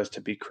incentivized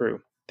to be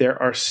crew?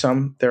 There are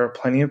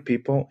plenty of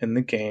people in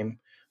the game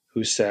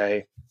who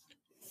say,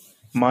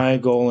 my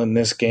goal in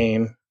this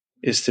game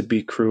is to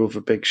be crew of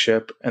a big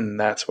ship, and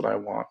that's what I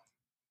want.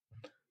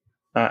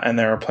 And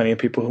there are plenty of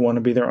people who want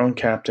to be their own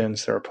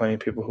captains. There are plenty of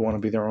people who want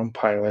to be their own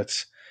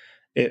pilots.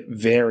 It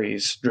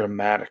varies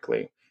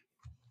dramatically.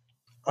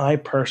 I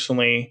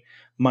personally,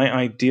 my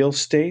ideal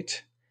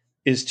state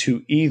is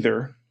to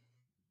either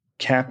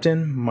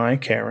captain my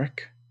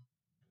Carrack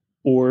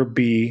or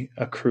be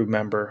a crew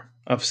member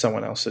of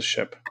someone else's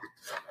ship.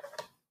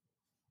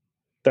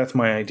 That's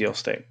my ideal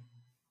state.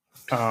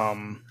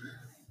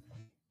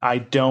 I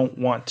don't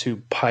want to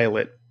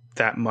pilot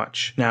that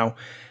much. Now,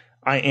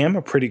 I am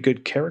a pretty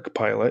good Carrack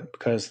pilot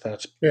because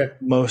that's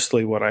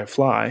mostly what I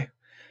fly.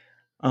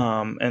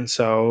 And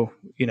so,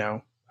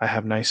 I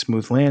have nice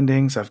smooth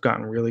landings. I've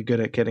gotten really good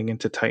at getting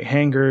into tight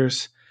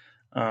hangars.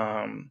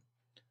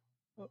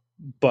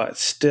 But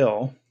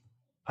still,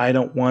 I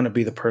don't want to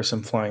be the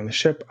person flying the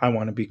ship. I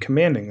want to be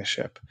commanding the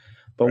ship.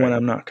 But when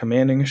I'm not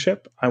commanding a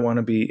ship, I want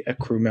to be a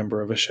crew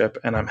member of a ship,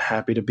 and I'm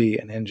happy to be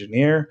an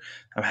engineer.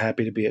 I'm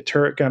happy to be a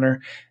turret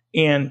gunner.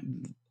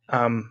 And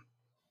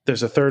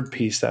there's a third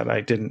piece that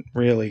I didn't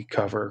really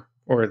cover,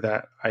 or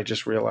that I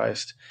just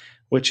realized,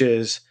 which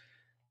is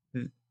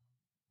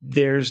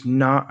there's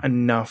not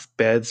enough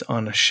beds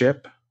on a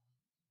ship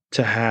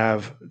to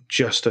have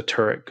just a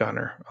turret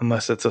gunner,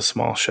 unless it's a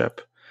small ship.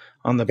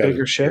 On the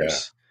bigger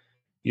ships,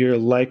 you're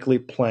likely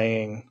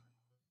playing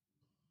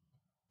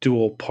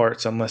dual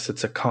parts unless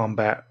it's a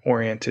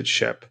combat-oriented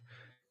ship.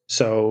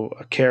 So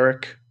a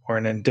Carrack or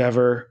an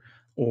Endeavor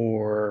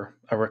or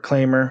a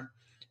Reclaimer,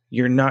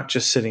 you're not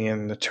just sitting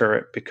in the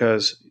turret,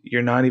 because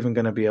you're not even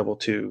going to be able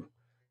to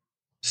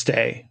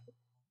stay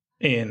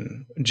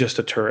in just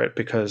a turret,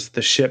 because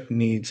the ship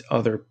needs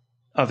other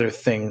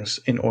things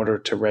in order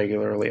to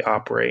regularly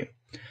operate.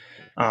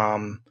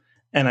 And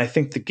I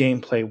think the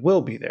gameplay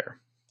will be there.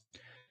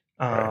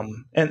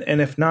 And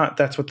if not,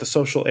 that's what the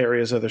social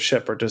areas of the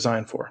ship are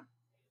designed for.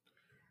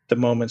 The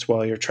moments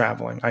while you're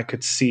traveling. I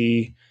could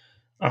see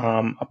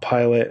a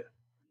pilot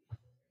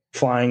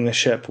flying the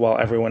ship while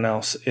everyone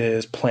else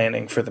is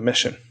planning for the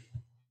mission.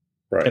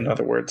 In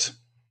other words,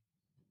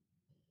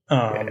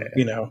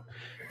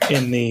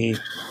 in the,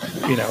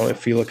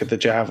 if you look at the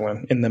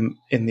Javelin in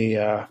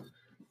the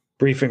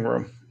briefing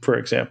room, for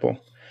example.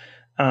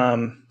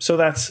 So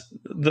that's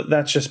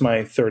just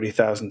my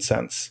 30,000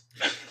 cents.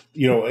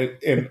 Going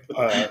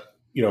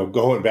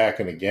back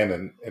and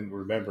again and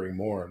remembering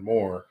more and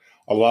more,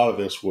 a lot of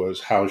this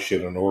was what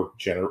should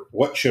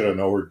an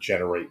org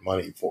generate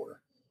money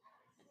for?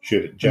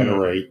 Should it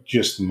generate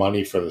just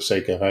money for the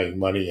sake of having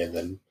money and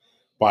then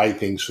buy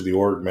things for the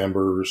org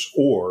members,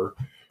 or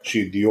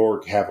should the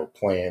org have a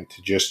plan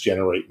to just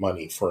generate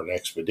money for an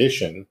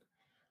expedition?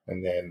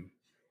 And then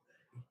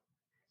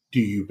do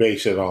you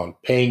base it on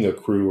paying a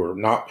crew or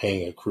not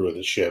paying a crew of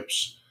the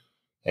ships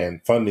and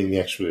funding the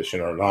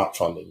expedition, or not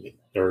funding it,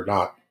 or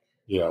not,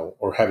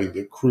 or having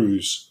the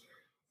crews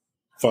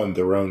fund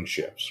their own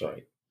ships,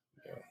 right?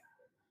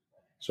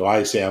 So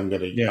I say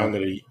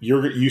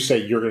you say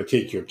you're going to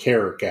take your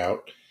Carrack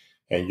out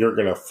and you're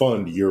going to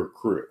fund your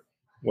crew.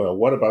 Well,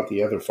 what about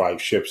the other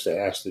 5 ships that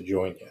asked to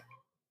join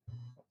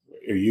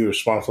you? Are you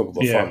responsible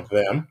to fund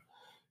them?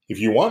 If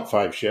you want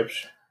 5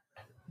 ships,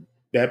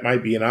 that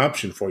might be an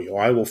option for you.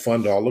 I will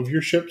fund all of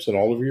your ships and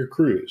all of your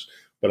crews,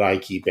 but I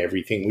keep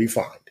everything we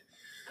find,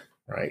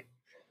 right?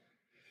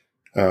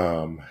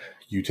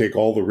 You take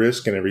all the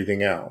risk and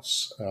everything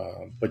else,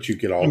 but you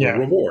get all the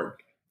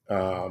reward.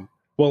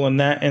 Well, in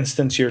that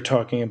instance, you're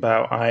talking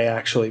about I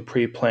actually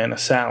pre-plan a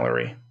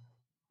salary.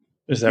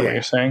 Is that what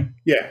you're saying?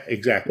 Yeah,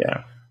 exactly.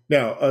 Yeah.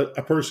 Now,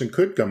 a person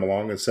could come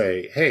along and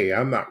say, hey,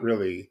 I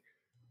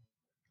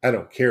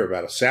don't care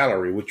about a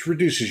salary, which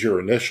reduces your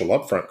initial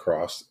upfront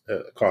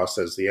cost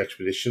as the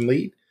expedition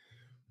lead.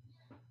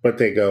 But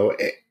they go,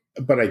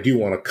 but I do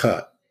want a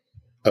cut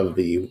of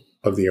the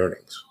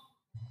earnings.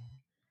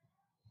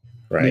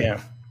 Right?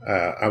 Yeah.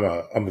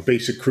 I'm a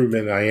basic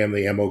crewman. I am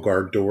the ammo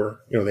guard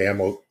door, the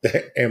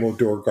ammo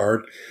door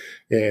guard,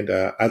 and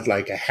I'd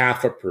like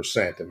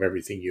 0.5% of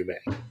everything you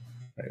make.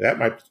 Right? That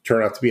might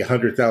turn out to be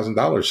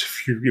 $100,000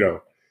 if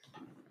you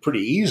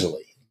pretty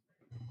easily.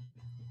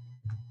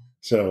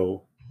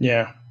 So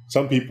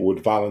some people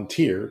would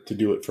volunteer to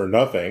do it for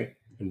nothing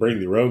and bring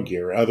their own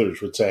gear.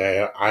 Others would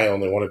say, I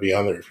only want to be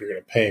on there if you're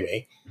going to pay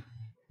me.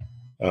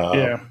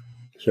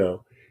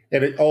 So,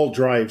 and it all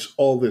drives.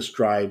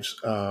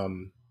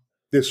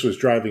 This was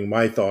driving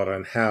my thought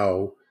on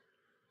how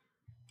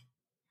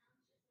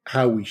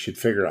we should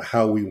figure out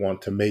how we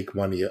want to make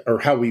money, or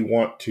how we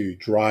want to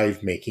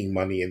drive making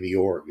money in the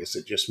org. Is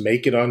it just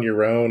make it on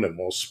your own and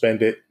we'll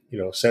spend it,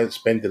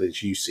 spend it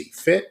as you see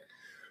fit,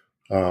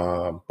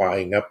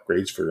 buying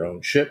upgrades for your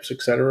own ships,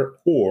 etc.,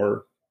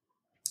 or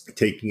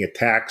taking a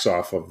tax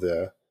off of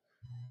the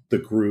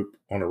group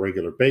on a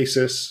regular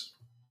basis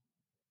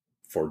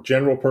for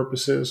general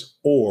purposes,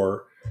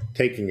 or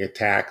taking a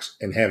tax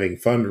and having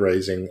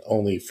fundraising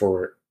only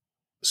for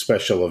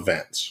special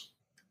events.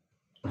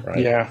 Right?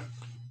 Yeah.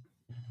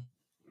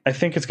 I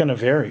think it's going to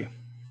vary.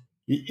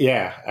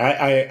 Yeah.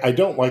 I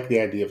don't like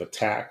the idea of a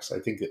tax. I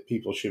think that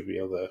people should be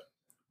able to,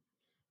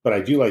 but I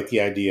do like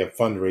the idea of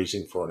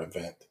fundraising for an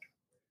event.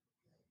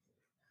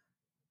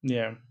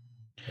 Yeah.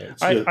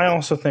 I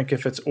also think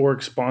if it's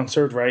org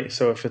sponsored, right?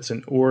 So if it's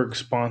an org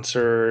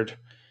sponsored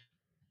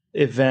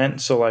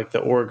event, so like the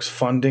org's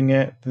funding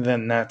it,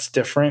 then that's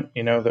different.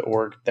 The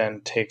org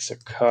then takes a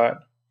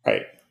cut.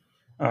 Right.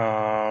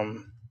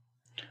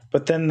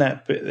 But then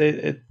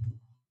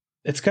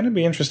it's going to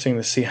be interesting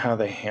to see how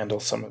they handle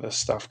some of this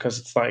stuff, because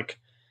it's like,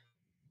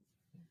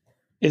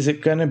 is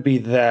it going to be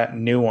that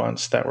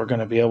nuanced that we're going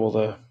to be able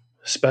to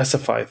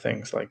specify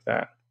things like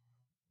that?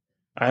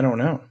 I don't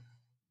know.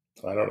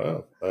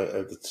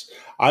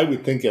 I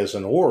would think as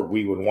an org,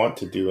 we would want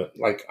to do it.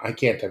 Like, I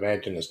can't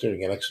imagine us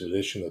doing an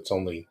expedition that's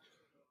only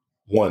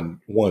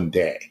one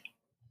day,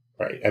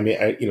 right? I mean,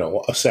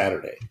 a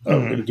Saturday. We're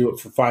going to do it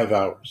for 5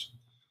 hours.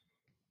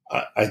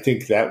 I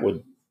think that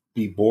would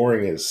be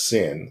boring as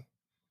sin.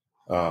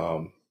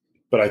 But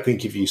I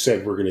think if you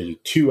said we're going to do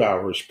 2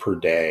 hours per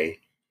day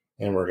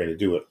and we're going to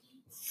do it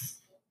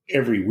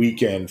every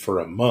weekend for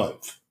a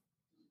month,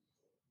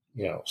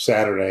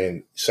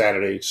 Saturday,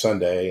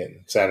 Sunday,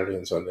 and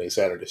Saturday, Sunday,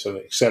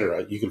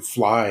 etc. You could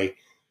fly,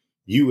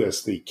 you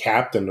as the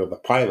captain or the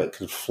pilot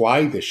could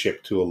fly the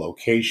ship to a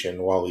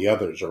location while the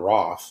others are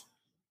off,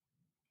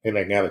 and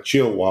they got to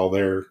chill while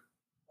they're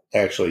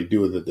actually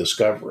doing the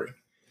discovery.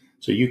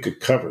 So you could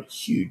cover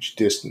huge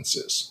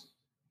distances,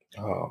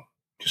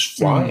 just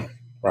flying,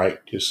 right?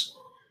 Just,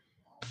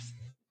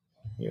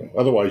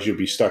 otherwise you'd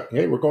be stuck.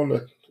 Hey, we're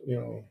going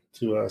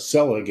to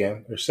Sella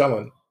again, or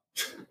Selling.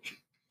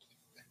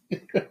 I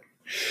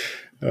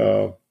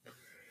don't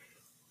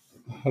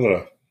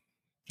know.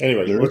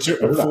 Anyway, what's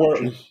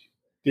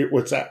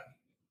that?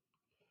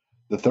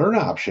 The third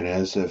option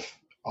is if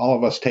all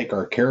of us take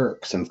our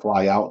Carracks and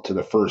fly out to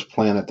the first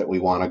planet that we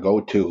want to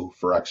go to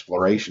for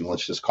exploration.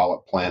 Let's just call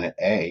it Planet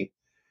A.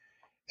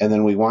 And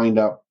then we wind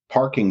up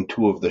parking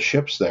 2 of the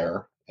ships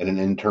there at an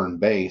intern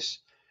base.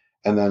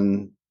 And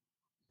then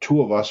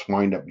 2 of us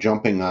wind up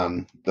jumping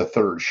on the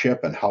 3rd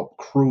ship and help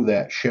crew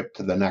that ship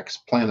to the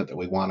next planet that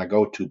we want to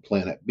go to,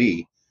 Planet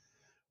B.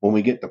 When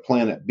we get to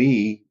Planet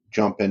B,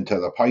 jump into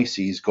the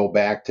Pisces, go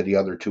back to the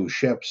other 2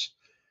 ships,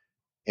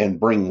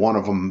 and bring one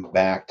of them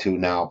back to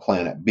now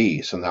Planet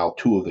B. So now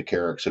 2 of the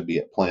Carracks would be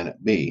at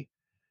Planet B.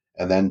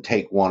 And then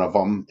take one of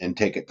them and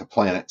take it to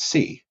Planet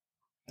C.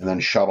 And then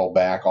shuttle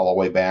back all the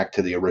way back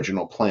to the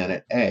original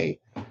Planet A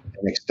and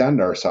extend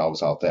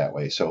ourselves out that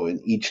way. So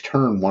in each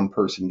turn, one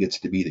person gets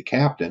to be the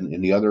captain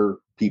and the other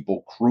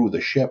people crew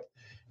the ship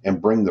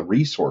and bring the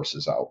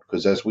resources out.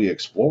 Because as we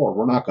explore,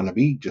 we're not going to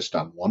be just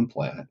on one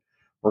planet.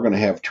 We're going to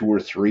have 2 or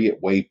 3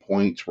 at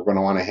waypoints. We're going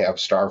to want to have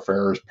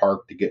starfarers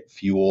parked to get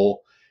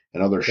fuel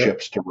and other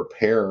ships to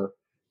repair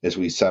as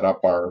we set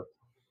up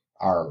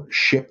our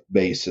ship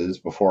bases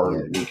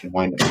before we can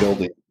wind up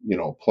building,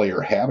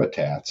 player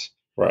habitats.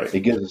 Right.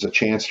 It gives us a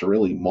chance to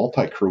really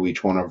multi-crew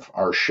each one of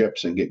our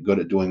ships and get good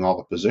at doing all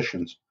the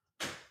positions.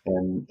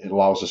 And it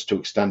allows us to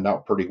extend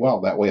out pretty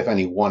well. That way, if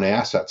any one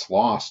asset's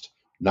lost,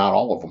 not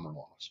all of them are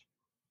lost.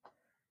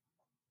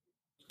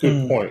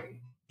 Good point.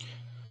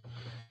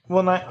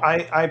 Well,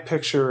 I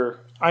picture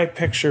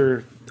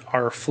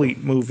our fleet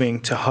moving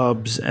to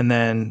hubs and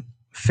then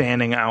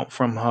fanning out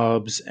from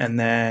hubs and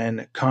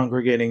then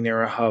congregating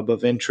near a hub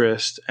of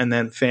interest and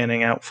then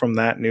fanning out from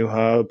that new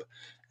hub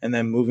and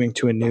then moving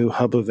to a new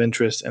hub of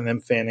interest and then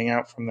fanning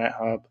out from that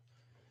hub.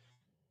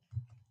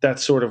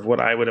 That's sort of what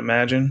I would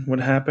imagine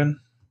would happen,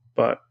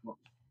 but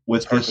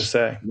with this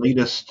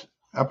latest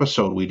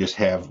episode we just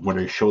have where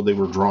they showed they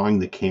were drawing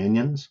the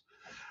canyons,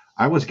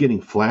 I was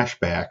getting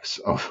flashbacks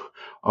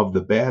of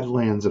the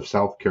Badlands of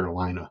South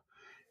Carolina.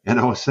 And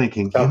I was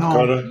thinking, South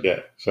Dakota? Yeah,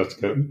 South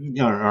Dakota.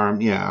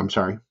 I'm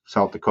sorry,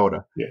 South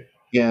Dakota. Yeah.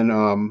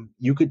 And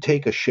you could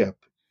take a ship,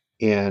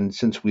 and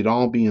since we'd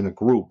all be in a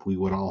group, we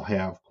would all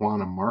have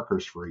quantum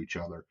markers for each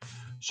other.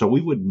 So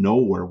we would know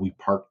where we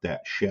parked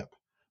that ship.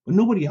 But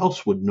nobody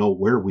else would know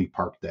where we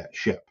parked that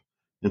ship.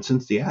 And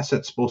since the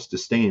asset's supposed to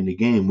stay in the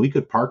game, we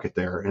could park it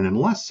there. And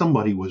unless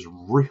somebody was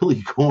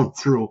really going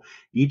through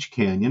each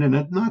canyon, and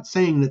I'm not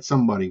saying that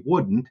somebody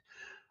wouldn't,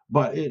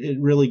 but it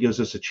really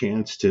gives us a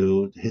chance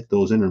to hit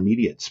those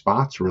intermediate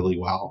spots really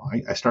well.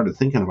 I started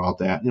thinking about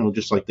that,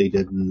 just like they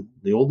did in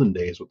the olden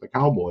days with the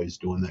cowboys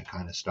doing that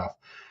kind of stuff.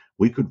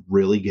 We could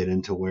really get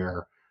into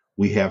where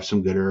we have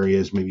some good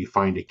areas, maybe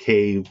find a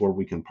cave where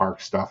we can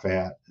park stuff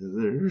at.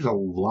 There's a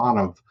lot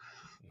of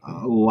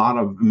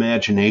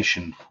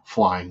imagination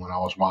flying when I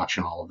was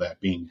watching all of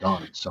that being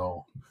done.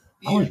 So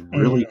I was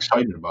really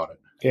excited about it.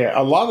 Yeah,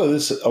 a lot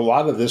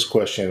of this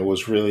question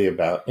was really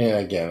about, and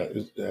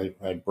again,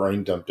 I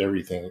brain dumped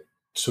everything. It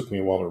took me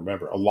a while to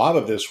remember. A lot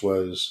of this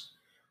was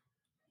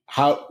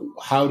how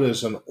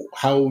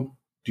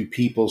do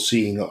people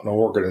seeing an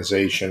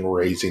organization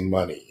raising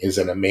money? Is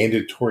it a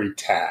mandatory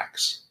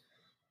tax,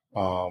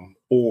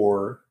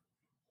 or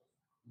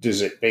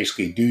does it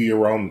basically do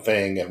your own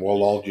thing and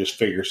we'll all just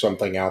figure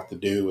something out to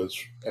do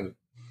and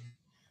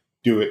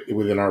do it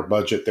within our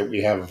budget that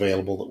we have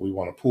available that we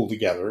want to pull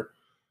together?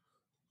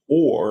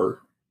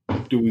 Or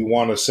do we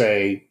want to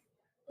say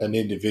an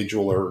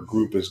individual or a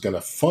group is going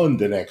to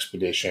fund an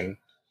expedition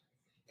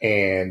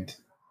and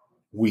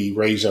we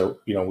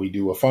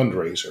do a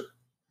fundraiser?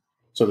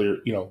 So they're,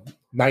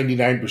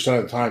 99%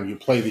 of the time you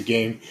play the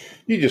game,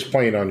 you're just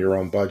playing on your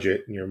own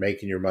budget and you're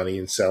making your money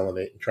and selling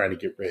it and trying to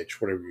get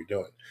rich, whatever you're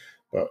doing.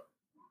 But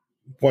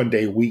one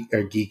day a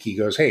geeky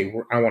goes, hey,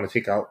 I want to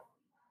take out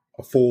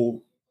a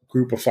full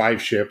group of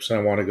 5 ships and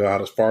I want to go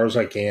out as far as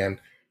I can.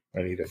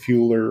 I need a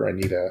fueler. I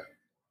need a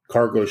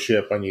cargo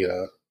ship. I need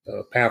a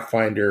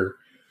Pathfinder,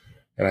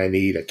 and I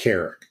need a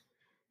Carrack.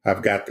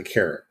 I've got the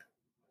Carrack.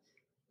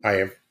 I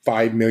have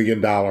 $5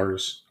 million.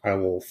 I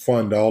will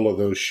fund all of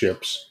those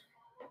ships,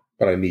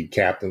 but I need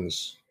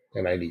captains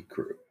and I need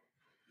crew.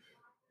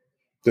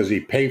 Does he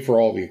pay for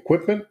all the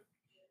equipment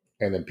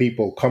and then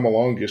people come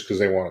along just because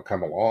they want to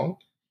come along?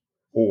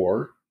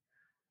 Or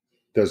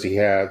does he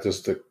have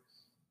a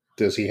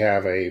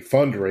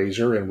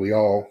fundraiser and we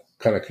all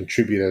kind of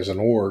contribute as an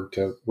org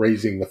to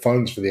raising the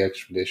funds for the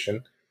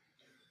expedition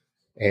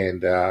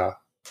and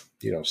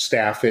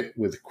staff it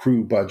with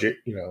crew budget?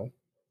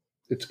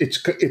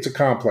 It's a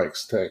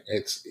complex thing.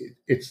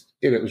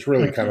 It was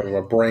really kind of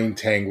a brain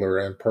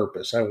tangler on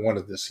purpose. I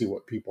wanted to see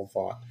what people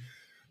thought.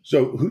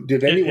 So,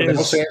 did anyone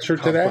else answer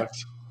to that?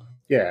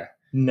 Yeah.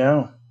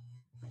 No.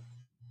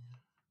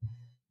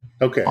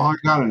 Okay. I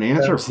got an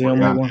answer for you on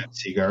that,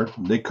 Seagard.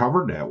 They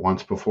covered that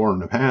once before in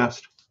the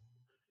past.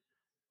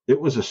 It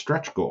was a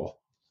stretch goal.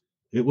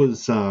 It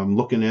was,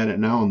 looking at it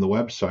now on the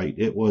website,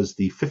 it was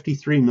the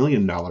 $53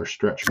 million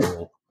stretch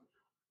goal,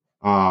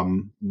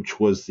 which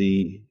was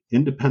the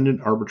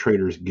Independent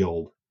Arbitrators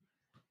Guild.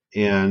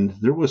 And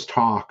there was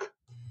talk,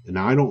 and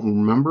I don't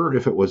remember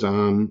if it was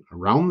on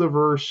Around the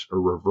Verse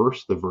or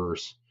Reverse the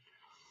Verse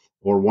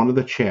or one of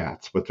the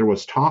chats, but there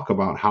was talk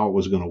about how it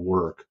was going to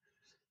work.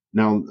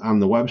 Now, on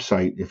the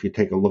website, if you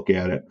take a look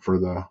at it for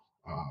the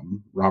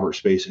Robert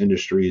Space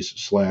Industries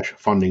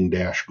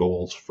 /funding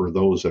goals, for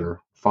those that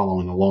are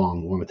following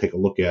along, want to take a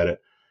look at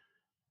it.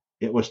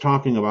 It was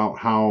talking about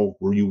how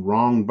were you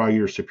wronged by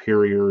your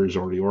superiors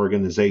or the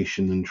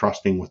organization in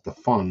trusting with the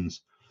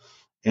funds.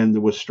 And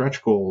there was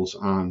stretch goals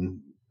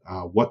on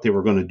what they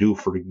were going to do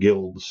for the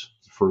guilds,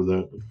 for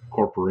the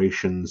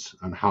corporations,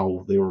 and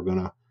how they were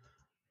going to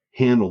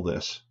handle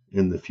this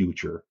in the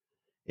future.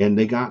 And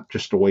they got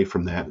just away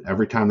from that.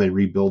 Every time they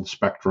rebuild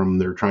Spectrum,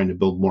 they're trying to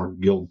build more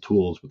guild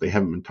tools, but they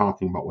haven't been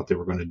talking about what they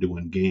were going to do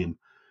in game.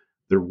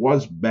 There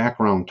was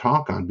background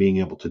talk on being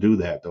able to do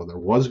that, though. There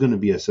was going to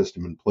be a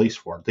system in place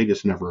for it. They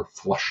just never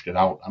flushed it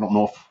out. I don't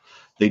know if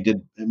they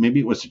did.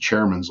 Maybe it was the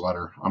chairman's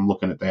letter. I'm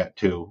looking at that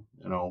too,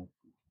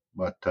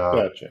 but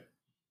gotcha.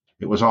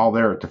 It was all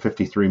there at the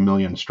 53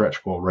 million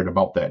stretch goal right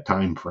about that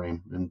time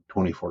frame in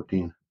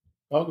 2014.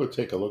 I'll go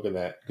take a look at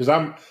that because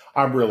I'm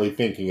really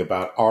thinking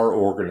about our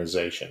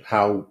organization.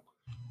 How,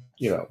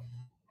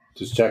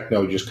 does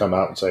Techno just come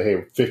out and say,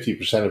 hey,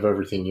 50% of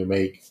everything you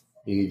make,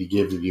 you need to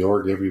give to the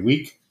org every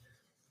week?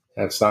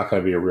 That's not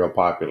going to be a real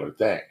popular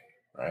thing,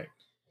 right?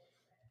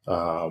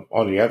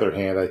 On the other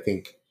hand, I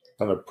think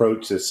an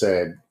approach that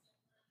said,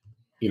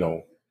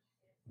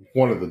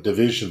 one of the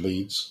division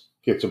leads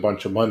gets a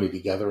bunch of money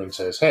together and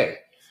says, hey,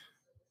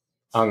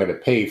 I'm going to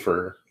pay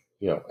for,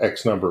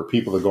 X number of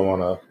people to go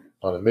on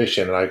a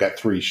mission, and I got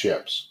 3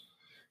 ships.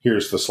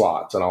 Here's the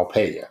slots, and I'll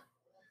pay you,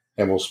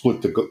 and we'll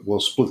split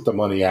the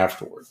money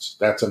afterwards.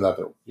 That's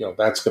another,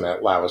 that's going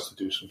to allow us to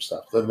do some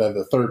stuff. And then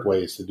the third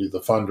way is to do the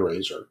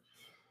fundraiser.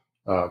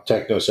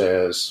 Techno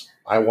says,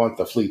 I want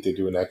the fleet to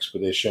do an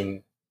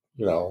expedition.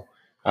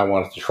 I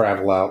want it to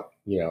travel out,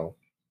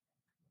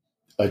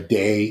 a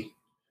day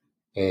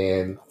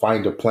and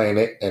find a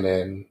planet and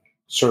then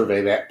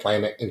survey that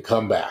planet and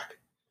come back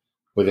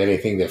with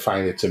anything they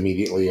find that's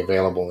immediately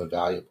available and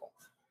valuable.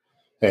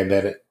 And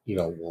then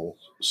we'll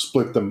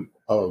split them.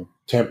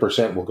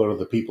 10% will go to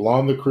the people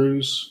on the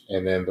cruise,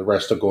 and then the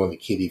rest will go in the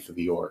kitty for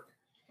the org.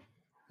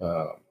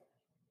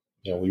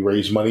 We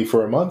raise money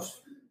for a month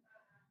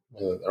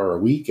or a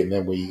week, and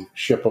then we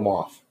ship them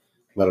off,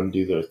 let them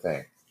do their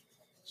thing.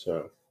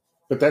 So,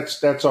 but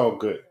that's all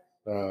good.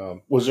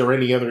 Was there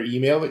any other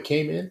email that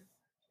came in?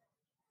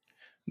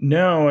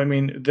 No, I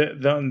mean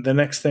the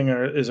next thing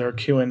is our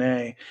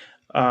Q&A,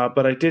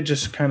 but I did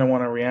just kind of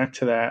want to react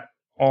to that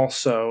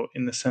also,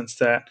 in the sense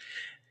that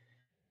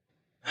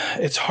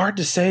it's hard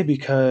to say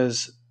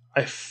because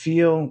I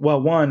feel,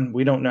 well, one,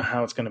 we don't know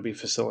how it's going to be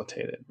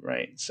facilitated,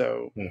 right?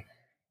 So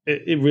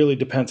it really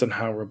depends on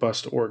how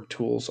robust org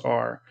tools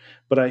are.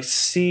 But I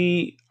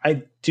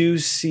do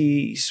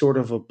see sort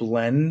of a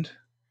blend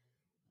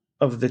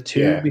of the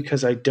two,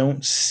 because I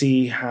don't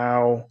see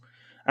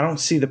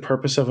the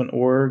purpose of an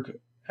org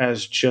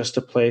as just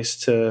a place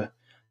to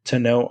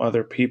know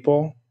other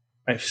people.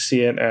 I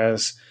see it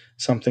as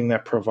something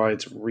that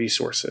provides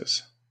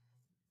resources.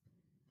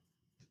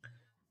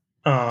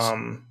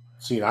 I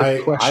see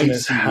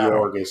the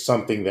org as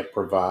something that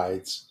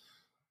provides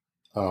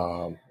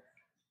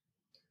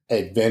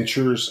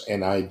adventures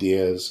and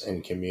ideas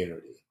and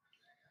community.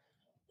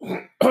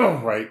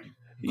 Right?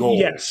 Goals.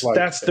 Yes,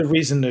 that's the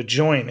reason to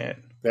join it.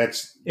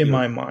 That's in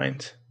my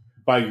mind.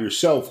 By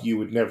yourself, you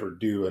would never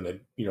do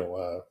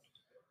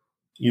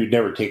you'd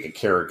never take a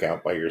Carrack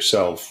out by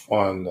yourself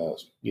on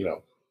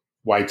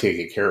why take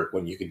a Carrack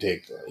when you can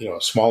take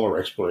a smaller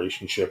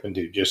exploration ship and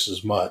do just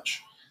as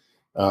much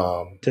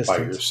by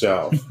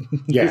yourself?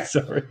 Yeah,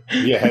 sorry.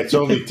 Yeah, it's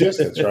only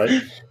distance,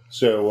 right?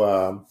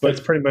 So, but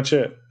that's pretty much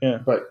it. Yeah,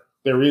 but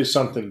there is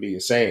something being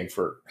saying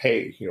for,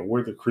 hey,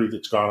 we're the crew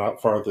that's gone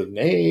out farther than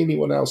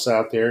anyone else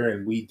out there,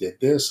 and we did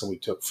this, and we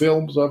took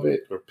films of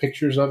it or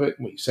pictures of it,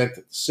 and we sent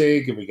it to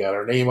SIG, and we got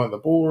our name on the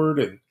board,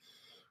 and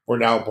we're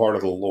now part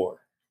of the lore.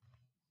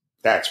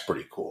 That's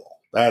pretty cool.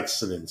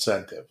 That's an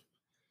incentive.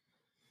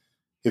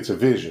 It's a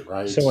vision,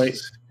 right? So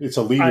it's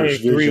a leader's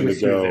vision to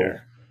go.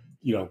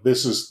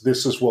 This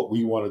is what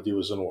we want to do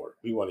as an org.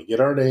 We want to get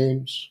our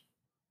names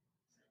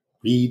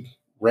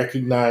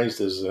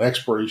recognized as an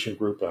exploration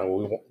group,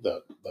 and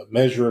the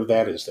measure of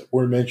that is that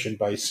we're mentioned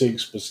by SIG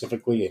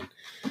specifically, and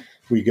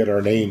we get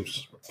our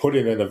names put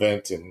in an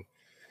event, and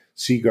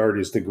Seagard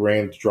is the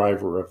grand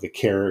driver of the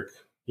Carrack,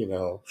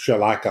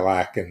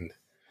 Shalakalak, and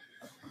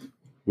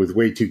with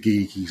Way Too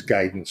Geeky's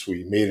guidance,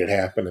 we made it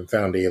happen and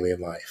found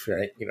alien life,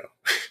 right?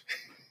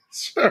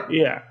 So,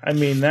 yeah, I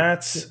mean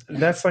that's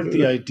like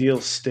the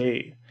ideal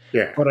state.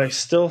 Yeah, but I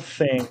still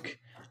think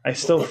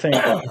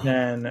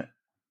then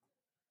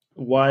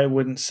why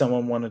wouldn't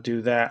someone want to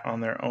do that on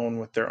their own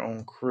with their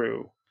own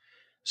crew?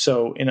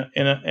 So in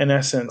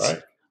essence,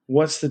 right.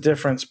 What's the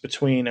difference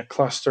between a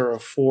cluster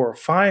of 4 or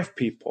 5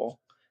 people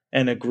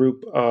and a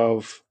group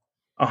of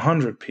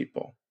 100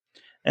 people?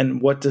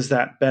 And what does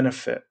that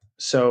benefit?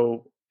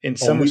 So in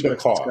some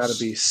respects, it's got to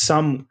be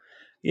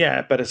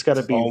but it's got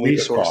to be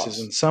resources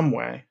in some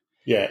way.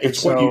 Yeah,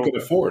 it's what you can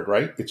afford,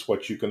 right? It's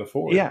what you can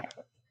afford. Yeah.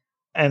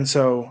 And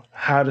so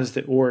how does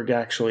the org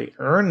actually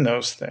earn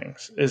those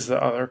things is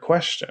the other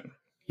question.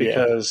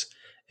 Because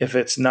if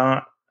it's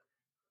not,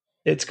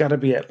 it's got to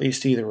be at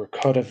least either a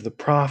cut of the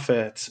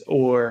profits,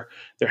 or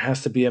there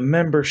has to be a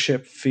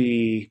membership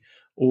fee,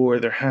 or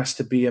there has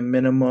to be a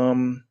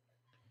minimum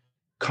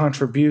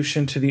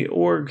contribution to the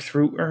org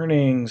through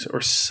earnings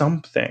or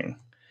something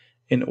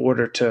in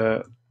order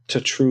to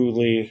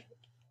truly,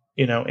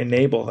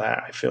 enable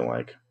that, I feel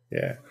like.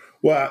 Yeah.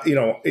 Well,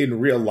 in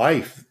real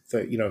life,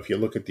 if you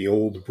look at the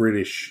old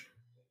British,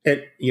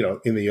 and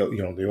in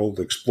the old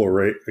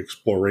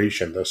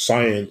exploration, the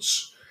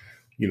science,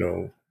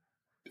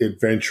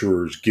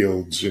 adventurers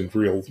guilds in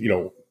real,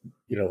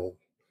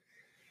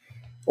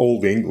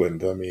 old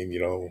England. I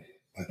mean,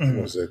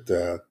 was it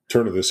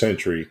turn of the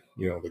century?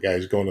 The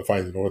guys going to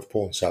find the North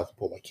Pole and South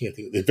Pole. I can't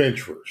think of the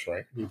adventurers,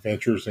 right? The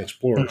adventurers and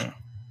explorers. Mm-hmm.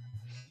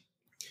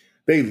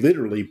 They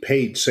literally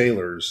paid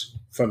sailors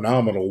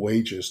phenomenal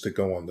wages to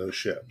go on those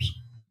ships.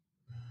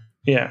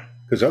 Yeah.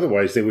 Because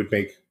otherwise they would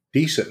make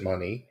decent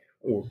money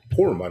or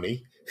poor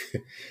money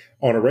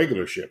on a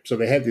regular ship. So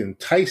they had to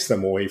entice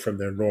them away from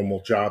their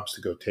normal jobs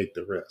to go take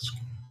the risk.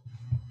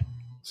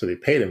 So they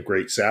paid them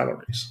great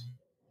salaries.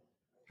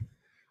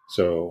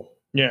 So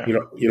you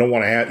don't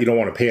want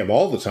to pay them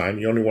all the time.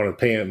 You only want to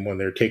pay them when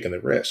they're taking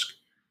the risk.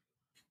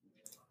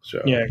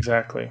 So yeah,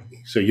 exactly.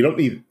 So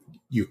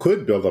you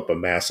could build up a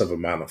massive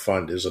amount of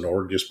fund as an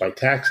org just by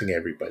taxing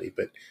everybody,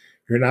 but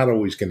you're not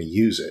always going to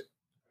use it.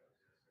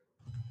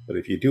 But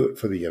if you do it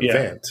for the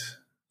event,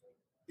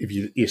 if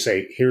you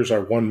say, here's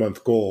our 1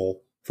 month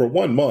goal for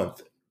 1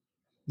 month,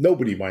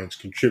 nobody minds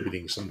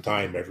contributing some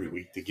time every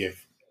week to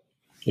give,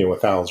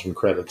 1,000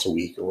 credits a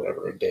week or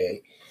whatever a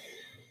day,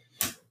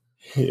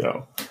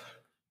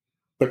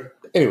 But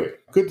anyway,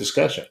 good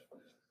discussion.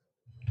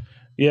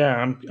 Yeah,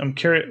 I'm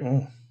curious.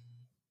 Well,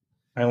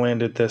 I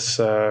landed this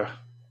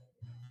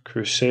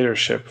Crusader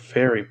ship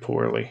very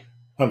poorly.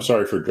 I'm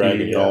sorry for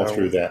dragging you all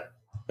through that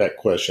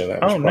question.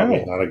 That was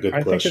probably not a good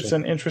question. I think it's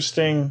an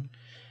interesting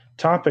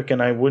topic,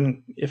 and I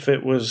wouldn't, if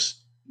it was,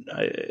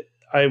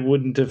 I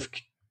wouldn't have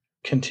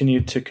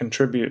continued to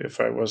contribute if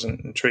I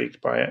wasn't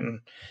intrigued by it. And,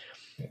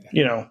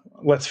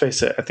 let's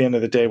face it, at the end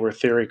of the day, we're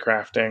theory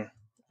crafting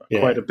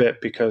quite a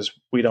bit because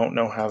we don't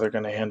know how they're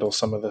going to handle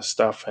some of this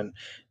stuff. And,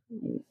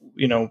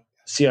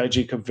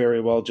 CIG could very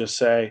well just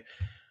say,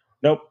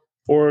 nope,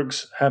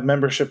 orgs have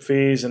membership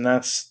fees and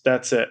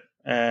that's it.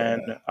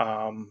 And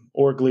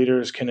org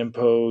leaders can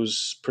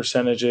impose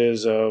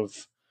percentages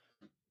of,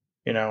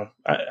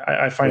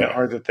 I find it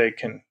hard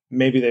that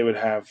maybe they would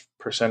have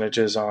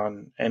percentages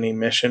on any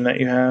mission that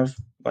you have,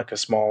 like a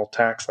small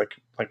tax, like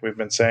we've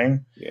been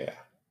saying. Yeah.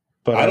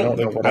 But I don't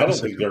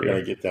think they're going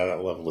to get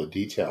that level of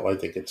detail. I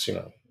think it's,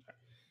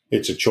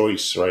 it's a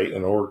choice, right?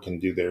 An org can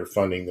do their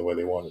funding the way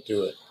they want to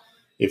do it.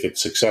 If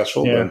it's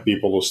successful, then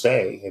people will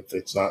stay. If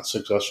it's not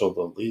successful,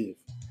 they'll leave.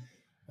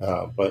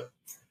 But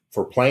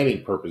for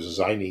planning purposes,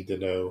 I need to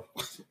know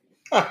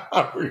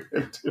how we're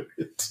going to do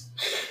it.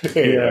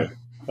 And,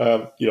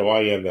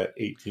 I am that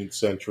 18th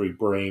century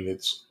brain.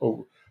 It's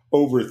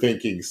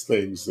overthinking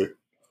things that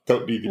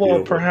don't need to be overthought.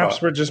 Well,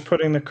 perhaps we're just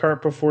putting the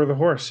cart before the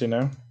horse,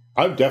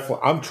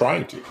 I'm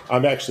trying to.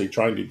 I'm actually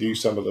trying to do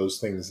some of those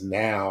things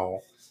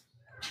now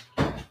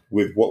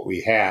with what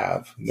we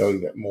have,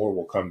 knowing that more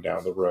will come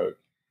down the road.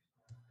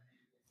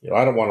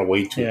 I don't want to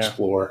wait to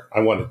explore. I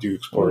want to do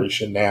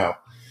exploration now.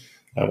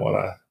 I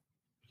want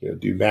to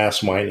do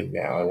mass mining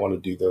now. I want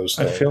to do those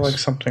things. I feel like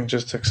something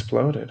just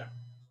exploded.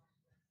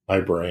 My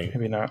brain.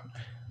 Maybe not.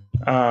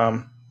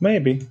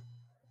 Maybe.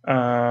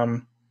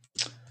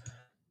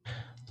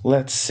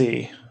 Let's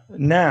see.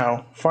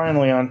 Now,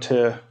 finally, on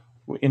to,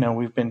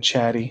 we've been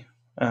chatty.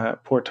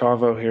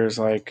 Portavo here is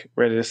like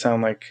ready to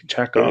sound like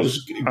Chekhov. It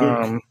was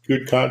a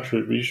good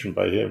contribution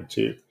by him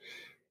too.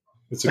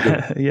 It's a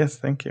good. Yes,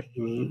 thank you.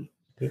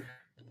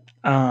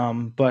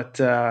 Mm-hmm. But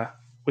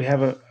we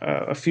have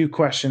a few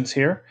questions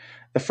here.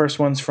 The first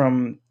one's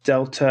from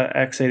Delta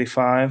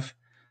X85,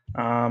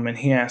 and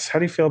he asks, "How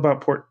do you feel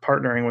about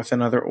partnering with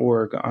another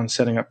org on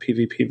setting up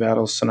PvP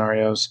battle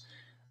scenarios?"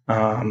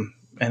 And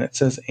it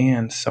says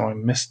 "and," so I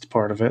missed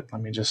part of it.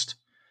 Let me just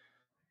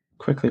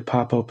quickly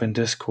pop open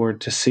Discord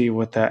to see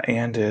what that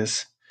 "and"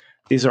 is.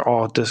 These are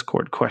all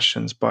Discord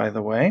questions, by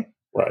the way.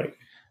 Right.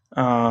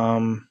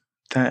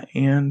 That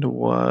 "and"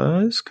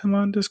 was, come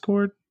on,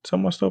 Discord, it's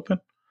almost open.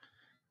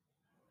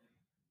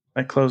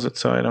 I close it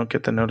so I don't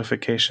get the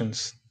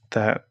notifications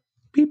that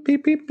beep,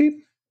 beep, beep,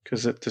 beep,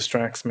 because it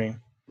distracts me.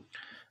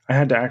 I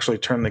had to actually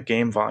turn the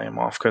game volume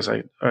off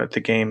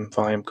the game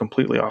volume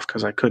completely off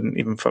because I couldn't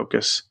even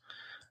focus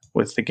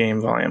with the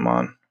game volume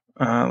on.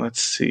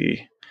 Let's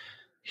see.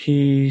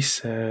 He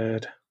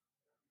said,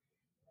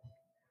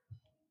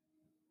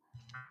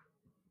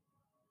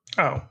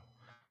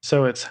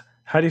 so it's,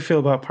 how do you feel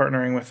about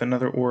partnering with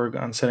another org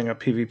on setting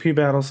up PvP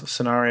battles,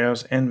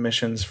 scenarios, and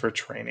missions for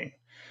training?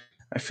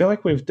 I feel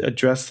like we've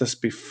addressed this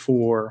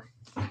before.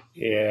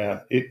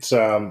 Yeah, it's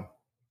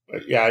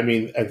yeah. I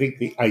mean, I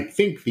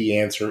think the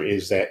answer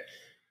is that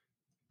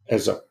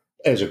as a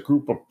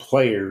group of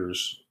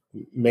players,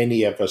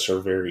 many of us are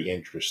very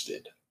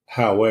interested.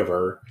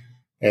 However,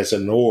 as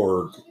an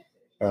org,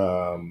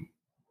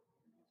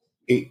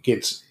 it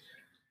gets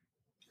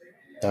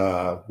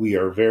we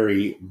are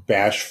very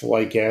bashful,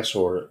 I guess,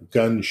 or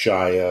gun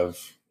shy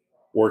of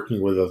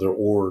working with other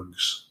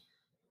orgs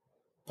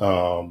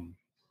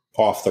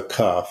off the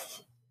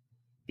cuff,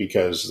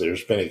 because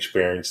there's been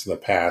experience in the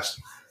past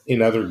in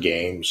other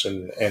games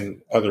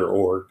and other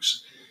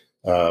orgs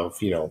of,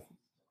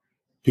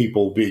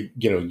 people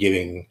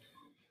getting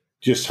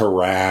just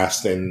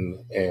harassed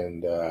and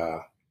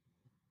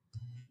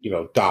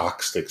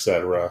doxxed,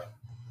 etc.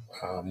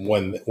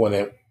 When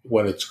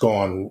it's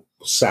gone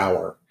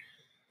sour.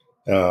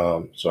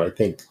 So I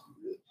think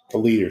the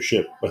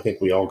leadership, I think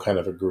we all kind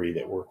of agree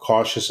that we're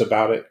cautious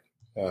about it.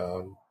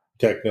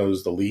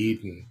 Techno's the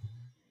lead and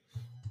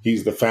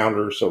he's the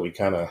founder, so we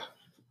kind of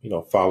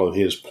follow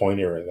his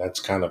pointer, and that's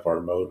kind of our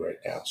mode right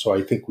now. So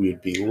I think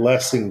we'd be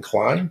less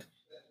inclined,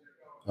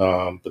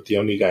 but the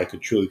only guy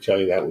could truly tell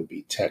you that would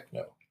be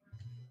Techno.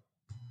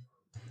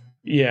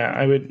 Yeah,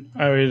 I would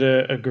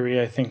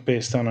agree. I think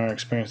based on our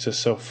experiences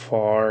so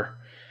far,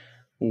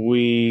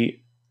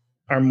 we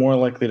are more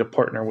likely to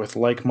partner with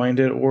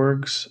like-minded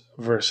orgs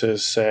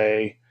versus,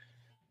 say,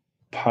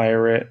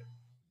 pirate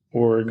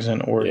orgs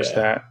and orgs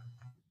that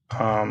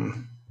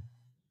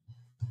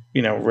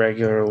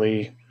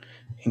regularly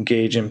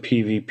engage in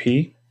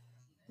PvP,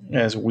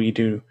 as we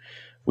do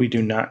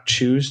not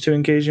choose to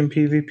engage in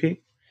PvP.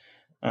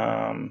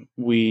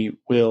 We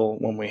will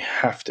when we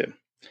have to.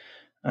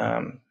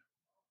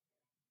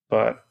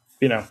 But,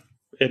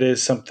 it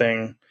is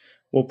something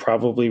we'll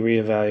probably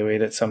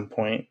reevaluate at some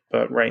point.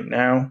 But right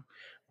now,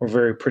 we're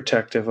very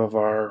protective of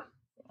our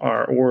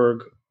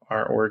org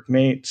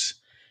mates,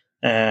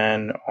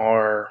 and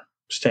our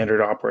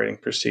standard operating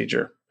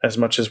procedure. As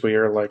much as we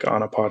are like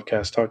on a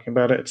podcast talking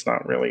about it, it's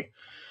not really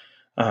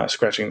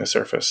scratching the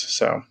surface.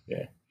 So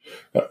yeah.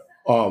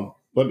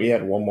 Let me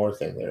add one more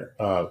thing there.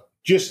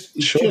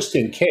 Just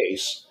in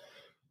case,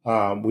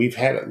 we've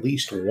had at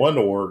least one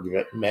org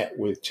that met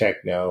with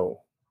Techno,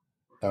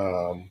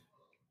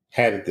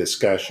 had a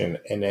discussion,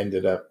 and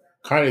ended up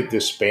kind of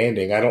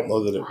disbanding. I don't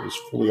know that it was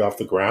fully off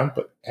the ground,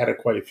 but had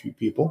quite a few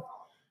people,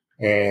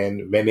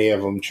 and many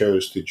of them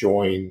chose to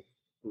join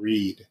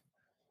Reed,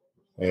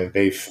 and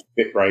they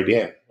fit right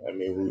in. I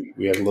mean,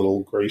 we had a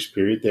little grace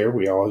period there.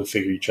 We all had to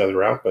figure each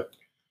other out, but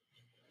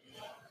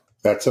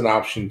that's an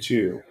option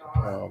too.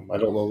 I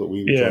don't know that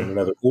we would join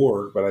another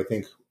org, but I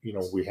think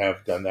we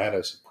have done that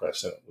as a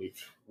precedent.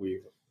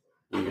 We've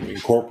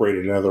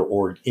incorporated another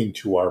org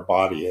into our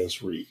body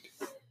as Reed.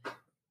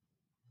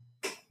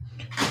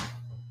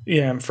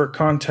 Yeah, and for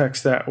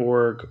context, that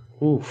org,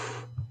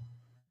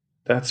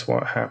 that's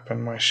what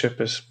happened. My ship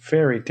is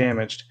very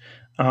damaged.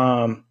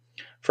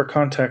 For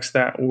context,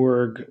 that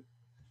org,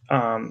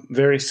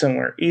 very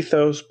similar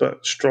ethos,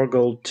 but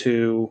struggled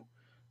to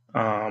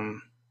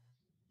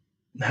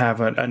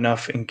have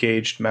enough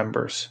engaged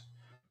members.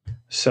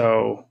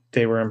 So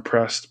they were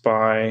impressed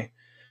by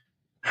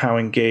how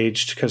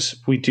engaged, because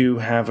we do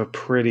have a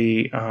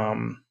pretty,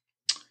 one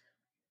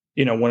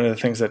of the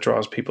things that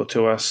draws people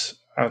to us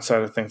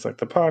outside of things like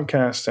the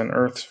podcast and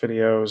Earth's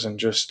videos and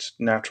just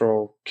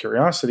natural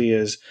curiosity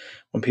is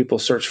when people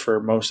search for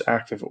most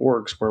active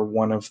orgs, we're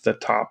one of the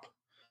top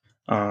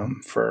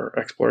for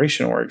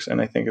exploration orgs. And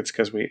I think it's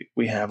because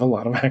we have a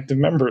lot of active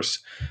members.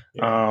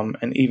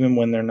 And even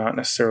when they're not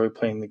necessarily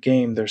playing the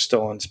game, they're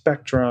still on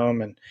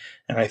Spectrum. And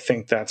I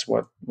think that's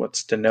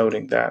what's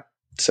denoting that.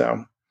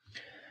 So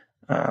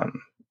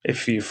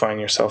if you find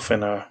yourself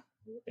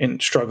in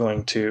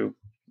struggling to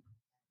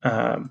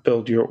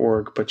build your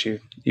org, but you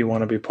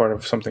want to be part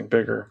of something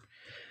bigger,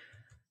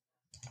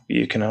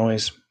 you can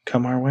always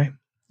come our way.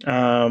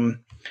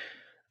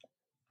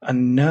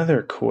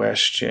 Another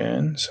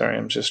question. Sorry,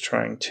 I'm just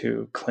trying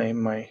to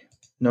claim my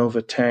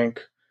Nova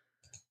tank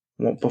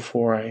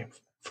before I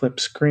flip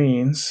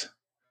screens.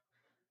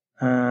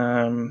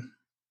 Boris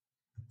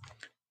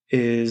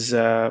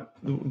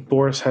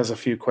has a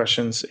few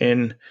questions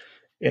in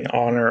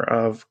honor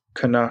of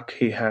Canuck.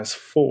 He has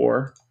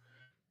 4.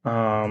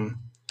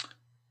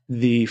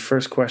 The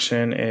first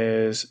question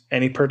is,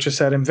 any purchase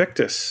at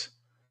Invictus?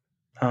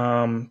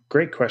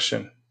 Great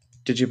question.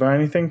 Did you buy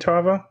anything,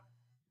 Tava?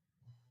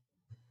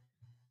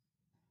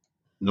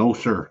 No,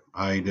 sir.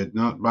 I did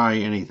not buy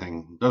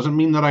anything. Doesn't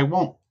mean that I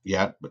won't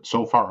yet, but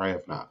so far I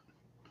have not.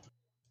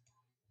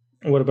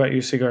 What about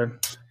you,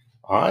 Sigurd?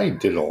 I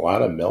did a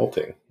lot of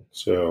melting.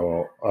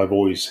 So I've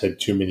always had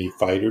too many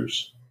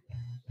fighters.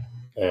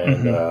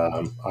 And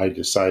I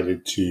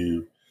decided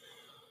to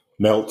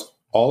melt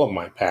all of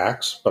my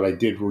packs, but I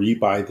did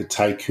rebuy the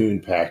Tycoon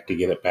pack to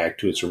get it back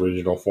to its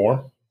original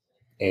form.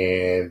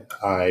 And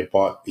I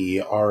bought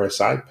the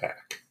RSI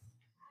pack.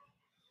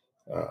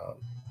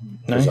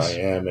 Because I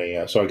am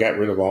so I got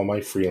rid of all my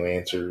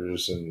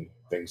freelancers and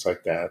things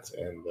like that,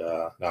 and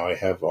now I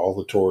have all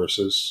the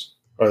Tauruses,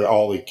 or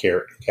all the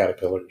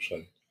caterpillars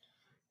and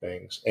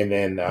things, and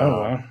then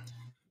wow.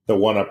 The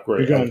one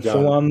upgrade. You're going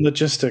full on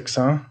logistics,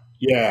 huh?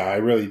 Yeah, I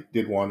really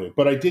did want to,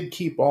 but I did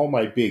keep all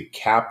my big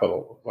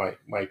capital, my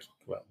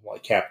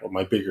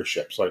bigger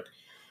ships. Like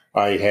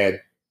I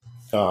had,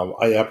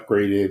 I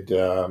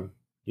upgraded.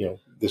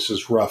 This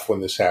is rough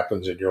when this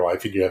happens in your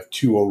life, and you have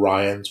 2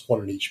 Orions,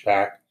 1 in each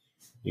pack.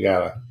 You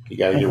gotta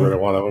get rid of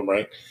one of them,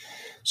 right?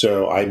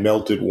 So I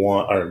melted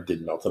one, or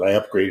didn't melt it. I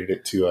upgraded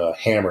it to a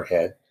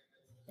Hammerhead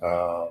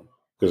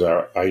because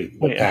a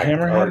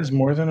Hammerhead is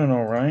more than an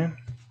Orion.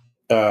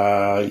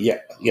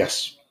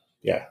 Yes.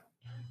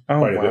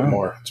 Quite a bit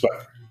more. It's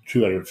about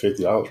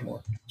 $250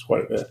 more. It's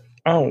quite a bit.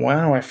 Oh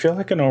wow! I feel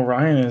like an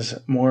Orion is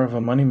more of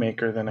a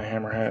moneymaker than a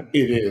Hammerhead.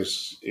 It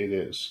is.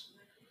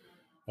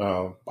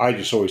 I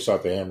just always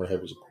thought the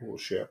Hammerhead was a cool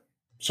ship,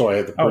 so I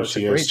had the Perseus. It's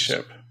a great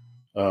ship.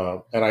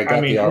 And I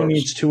got who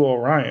needs 2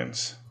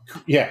 Orions?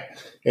 Yeah,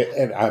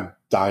 and I'm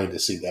dying to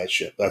see that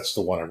ship. That's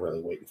the one I'm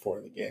really waiting for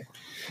in the game.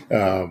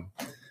 I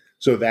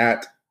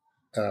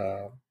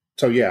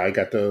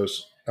got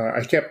those.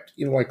 I kept,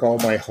 like all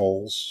my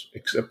hulls,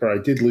 except for I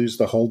did lose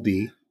the hull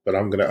D, but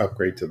I'm going to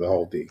upgrade to the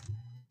hull D.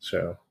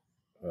 So,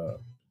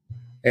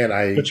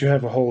 But you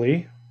have a hull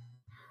E?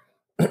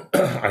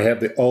 I have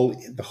the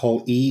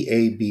hull E,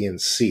 A, B, and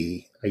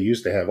C. I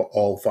used to have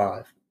all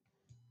 5.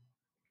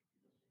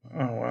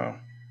 Oh, wow.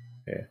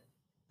 Yeah.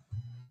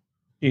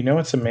 You know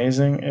what's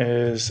amazing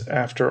is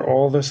after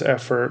all this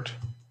effort,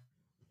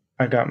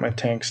 I got my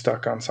tank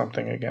stuck on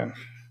something again.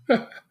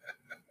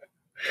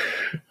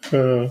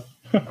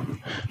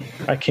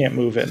 I can't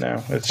move it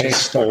now. It's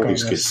just stuck on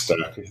this. Gets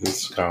stuck.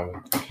 It's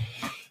common.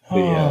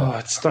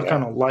 It's stuck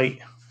on a light.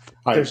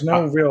 There's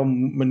no real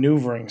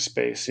maneuvering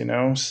space,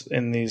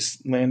 in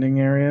these landing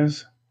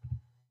areas.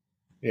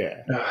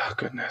 Yeah. Oh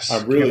goodness.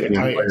 I'm really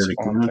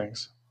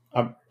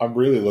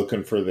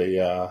looking for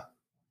the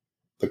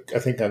I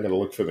think I'm going to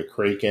look for the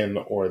Kraken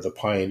or the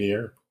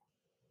Pioneer.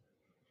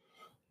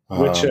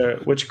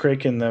 Which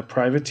Kraken, the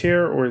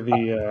privateer or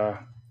the?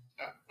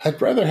 I'd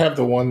rather have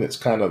the one that's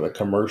kind of the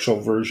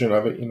commercial version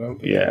of it.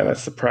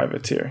 That's the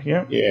privateer.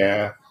 Yeah.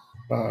 Yeah.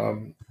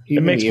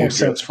 It makes more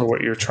sense for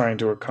what you're trying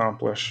to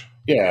accomplish.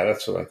 Yeah,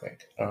 that's what I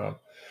think.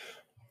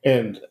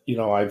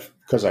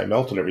 Because I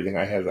melted everything,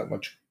 I had that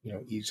much,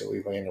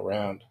 easily laying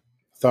around.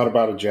 Thought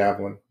about a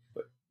Javelin,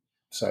 but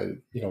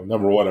decided,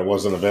 number one, it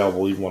wasn't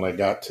available even when I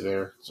got to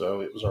there, so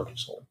it was already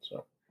sold.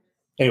 So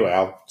anyway,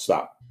 I'll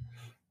stop.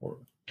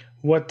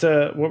 What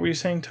were you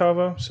saying,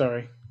 Tavo?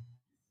 Sorry.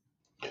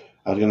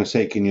 I was going to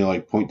say, can you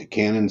point the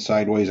cannon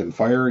sideways and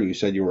fire? You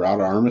said you were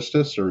out of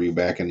Armistice, or are you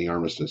back in the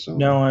Armistice zone?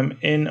 No, I'm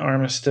in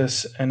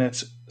Armistice, and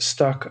it's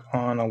stuck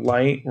on a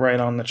light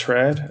right on the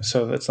tread,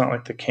 so it's not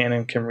like the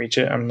cannon can reach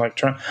it. I'm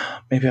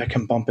maybe I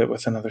can bump it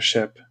with another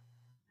ship.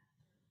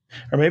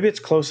 Or maybe it's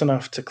close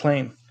enough to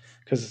claim,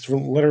 because it's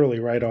literally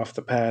right off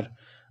the pad,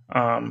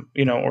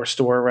 or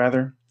store,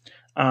 rather.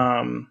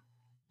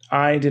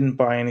 I didn't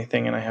buy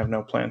anything, and I have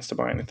no plans to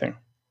buy anything.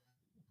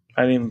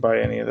 I didn't even buy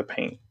any of the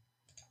paint.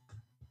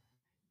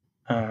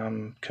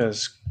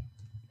 Because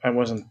I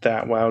wasn't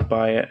that wowed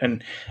by it,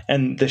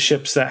 and the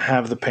ships that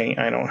have the paint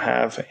I don't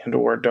have and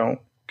or don't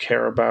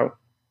care about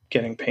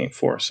getting paint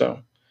for.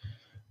 So,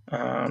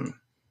 I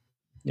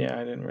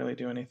didn't really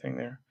do anything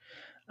there.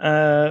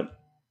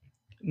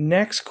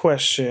 Next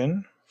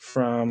question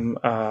from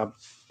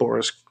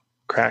Boris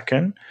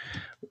Kraken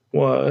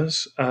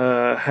was: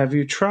 have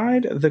you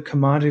tried the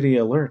commodity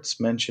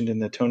alerts mentioned in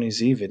the Tony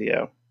Z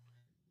video?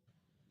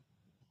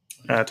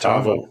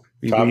 Tavo.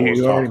 You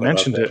already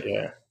mentioned it.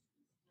 Yeah.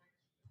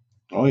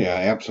 Oh, yeah,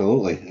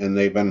 absolutely. And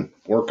they've been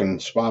working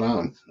spot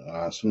on.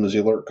 As soon as the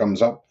alert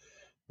comes up,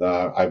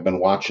 I've been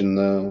watching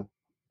the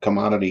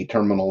commodity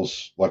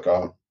terminals like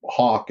a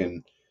Hawk,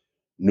 and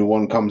new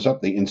one comes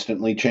up, they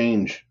instantly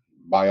change,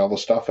 buy all the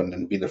stuff, and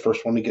then be the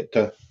first one to get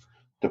to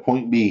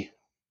point B.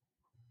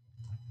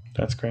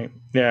 That's great.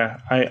 Yeah,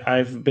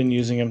 I've been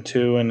using them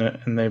too,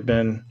 and they've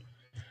been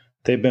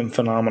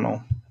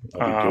phenomenal.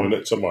 I'll be doing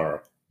it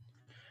tomorrow.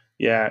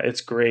 Yeah,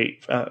 it's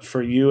great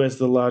for you as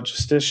the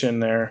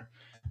logistician. There,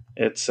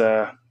 it's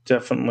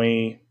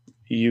definitely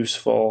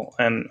useful,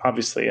 and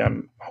obviously,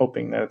 I'm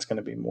hoping that it's going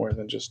to be more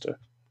than just a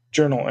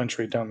journal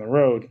entry down the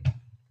road.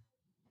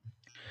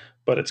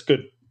 But it's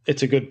good.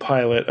 It's a good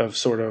pilot of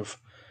sort of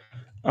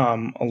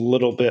a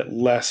little bit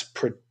less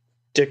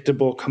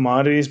predictable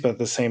commodities, but at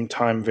the same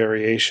time,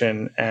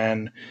 variation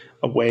and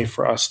a way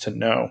for us to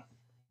know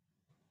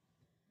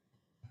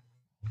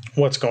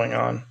what's going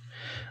on,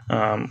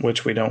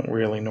 which we don't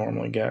really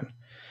normally get.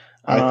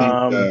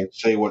 I think,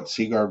 say what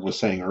Seagard was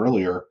saying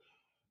earlier,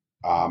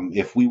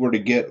 if we were to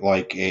get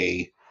like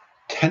a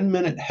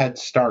 10-minute head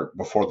start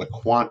before the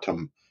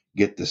Quantum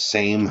get the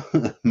same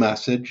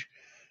message,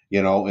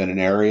 in an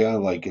area,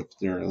 like if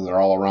they're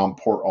all around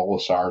Port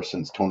Olisar,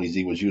 since Tony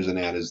Z was using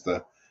that as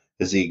the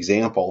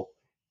example,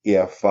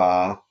 if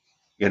the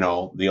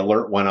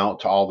alert went out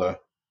to all the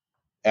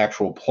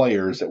actual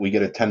players, that we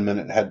get a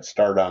 10-minute head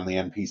start on the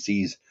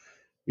NPCs,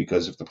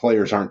 because if the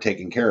players aren't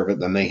taking care of it,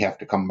 then they have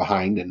to come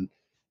behind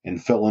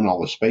and fill in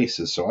all the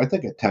spaces. So I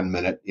think a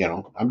 10-minute,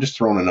 I'm just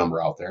throwing a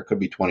number out there. It could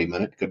be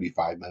 20-minute, could be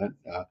 5-minute,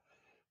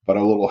 but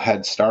a little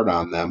head start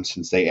on them,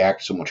 since they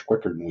act so much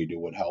quicker than we do,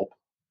 would help.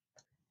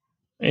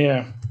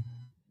 Yeah.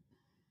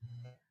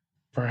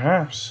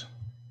 Perhaps.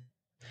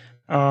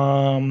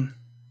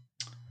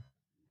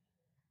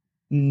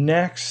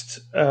 Next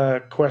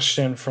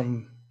question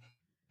from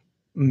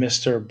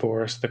Mr.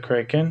 Boris the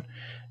Kraken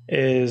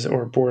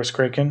or Boris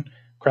Kraken.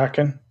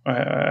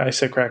 I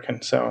say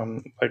Kraken, so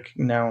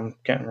I'm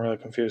getting really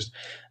confused.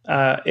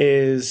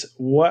 Is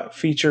what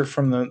feature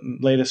from the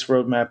latest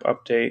roadmap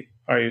update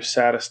are you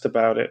saddest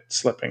about it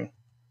slipping?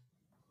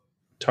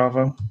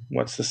 Tavo,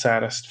 what's the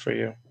saddest for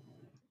you?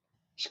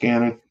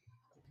 Scanning.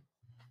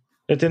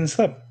 It didn't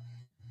slip.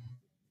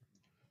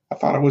 I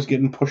thought it was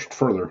getting pushed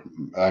further.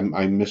 I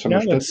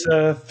misunderstood. No, it's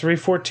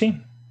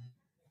 3.14.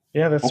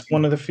 Yeah, that's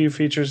one of the few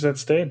features that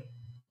stayed.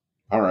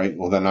 All right.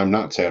 Well, then I'm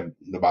not sad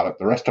about it.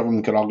 The rest of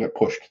them could all get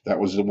pushed. That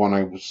was the one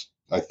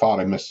I thought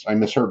I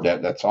misheard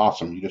that. That's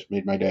awesome. You just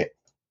made my day.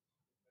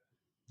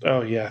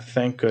 Oh yeah,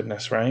 thank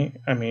goodness, right?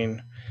 I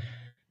mean,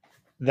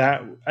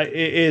 it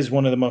is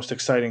one of the most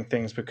exciting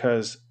things,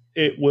 because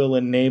it will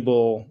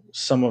enable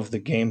some of the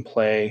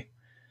gameplay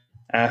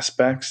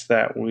aspects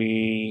that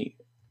we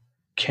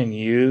can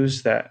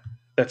use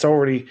that's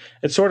already,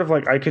 it's sort of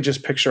like I could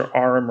just picture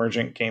our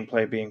emergent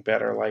gameplay being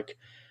better. Like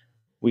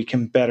we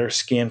can better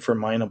scan for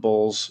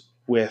minables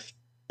with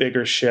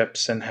bigger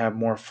ships and have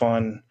more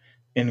fun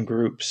in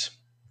groups.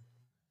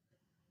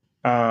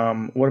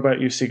 What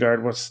about you,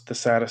 Seagard? What's the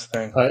saddest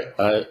thing?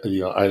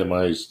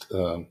 Itemized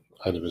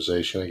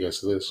itemization, I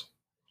guess it is.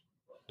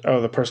 Oh,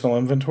 the personal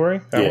inventory?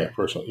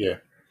 Personal, yeah.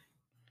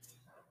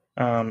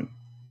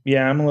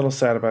 Yeah, I'm a little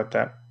sad about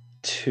that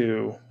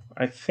too.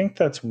 I think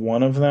that's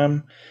one of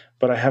them,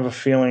 but I have a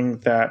feeling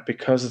that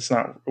because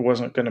it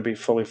wasn't going to be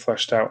fully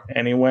fleshed out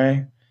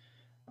anyway,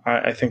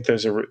 I think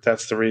that's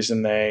the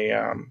reason they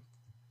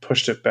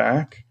pushed it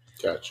back.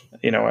 Gotcha.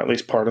 At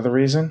least part of the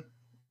reason.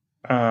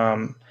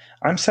 I'm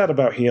sad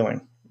about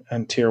healing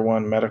and tier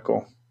 1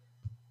 medical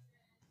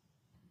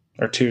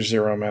or tier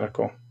 0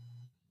 medical.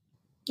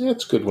 Yeah,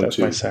 it's a good one that's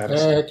too. That's my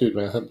saddest. Dude,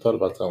 man, I hadn't thought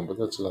about that one, but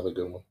that's another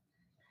good one.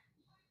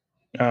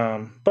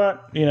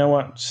 But you know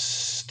what?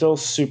 Still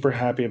super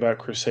happy about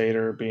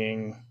Crusader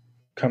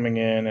coming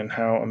in and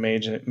how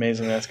amazing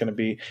that's going to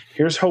be.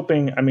 Here's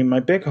hoping. I mean, my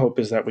big hope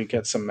is that we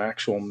get some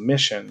actual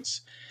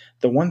missions.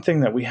 The one thing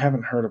that we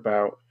haven't heard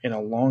about in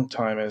a long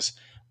time is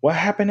what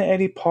happened to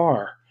Eddie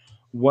Parr.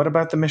 What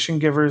about the mission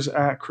givers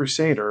at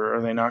Crusader?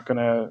 Are they not going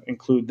to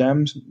include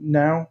them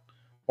now,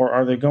 or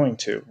are they going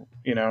to?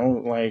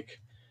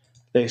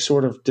 They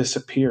sort of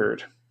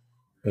disappeared.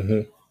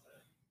 Mm-hmm.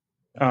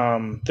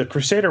 The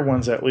Crusader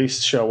ones at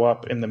least show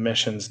up in the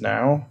missions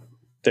now.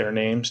 Their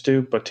names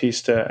do.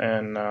 Batista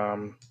and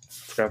I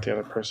forgot the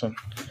other person.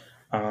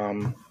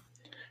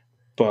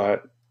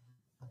 But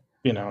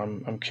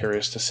I'm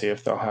curious to see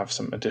if they'll have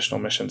some additional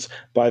missions.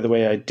 By the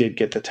way, I did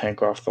get the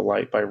tank off the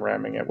light by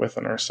ramming it with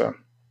an Ursa.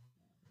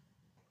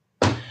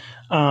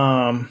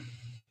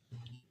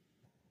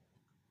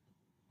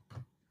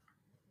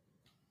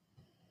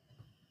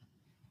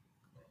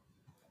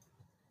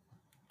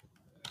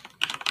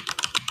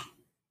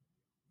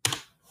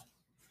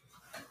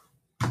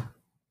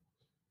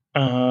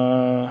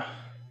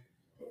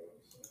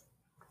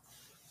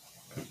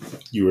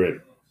 You were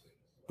at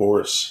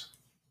Boris.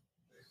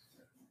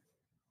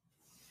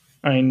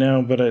 I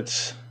know,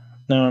 but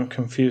now I'm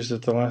confused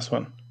at the last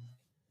one.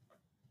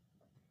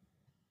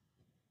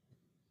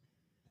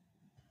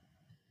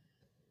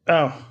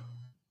 Oh.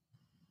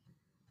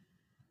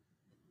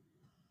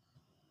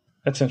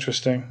 That's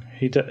interesting.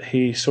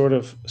 He sort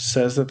of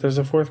says that there's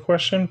a fourth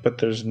question, but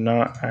there's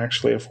not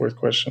actually a fourth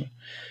question.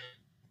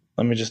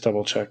 Let me just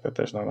double check that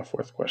there's not a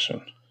fourth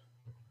question.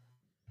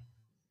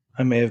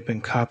 I may have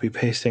been copy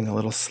pasting a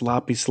little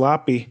sloppy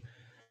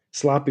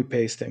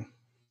pasting.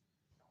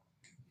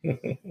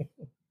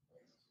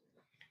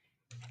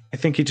 I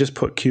think he just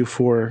put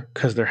Q4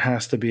 because there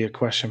has to be a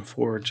question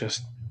 4,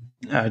 just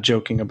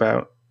joking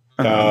about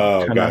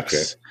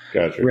gotcha.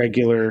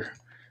 Regular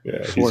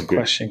 4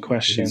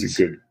 questions.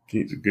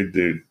 He's a good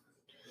dude.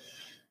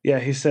 Yeah,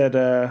 he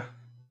said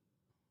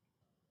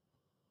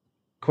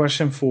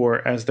question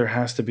 4, as there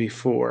has to be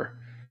 4.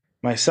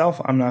 Myself,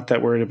 I'm not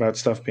that worried about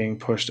stuff being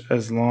pushed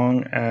as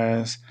long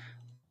as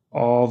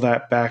all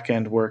that back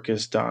end work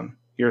is done.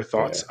 Your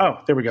thoughts? Yeah.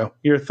 Oh, there we go.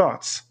 Your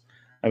thoughts.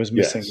 I was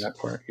missing that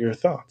part. Your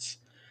thoughts.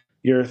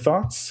 Your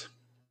thoughts?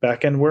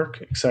 Back end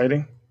work?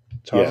 Exciting?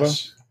 Tavo?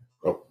 Yes.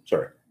 Oh,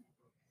 sorry.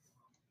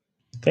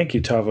 Thank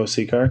you, Tavo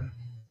Seagard.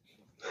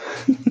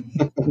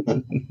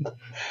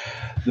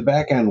 The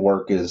back end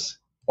work is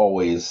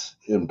always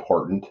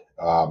important.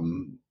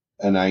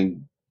 And I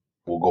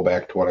will go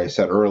back to what I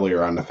said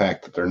earlier on the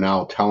fact that they're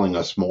now telling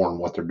us more on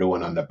what they're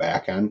doing on the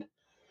back end.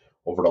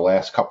 Over the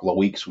last couple of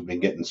weeks, we've been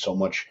getting so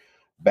much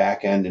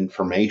back end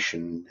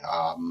information.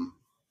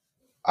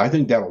 I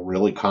think that'll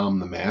really calm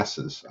the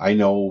masses. I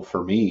know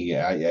for me,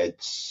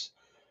 it's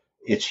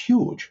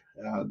huge.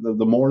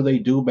 The more they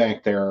do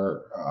back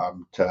there,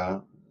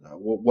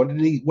 what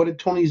did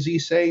Tony Z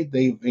say?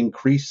 They've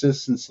increased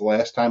this since the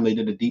last time they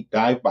did a deep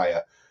dive by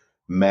a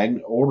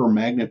order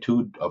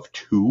magnitude of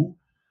 2.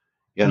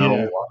 You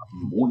know,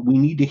 we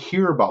need to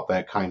hear about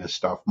that kind of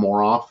stuff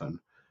more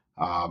often,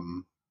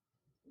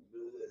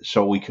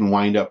 so we can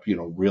wind up,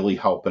 really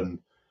helping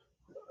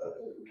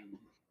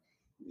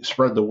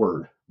spread the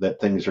word that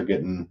things are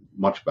getting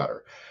much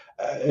better.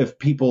 If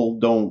people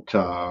don't,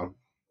 I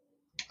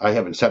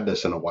haven't said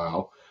this in a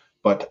while,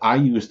 but I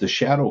use the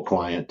Shadow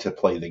client to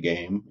play the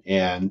game,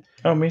 and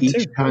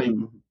each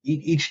time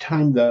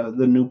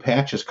the new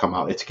patches come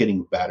out, it's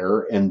getting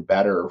better and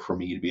better for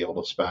me to be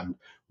able to spend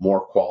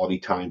more quality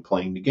time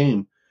playing the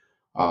game.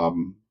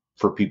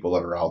 For people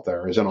that are out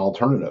there as an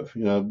alternative,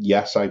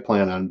 yes, I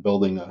plan on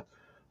building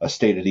a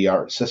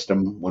state-of-the-art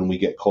system when we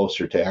get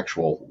closer to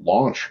actual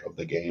launch of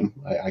the game.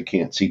 I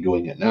can't see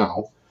doing it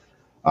now.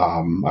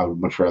 I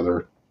would much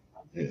rather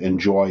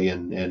enjoy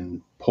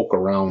and poke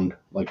around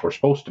like we're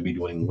supposed to be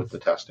doing with the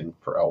testing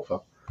for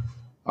alpha.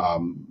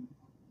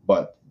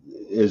 But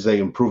as they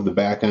improve the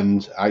back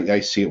end, I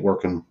see it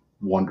working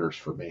wonders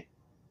for me.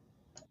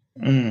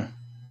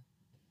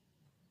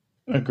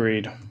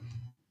 Agreed.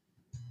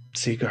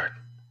 Seagard.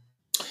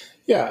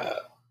 Yeah.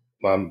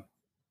 I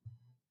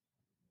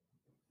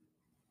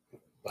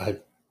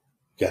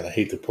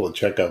hate to pull a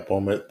checkout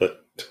moment,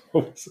 but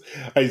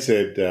I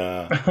said,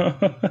 well,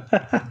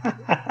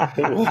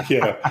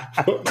 yeah.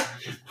 What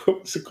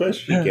was the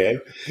question again?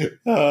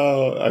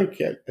 Oh, I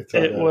can't.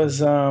 It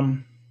was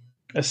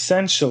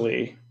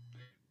essentially,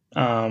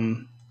 back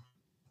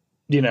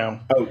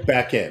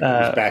end. It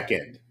was back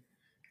end.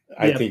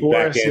 I think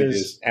Boris back end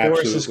is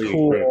absolutely Boris is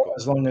cool critical.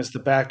 as long as the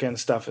back end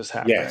stuff is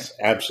happening. Yes,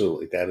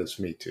 absolutely. That is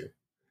me too.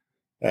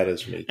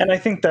 And I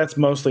think that's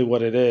mostly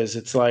what it is.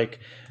 It's like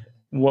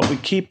what we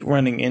keep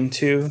running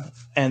into,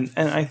 and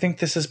I think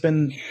this has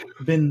been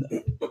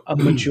a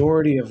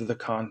majority of the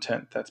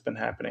content that's been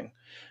happening.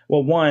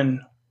 Well,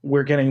 one,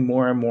 we're getting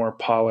more and more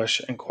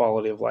polish and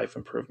quality of life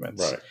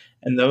improvements. Right.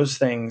 And those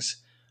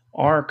things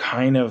are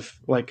kind of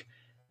like,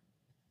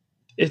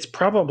 it's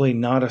probably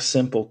not a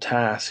simple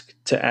task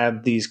to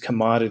add these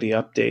commodity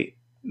update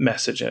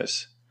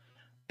messages,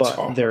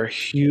 but they're a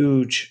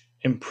huge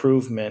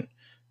improvement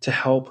to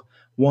help,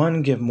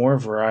 one, give more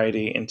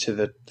variety into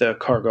the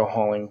cargo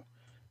hauling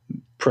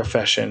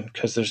profession,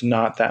 because there's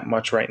not that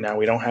much right now.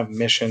 We don't have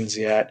missions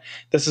yet.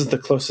 This is the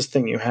closest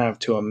thing you have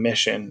to a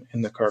mission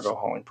in the cargo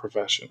hauling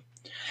profession.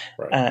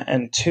 Right.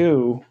 And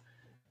two,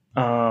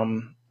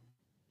 I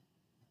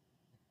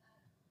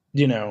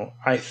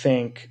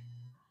think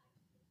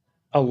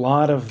a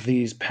lot of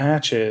these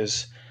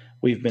patches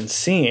we've been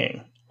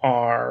seeing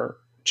are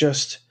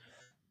just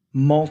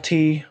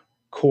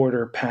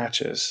multi-quarter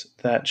patches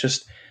that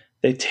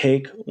they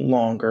take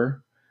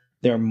longer.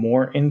 They're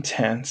more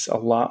intense. A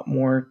lot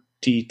more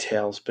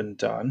details been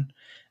done,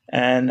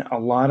 and a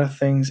lot of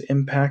things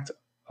impact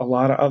a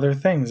lot of other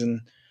things.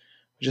 And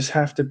we just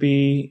have to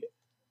be,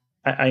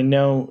 I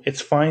know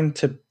it's fine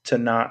to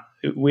not,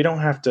 we don't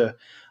have to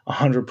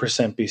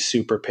 100% be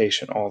super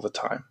patient all the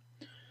time.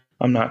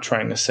 I'm not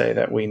trying to say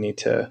that we need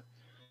to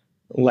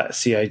let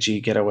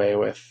CIG get away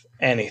with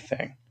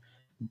anything,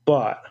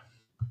 but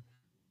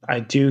I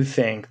do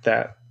think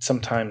that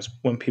sometimes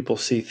when people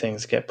see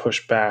things get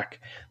pushed back,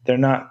 they're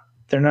not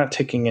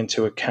taking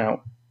into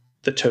account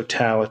the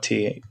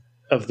totality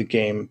of the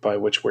game by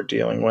which we're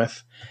dealing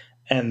with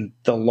and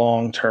the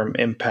long-term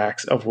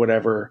impacts of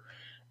whatever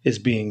is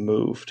being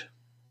moved,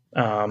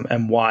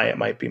 and why it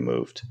might be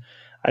moved.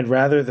 I'd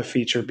rather the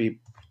feature be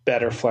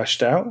better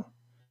fleshed out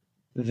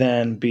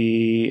than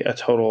be a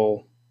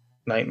total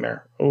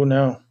nightmare. Oh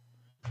no,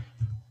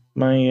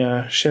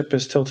 my ship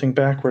is tilting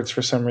backwards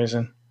for some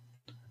reason.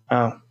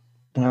 Oh,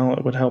 Well,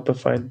 it would help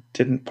if I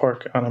didn't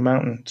park on a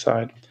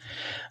mountainside.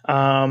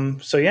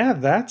 So yeah,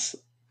 that's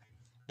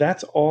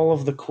all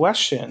of the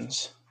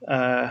questions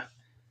that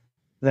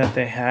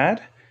they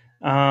had.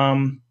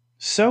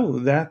 So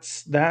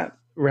that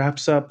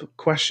wraps up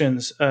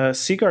questions.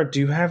 Sigard, do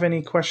you have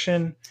any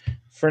question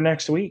for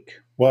next week?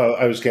 Well,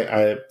 I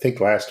think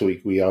last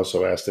week we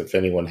also asked if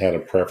anyone had a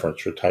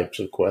preference for types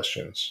of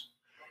questions.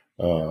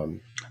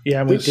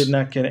 Yeah, we did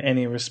not get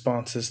any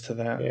responses to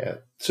that. Yeah.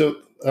 So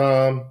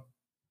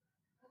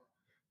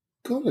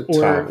go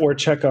to or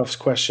Chekhov's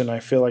question. I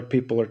feel like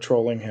people are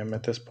trolling him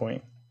at this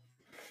point.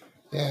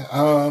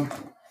 Yeah.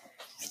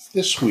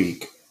 This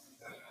week,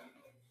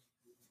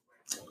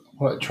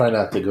 well, try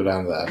not to go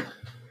down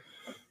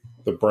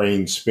the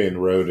brain spin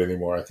road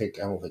anymore. I don't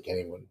think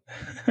anyone.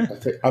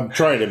 I'm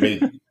trying to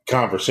make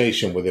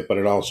conversation with it, but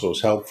it also is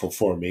helpful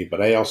for me.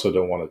 But I also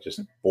don't want to just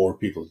bore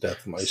people to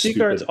death with my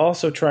Sigard's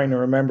also trying to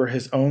remember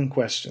his own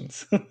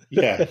questions.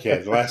 yeah.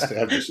 The last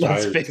I'm just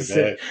tired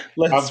today.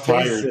 I'm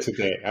tired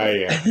today. I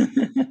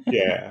am.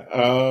 Yeah.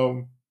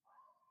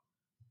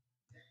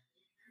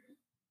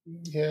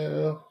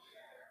 Yeah.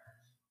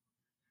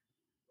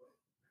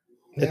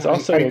 It's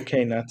also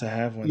okay not to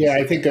have one. Yeah,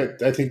 I think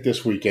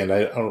this weekend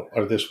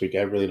this week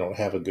I really don't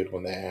have a good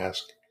one to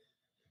ask.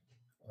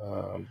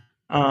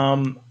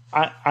 I'm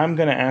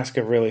going to ask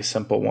a really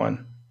simple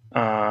one,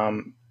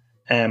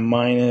 and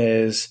mine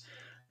is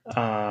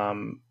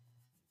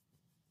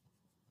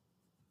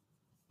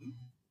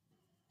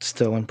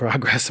still in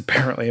progress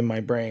apparently in my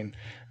brain.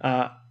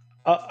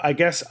 I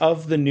guess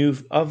of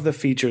the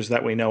features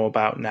that we know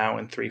about now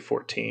in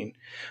 3.14,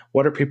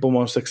 what are people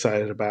most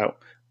excited about?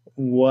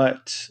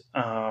 What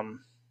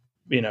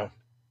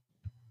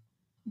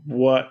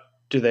what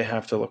do they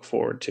have to look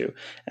forward to?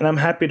 And I'm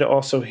happy to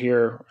also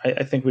hear.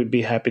 I think we'd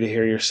be happy to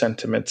hear your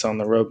sentiments on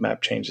the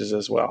roadmap changes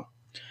as well.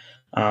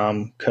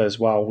 Because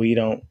while we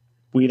don't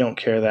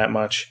care that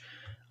much,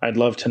 I'd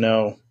love to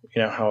know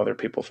how other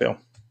people feel.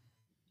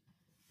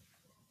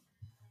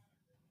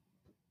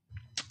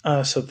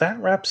 So that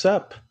wraps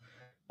up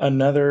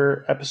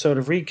another episode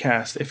of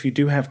Readcast. If you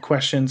do have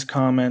questions,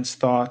 comments,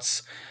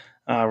 thoughts,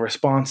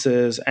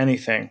 responses,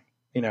 anything,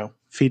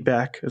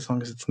 feedback, as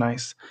long as it's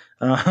nice,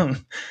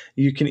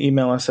 you can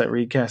email us at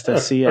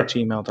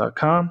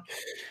readcastsc@gmail.com.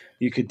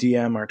 You could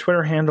DM our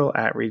Twitter handle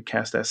at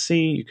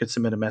readcastsc. You could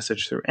submit a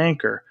message through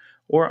Anchor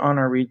or on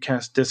our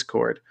Readcast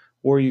Discord,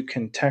 or you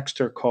can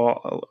text or leave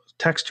a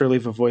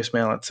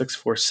voicemail at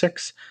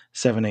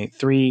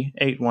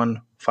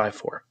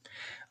 646-783-8154.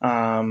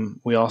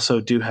 We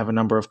also do have a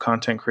number of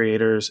content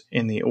creators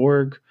in the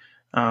org,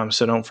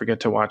 so don't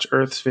forget to watch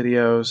Earth's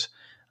videos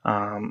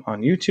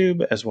on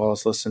YouTube, as well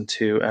as listen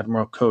to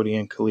Admiral Cody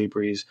and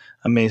Calibri's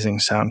amazing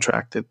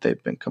soundtrack that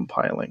they've been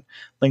compiling.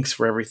 Links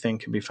for everything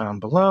can be found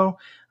below.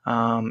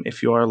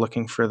 If you are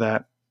looking for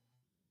that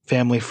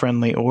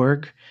family-friendly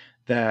org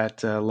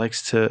that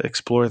likes to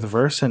explore the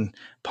verse and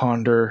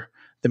ponder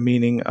the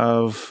meaning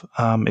of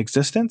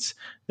existence,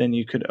 then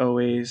you could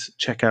always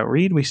check out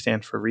READ. We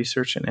stand for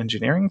Research and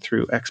Engineering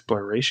through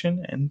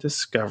Exploration and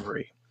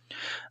Discovery.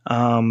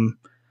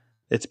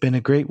 It's been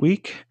a great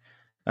week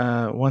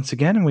once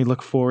again, and we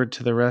look forward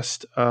to the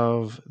rest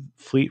of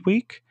Fleet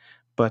Week.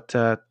 But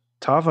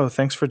Tavo,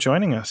 thanks for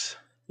joining us.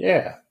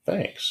 Yeah,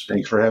 thanks.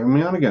 Thanks for having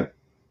me on again.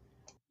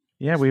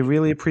 Yeah, we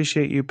really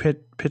appreciate you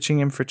pitching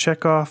him for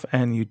Chekhov,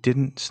 and you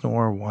didn't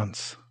snore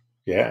once.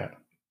 Yeah.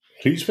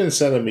 He's been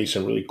sending me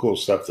some really cool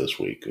stuff this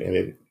week,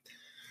 and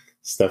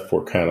stuff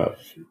we're kind of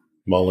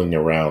mulling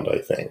around, I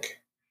think.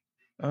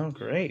 Oh,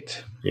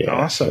 great. Yeah.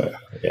 Awesome.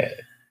 Yeah.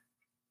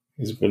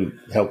 He's been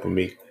helping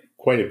me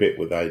quite a bit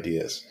with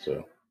ideas.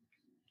 So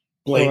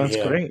blame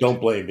him. Great.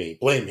 Don't blame me.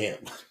 Blame him.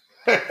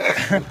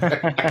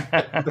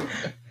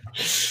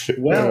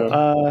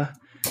 Well,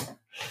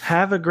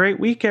 have a great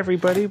week,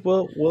 everybody.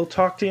 We'll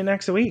talk to you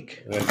next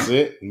week. That's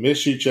it.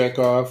 Miss you,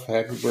 Chekhov.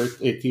 Happy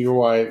birthday to your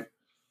wife.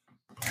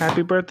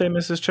 Happy birthday,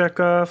 Mrs.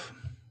 Chekhov.